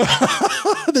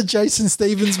 The Jason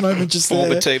Stevens moment just former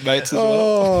there. Teammates as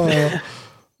well.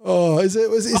 Oh, is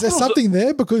there something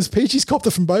there? Because Peachy's copped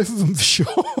it from both of them for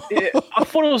sure. Yeah, I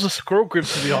thought it was a squirrel grip,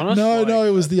 to be honest. No,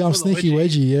 it was the sneaky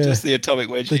wedgie. Yeah, just the atomic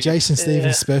wedgie. The Jason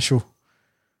Stevens special.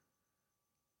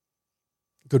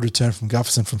 Good return from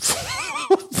Gufferson from.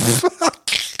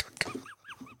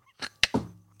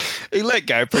 He let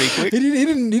go pretty quick. He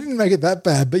didn't make it that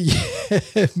bad, but yeah,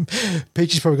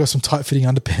 Peachy's probably got some tight-fitting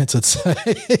underpants, I'd say.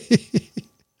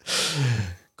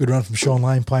 Good run from Sean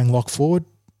Lane playing lock forward.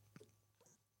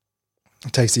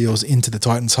 Takes the Eels into the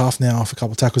Titans half now off a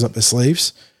couple of tackles up their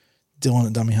sleeves. Dylan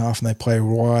at dummy half and they play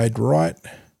wide right.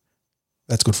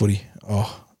 That's good footy.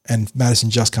 Oh, and Madison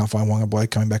just can't find Wanga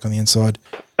Blake coming back on the inside.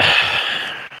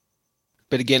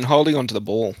 But again, holding on to the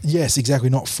ball. Yes, exactly.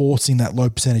 Not forcing that low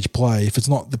percentage play. If it's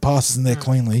not the pass isn't there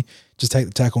cleanly, just take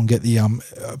the tackle and get the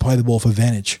play the ball for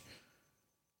advantage.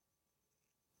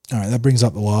 All right, that brings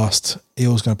up the last.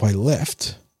 Eels going to play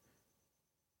left.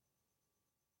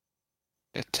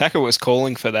 Tacker was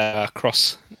calling for that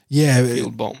cross. Yeah,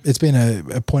 field bomb. It's been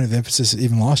a point of emphasis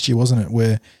even last year, wasn't it?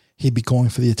 Where he'd be calling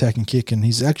for the attacking kick, and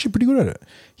he's actually pretty good at it.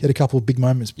 He had a couple of big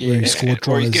moments where he scored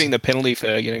tries. Or he's getting the penalty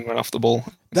for getting run off the ball.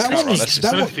 That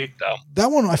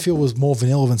one I feel was more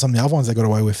vanilla than some of the other ones they got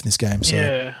away with in this game. So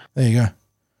there you go.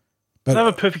 But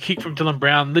another perfect kick from Dylan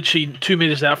Brown, literally 2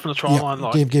 meters out from the try line.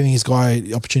 Giving his guy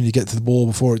the opportunity to get to the ball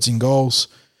before it's in goals.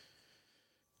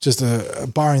 Just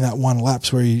barring that one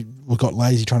lapse where he got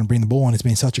lazy trying to bring the ball on, it's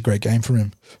been such a great game for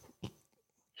him.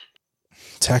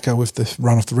 Tacker with the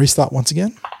run off the restart once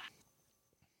again.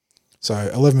 So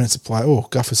 11 minutes of play. Oh,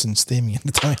 Gufferson steaming in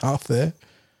the dummy half there.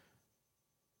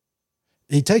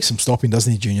 He takes some stopping,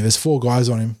 doesn't he, Junior? There's 4 guys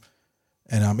on him,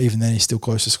 and even then he's still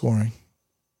close to scoring.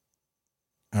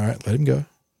 All right, let him go.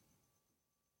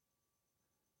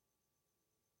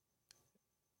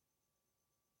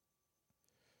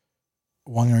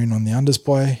 Wanga in on the unders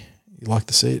play. You like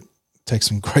to see it. Takes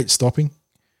some great stopping.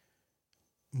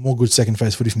 More good second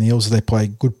phase footy from the Eels as they play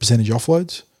good percentage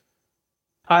offloads.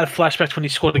 I had flashbacks when he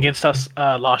scored against us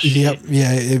last year.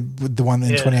 Yeah, the one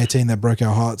in 2018 that broke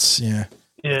our hearts. Yeah.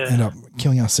 Ended up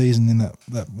killing our season in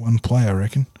that one play, I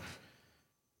reckon.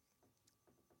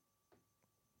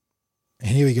 And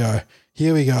here we go.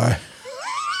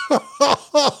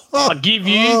 I give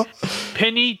you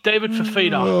Penny David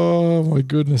Fafita. Oh my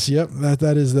goodness! Yep,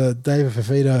 that is the David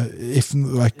Fafita. If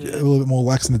like a little bit more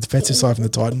lax on the defensive side from the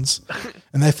Titans,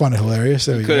 and they find it hilarious.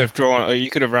 You could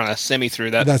have run a semi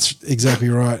through that. That's exactly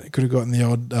right. Could have gotten the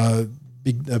odd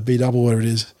big B double, whatever it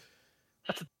is.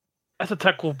 That's a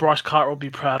tackle Bryce Carter will be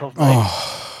proud of.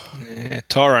 Yeah,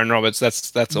 Tyrone Roberts,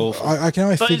 that's awful. I can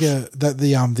only figure that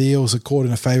the Eels are caught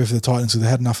in a favour for the Titans because they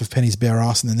had enough of Penny's bare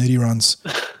ass in the nudie runs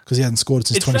because he hadn't scored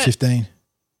since 2015.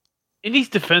 In his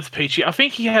defence, Peachy, I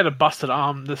think he had a busted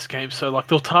arm this game, so like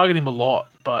they'll target him a lot.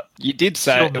 But we did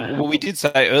say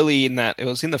early in that it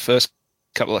was in the first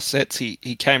couple of sets he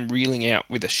came reeling out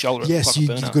with a shoulder. Yes, you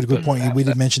got a good point. We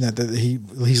did mention that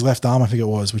his left arm, I think it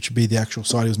was, which would be the actual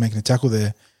side he was making the tackle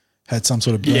there, had some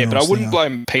sort of burn. Yeah, but I wouldn't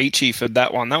blame Peachy for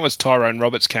that one. That was Tyrone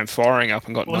Roberts came firing up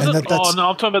and got. No, I'm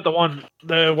talking about the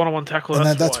one-on-one tackle. And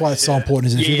that's why it's so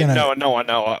important. If you're gonna, I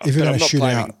know. If you're going to shoot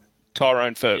out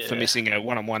Tyrone for missing a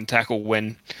one-on-one tackle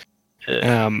when.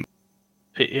 I know.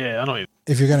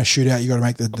 If you're going to shoot out, you got to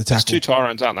make the tackle. There's 2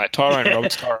 Tyrones, aren't they? Tyrone and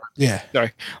Roberts. Tyrone. Yeah. Sorry,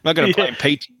 I'm not going to blame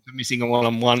Peachy for missing a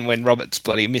one-on-one when Roberts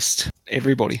bloody missed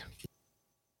everybody.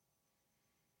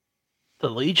 The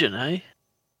Legion, eh?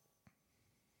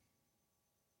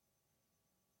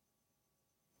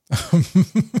 I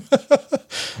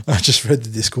just read the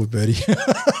Discord, Bertie.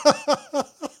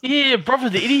 Yeah, brother,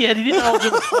 the idiot. He didn't know.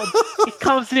 He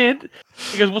comes in.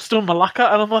 He goes, "What's doing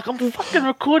Malacca?" And I'm like, "I'm fucking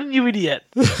recording, you idiot."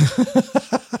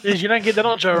 You don't get that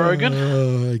on Joe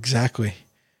Rogan. Exactly.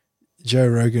 Joe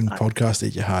Rogan podcast,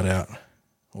 eat your heart out.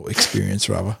 Or experience,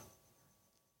 rather.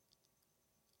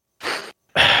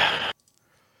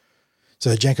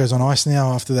 So Janko's on ice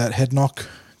now after that head knock.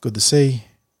 Good to see.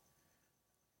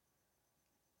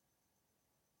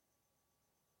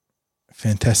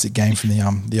 Fantastic game from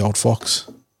the old Fox.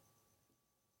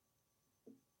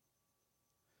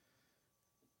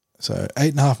 So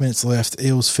 8.5 minutes left.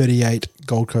 Eels 38,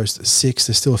 Gold Coast 6.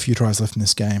 There's still a few tries left in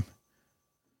this game.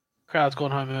 Crowd's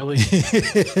gone home early.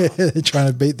 They're trying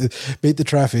to beat the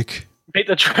traffic. Beat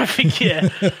the traffic, yeah.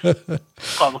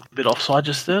 I looked a bit offside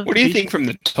just then. What do you think from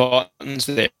the Titans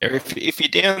there? If you're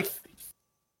down...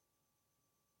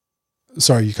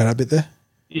 Sorry, you cut out a bit there?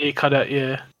 Yeah, cut out,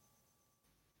 yeah.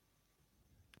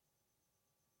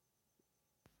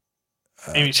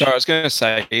 Sorry, I was going to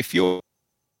say, if you're...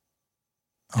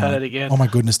 Cut out again. Oh my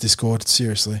goodness, Discord,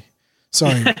 seriously.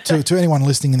 Sorry, to anyone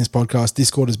listening in this podcast,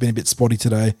 Discord has been a bit spotty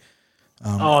today.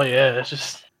 It's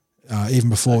just... even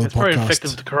before the podcast. It's very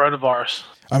infected with the coronavirus.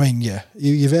 I mean, yeah.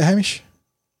 You there, Hamish?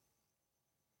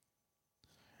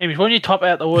 Hamish, why don't you type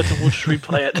out the words and we'll just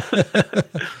replay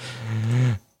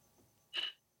it?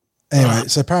 Anyway,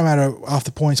 so Parramatta,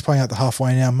 after points, playing out the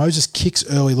halfway now. Moses kicks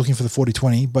early looking for the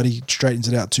 40-20, but he straightens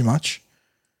it out too much.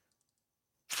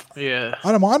 Yeah.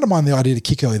 I don't mind the idea to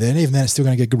kick early there, and even then it's still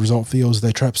going to get a good result for the Eels.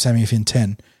 They trap Sammy in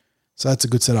 10. So that's a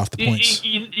good set after points.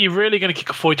 You're really going to kick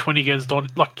a 40-20 against Don.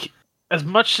 Like, as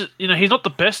much as, he's not the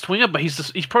best winger, but he's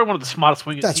probably one of the smartest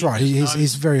wingers. That's right.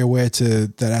 He's very aware to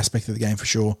that aspect of the game for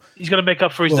sure. He's going to make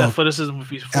up for his athleticism with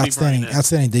his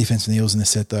outstanding defense from the Eels in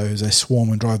this set, though, as they swarm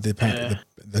and drive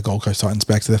the Gold Coast Titans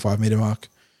back to their 5 metre mark.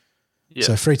 Yep.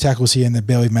 So 3 tackles here, and they're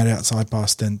barely made outside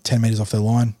past 10 metres off their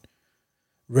line.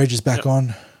 Reg is back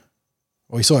on.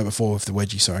 Well, we saw it before with the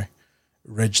wedgie, sorry.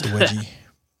 Reg the wedgie.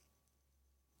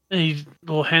 He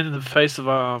little hand in the face of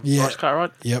Bryce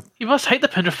Cartwright. Yep. You must hate the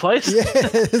Penrith place. Yeah,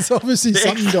 there's obviously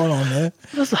something going on there.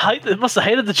 Must have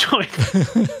hated the joint.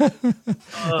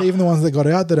 Even the ones that got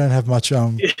out, they don't have much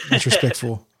respect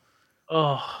for.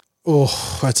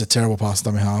 Oh, that's a terrible pass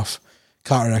dummy half.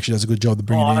 Cartwright actually does a good job to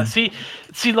bring it in.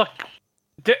 See, like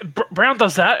Brown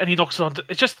does that and he knocks it on.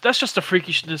 That's just a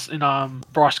freakishness in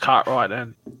Bryce Cartwright,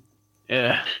 and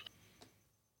yeah.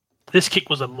 This kick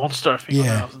was a monster. I think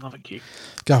that was another kick.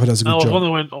 Guffer does a good job.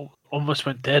 One that almost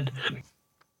went dead.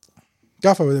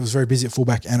 Guffer was very busy at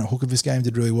fullback and at hooker this game.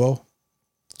 Did really well.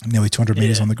 Nearly 200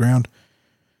 metres on the ground.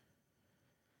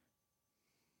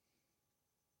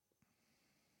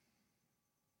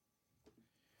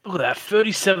 Look at that.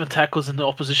 37 tackles in the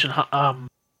opposition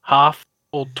half,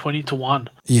 or 20-1.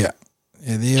 Yeah.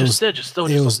 Yeah, the Eels, they're just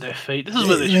on their feet. This is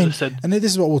what they should have said. And this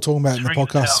is what we're talking about in the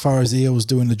podcast as far as the Eels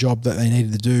doing the job that they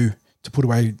needed to do to put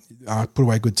away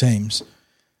good teams.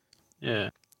 Yeah.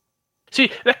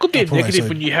 See, that could be a negative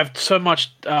when you have so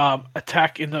much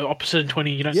attack in the opposite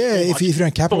 20. If you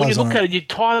don't capitalise on it. But when you look at it, you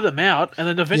tire them out, and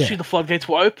then eventually the floodgates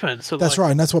will open. So that's right,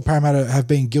 and that's what Parramatta have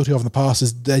been guilty of in the past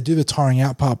is they do the tiring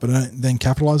out part, but don't then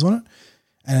capitalise on it.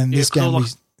 And in this game,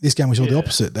 we saw the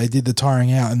opposite. They did the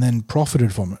tiring out and then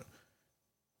profited from it.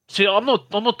 See, I'm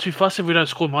not too fussed if we don't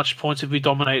score much points if we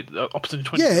dominate the opposite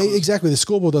 20. Yeah, exactly. The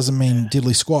scoreboard doesn't mean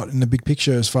diddly squat in the big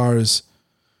picture as far as.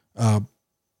 And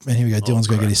here we go. Dylan's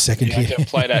going to get his second here. Going to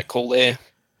play that call there.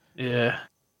 Yeah.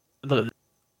 Look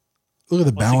at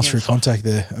the balance through contact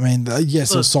there. I mean,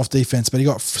 yes, it was soft defense, but he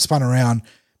got spun around,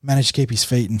 managed to keep his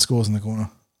feet, and scores in the corner.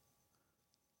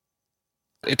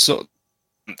 It's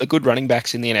the good running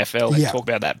backs in the NFL. They talk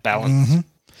about that balance. Mm-hmm.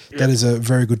 Yep. That is a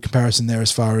very good comparison there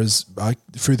as far as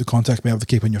through the contact, being able to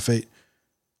keep on your feet.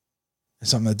 It's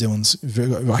something that Dylan's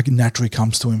naturally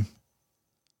comes to him.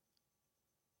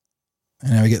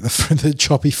 And now we get the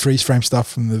choppy freeze frame stuff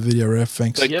from the video ref.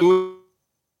 Thanks. Yep.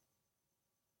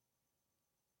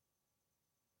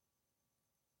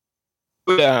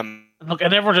 Look,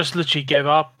 and everyone just literally gave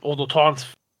up. All the Titans, to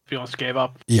be honest, gave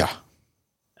up. Yeah.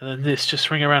 And then this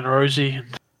just ring around Rosie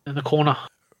in the corner.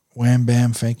 Wham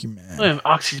bam, thank you, man.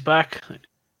 Oxy's back.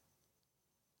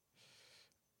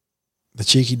 The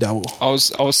cheeky double. I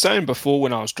was saying before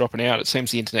when I was dropping out, it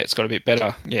seems the internet's got a bit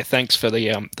better. Yeah, thanks for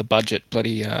the budget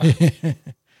bloody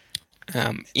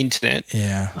internet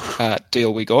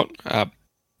deal we got.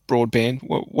 Broadband.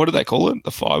 What do they call it?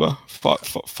 The fiber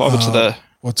to the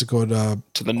what's it called?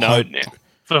 To the node now.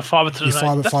 For the fiber to the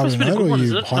node. Fiber to the node, or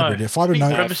you hybrid? No. Yeah, fiber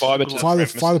node.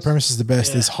 Fiber premise is the best.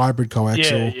 Yeah. There's hybrid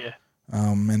coaxial. Yeah.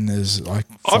 And there's like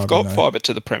I've got fiber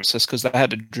to the premises because they had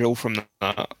to drill from the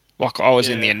I was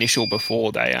in the initial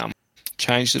before they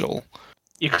changed it all.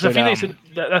 Yeah, because I think they said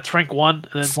that's rank 1. And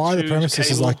then Fire the Premises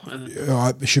is like,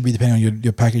 it should be depending on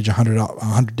your package, 100 up,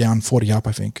 100 down, 40 up,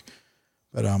 I think.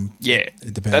 But yeah,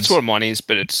 it depends. That's what mine is,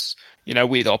 but it's,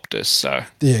 with Optus, so.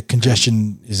 Yeah,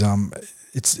 congestion is,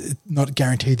 it's not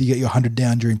guaranteed that you get your 100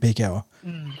 down during peak hour.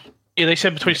 Mm. Yeah, they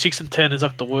said between 6 and 10 is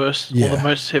like the worst, or the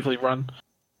most heavily run.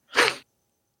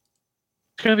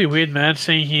 It's going to be weird, man,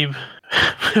 seeing him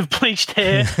with bleached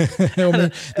hair. I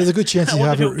mean, there's a good chance you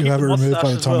have it removed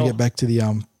by the time you get back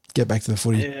to the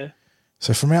footy. Yeah.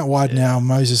 So from out wide now,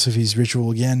 Moses of his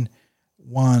ritual again.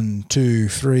 1, 2,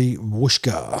 3,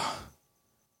 whooshka.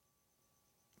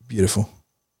 Beautiful.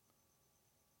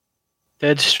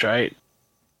 Dead straight.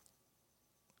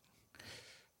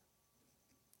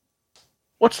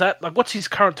 What's that? Like, what's his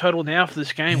current total now for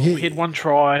this game? He had 1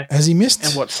 try. Has he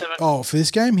missed? And 7? Oh, for this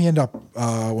game, he ended up,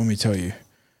 let me tell you,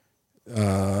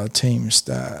 team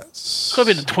stats. It's got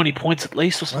to be the 20 points at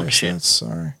least or some shit.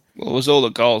 Sorry. Well, it was all the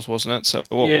goals, wasn't it? So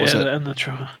what was it? Yeah, and the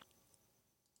try.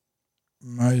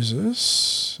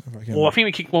 Moses. I think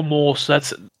we kicked 1 more, so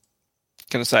that's...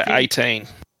 Going to say 18.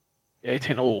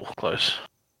 18, oh, close.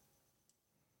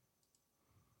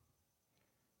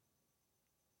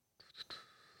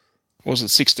 Was it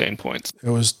 16 points? It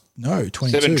was, 22.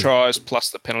 7 tries plus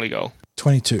the penalty goal.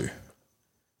 22.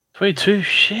 22,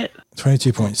 shit.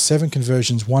 22 points. 7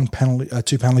 conversions, 2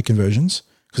 penalty conversions,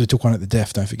 because he took 1 at the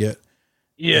death, don't forget.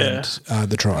 Yeah. And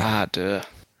the try. Ah, duh.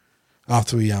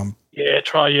 After we... Yeah,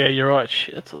 try, you're right.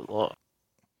 Shit, that's a lot.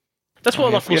 That's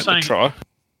what we were saying. Try.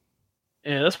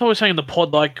 Yeah, that's what we were saying in the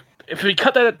pod, like, if we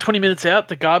cut that at 20 minutes out,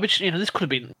 the garbage, this could have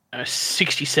been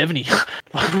 60, 70.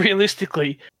 Like,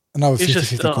 realistically... Another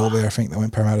 50-50 call there, I think, that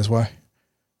went Parramatta's way.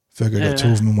 Fergo got 2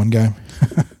 of them in one game.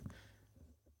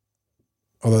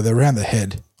 Although they're around the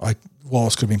head.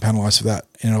 Wallace could have been penalised for that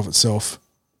in and of itself.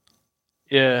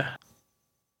 Yeah.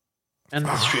 And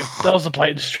the strip. That was the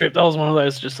blatant strip. That was one of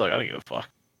those just like, I don't give a fuck.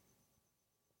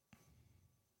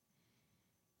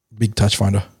 Big touch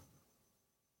finder.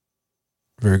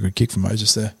 Very good kick from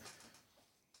Moses there.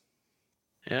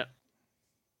 Yeah.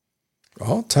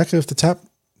 Oh, Taka with the tap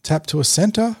to a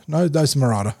centre. No, it's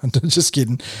Murata. Just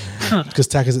kidding. Because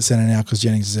Taka's at centre now because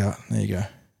Jennings is out. There you go.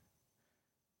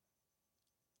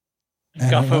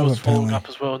 Guffer was falling up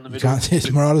as well in the middle.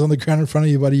 Murata's on the ground in front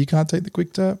of you, buddy. You can't take the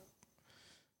quick tap.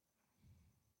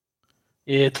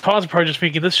 Yeah, Tars Pro just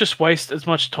thinking, let's just waste as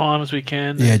much time as we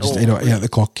can. Yeah, just eat out the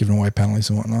clock, giving away penalties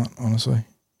and whatnot, honestly.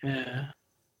 Yeah.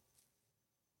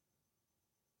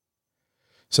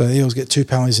 So the Eels get 2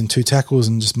 penalties and 2 tackles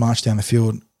and just march down the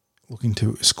field looking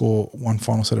to score 1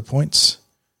 final set of points.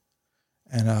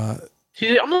 And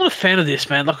see, I'm not a fan of this,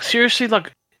 man. Like, seriously,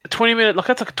 like, a 20-minute, like,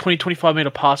 that's like a 20, 25-meter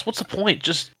pass. What's the point?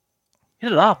 Just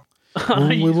hit it up.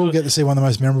 We will get to see one of the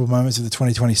most memorable moments of the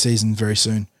 2020 season very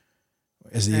soon.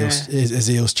 As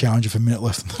the Eels challenge for a minute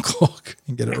left on the clock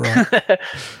and get it right.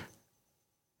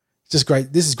 Just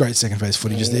great. This is great second phase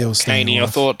footy. Just the Eels. Caney, I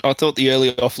thought the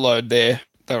early offload there,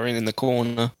 they were in the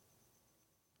corner.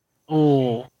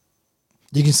 Oh.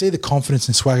 You can see the confidence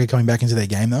and swagger coming back into their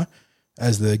game though,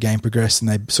 as the game progressed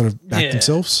and they sort of backed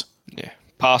themselves. Yeah.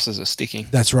 Passes are sticking.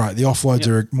 That's right. The offloads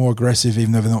are more aggressive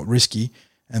even though they're not risky,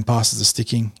 and passes are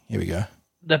sticking. Here we go.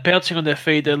 They're bouncing on their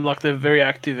feet. They're very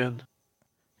active and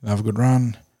have a good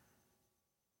run.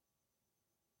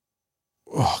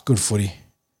 Oh, good footy.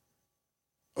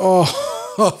 Oh,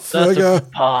 Fergo. That's a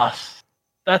pass.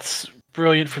 That's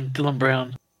brilliant from Dylan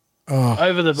Brown. Oh,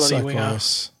 over the bloody so winger.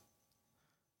 Close.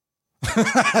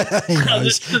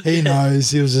 He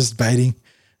knows. He was just baiting.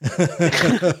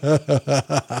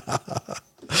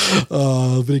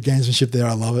 Oh, a bit of gamesmanship there.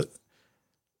 I love it.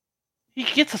 He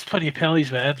gets us plenty of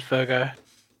penalties, man, Fergo.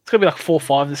 It's going to be like 4 or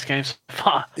 5 this game so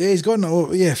far. Yeah, he's got 3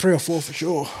 or 4 for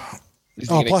sure.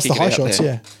 Plus the high shots,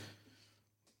 there?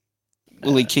 Yeah.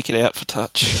 Will he kick it out for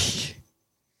touch?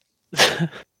 So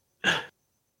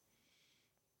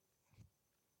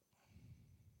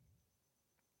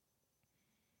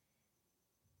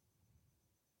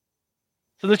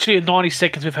literally in 90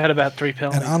 seconds, we've had about 3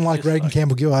 penalties. And unlike Reagan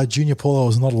Campbell-Gillard, Junior Paulo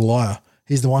is not a liar.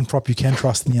 He's the one prop you can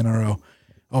trust in the NRL.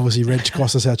 Obviously, Reg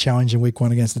cost us our challenge in week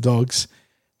 1 against the Dogs.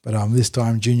 But this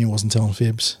time, Junior wasn't telling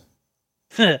fibs.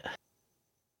 And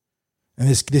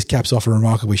this caps off a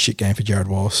remarkably shit game for Jared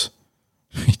Wallace.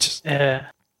 Yeah.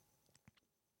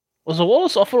 Was it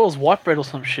Wallace? I thought it was white bread or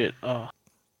some shit. Oh.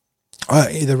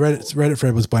 Either Reddit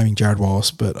Fred was blaming Jared Wallace,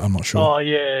 but I'm not sure. Oh,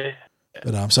 yeah.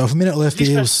 But so with a minute left,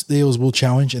 the Eels will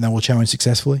challenge, and they will challenge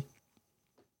successfully.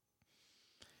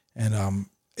 And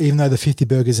even though the 50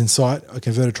 burgers in sight, a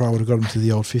converted try would have got them to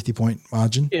the old 50-point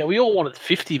margin. Yeah, we all wanted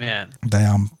 50, man.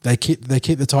 They keep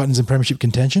the Titans in premiership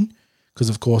contention because,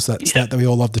 of course, that stat that we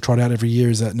all love to trot out every year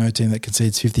is that no team that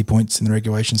concedes 50 points in the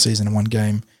regulation season in one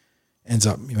game ends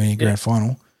up winning a grand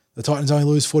final. The Titans only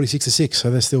lose 46-6,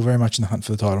 so they're still very much in the hunt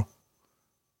for the title.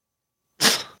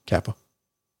 Kappa.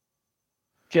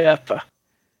 And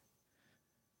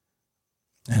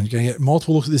you're going to get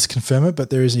multiple looks at this to confirm it,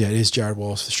 but it is Jared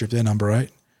Wallace for the strip there, number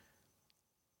 8.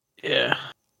 Yeah,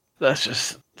 that's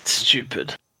just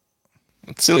stupid.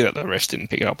 It's silly that the rest didn't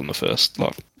pick it up on the first.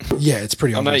 Yeah, it's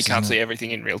pretty obvious. I know you can't see everything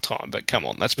in real time, but come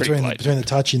on, that's pretty blatant. Between the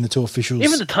touchy and the two officials.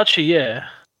 Even the touchy, yeah.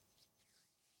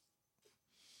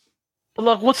 But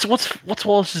like, what's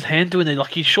Wallace's hand doing there?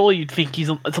 Like, you'd think it's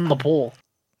on the ball.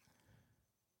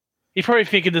 You're probably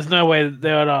thinking there's no way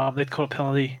they'd call a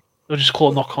penalty. They'll just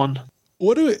call a knock on.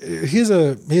 Here's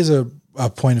a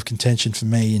point of contention for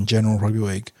me in general rugby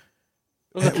league.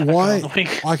 Why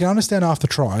I can understand after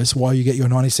tries why you get your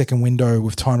 90-second window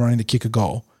with time running to kick a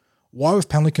goal. Why with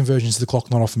penalty conversions is the clock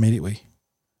not off immediately?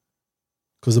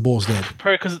 Because the ball's dead.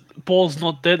 Probably because the ball's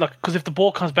not dead. Like, because if the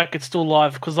ball comes back, it's still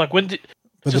live. Because like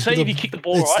if you kick the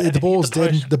ball right, the ball's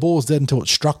dead. The ball's dead until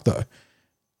it's struck though.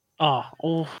 I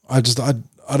don't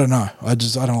know. I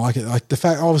don't like it. Like the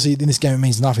fact, obviously, in this game it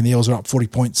means nothing. The Eels are up 40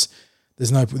 points.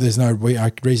 There's no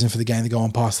reason for the game to go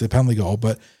on past the penalty goal.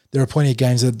 But there are plenty of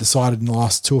games that are decided in the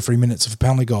last 2 or 3 minutes of a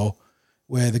penalty goal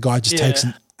where the guy just takes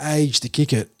an age to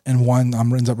kick it and one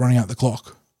ends up running out the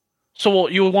clock. So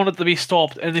what, you would want it to be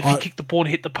stopped, and if you kick the ball and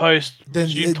hit the post, then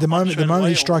the moment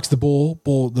he strikes the ball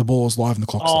is live and the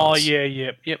clock starts. Oh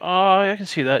yeah. Oh, I can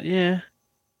see that. Yeah.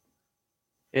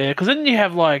 Because then you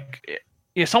have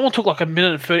someone took like a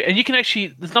minute and 30, and you can actually,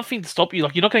 there's nothing to stop you.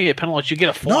 Like, you're not going to get penalised, you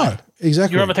get a fine. No,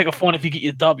 exactly. You're going to take a fine if you get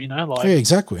your dub, yeah,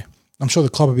 exactly. I'm sure the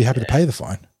club would be happy to pay the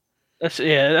fine. That's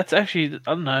actually,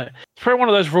 I don't know. It's probably one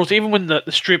of those rules, even when the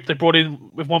strip they brought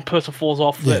in, if one person falls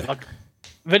off,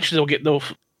 eventually they'll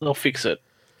fix it.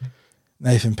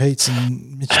 Nathan Peets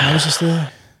and Mitch Moses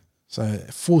there. So,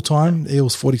 full time,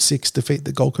 Eels 46 defeat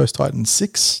the Gold Coast Titans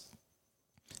 6.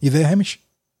 You there, Hamish?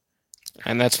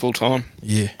 And that's full time.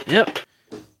 Yeah. Yep.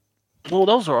 Well,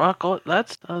 that was all right,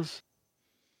 lads. That was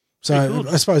so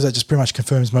I suppose that just pretty much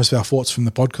confirms most of our thoughts from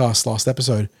the podcast last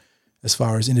episode as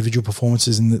far as individual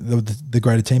performances and the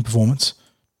greater team performance.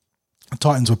 The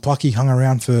Titans were plucky, hung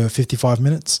around for 55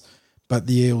 minutes, but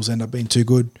the Eels end up being too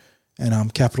good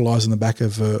and capitalised on the back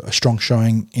of a strong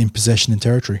showing in possession and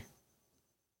territory.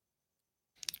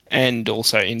 And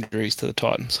also injuries to the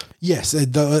Titans. Yes,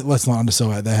 let's not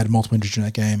undersell it. They had multiple injuries in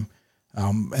that game.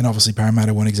 And obviously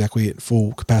Parramatta weren't exactly at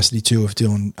full capacity too with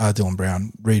Dylan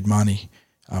Brown, Reid Marnie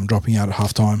dropping out at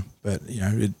halftime. But,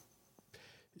 it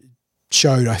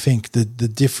showed, I think, the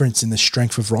difference in the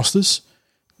strength of rosters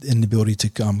and the ability to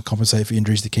compensate for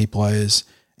injuries to key players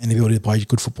and the ability to play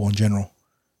good football in general.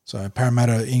 So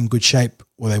Parramatta in good shape,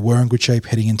 or they were in good shape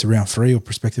heading into round 3 or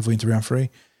prospectively into round 3.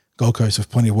 Gold Coast have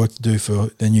plenty of work to do for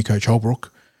their new coach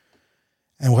Holbrook.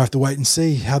 And we'll have to wait and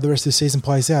see how the rest of the season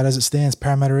plays out. As it stands,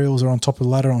 Parramatta Eels are on top of the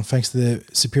ladder thanks to their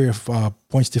superior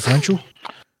points differential.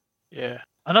 Yeah.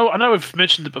 I know we've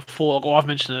mentioned it before, or I've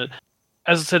mentioned it.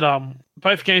 As I said,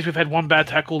 both games we've had one bad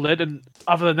tackle led, and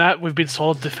other than that, we've been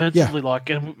solid defensively.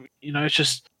 Yeah. And it's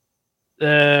just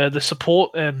the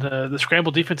support and the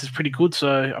scramble defense is pretty good,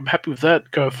 so I'm happy with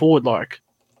that going forward.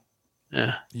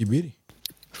 Yeah. You beauty.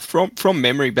 From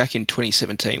memory, back in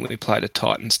 2017, we played a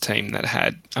Titans team that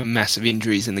had massive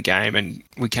injuries in the game, and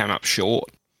we came up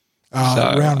short.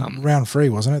 Round 3,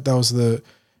 wasn't it? That was the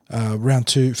round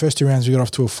 2. First 2 rounds, we got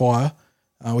off to a fire.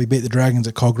 We beat the Dragons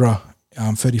at Cogra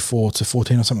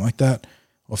 34-14 or something like that,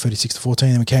 or 36-14.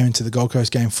 Then we came into the Gold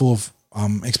Coast game full of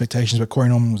expectations, but Corey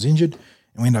Norman was injured,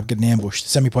 and we ended up getting ambushed.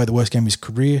 Sammy played the worst game of his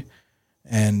career,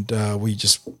 and we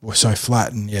just were so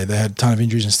flat. And they had a ton of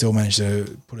injuries and still managed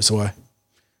to put us away.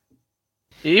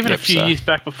 Even a few years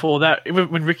back before that,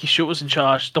 when Ricky Short was in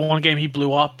charge, the one game he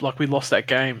blew up, we lost that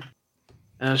game.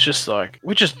 And it's just they're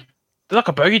like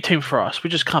a bogey team for us. We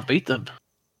just can't beat them.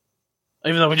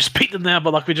 Even though we just beat them now,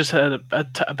 but we just had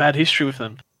a bad history with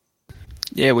them.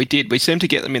 Yeah, we did. We seemed to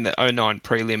get them in the 09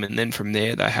 prelim, and then from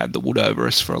there they had the wood over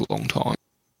us for a long time.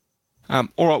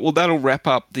 All right, well, that'll wrap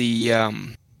up this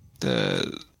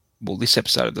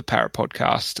episode of the Para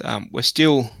podcast. We're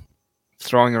still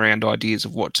throwing around ideas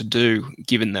of what to do,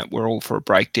 given that we're all for a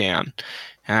breakdown.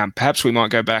 Perhaps we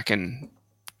might go back and,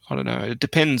 I don't know, it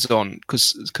depends on,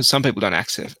 because some people don't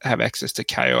have access to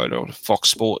Kayo or Fox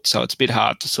Sports, so it's a bit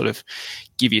hard to sort of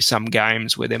give you some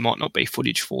games where there might not be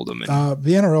footage for them. And,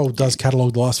 the NRL does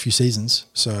catalogue the last few seasons,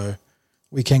 so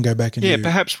we can go back and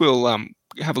perhaps we'll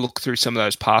have a look through some of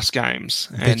those past games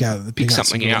and pick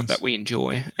something out that we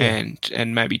enjoy,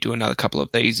 and maybe do another couple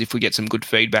of these if we get some good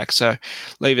feedback. So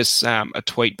leave us a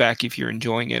tweet back if you're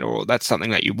enjoying it or that's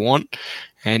something that you want.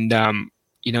 And,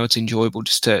 it's enjoyable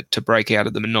just to break out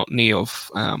of the monotony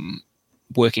of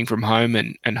working from home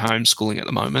and homeschooling at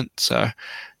the moment. So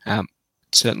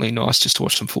certainly nice just to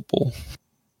watch some football.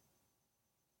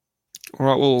 All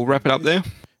right, we'll wrap it up there.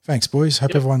 Thanks, boys.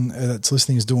 Hope everyone that's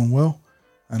listening is doing well.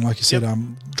 And like you said,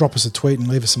 drop us a tweet and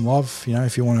leave us some love.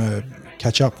 If you want to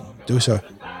catch up, do so.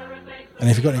 And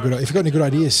if you've got any good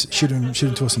ideas, shoot them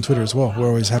to us on Twitter as well. We're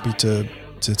always happy to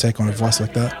take on advice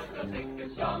like that.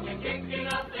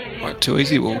 Right, too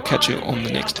easy. We'll catch you on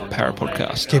the next Para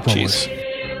podcast. Keep on, Cheers.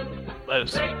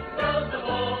 Boys.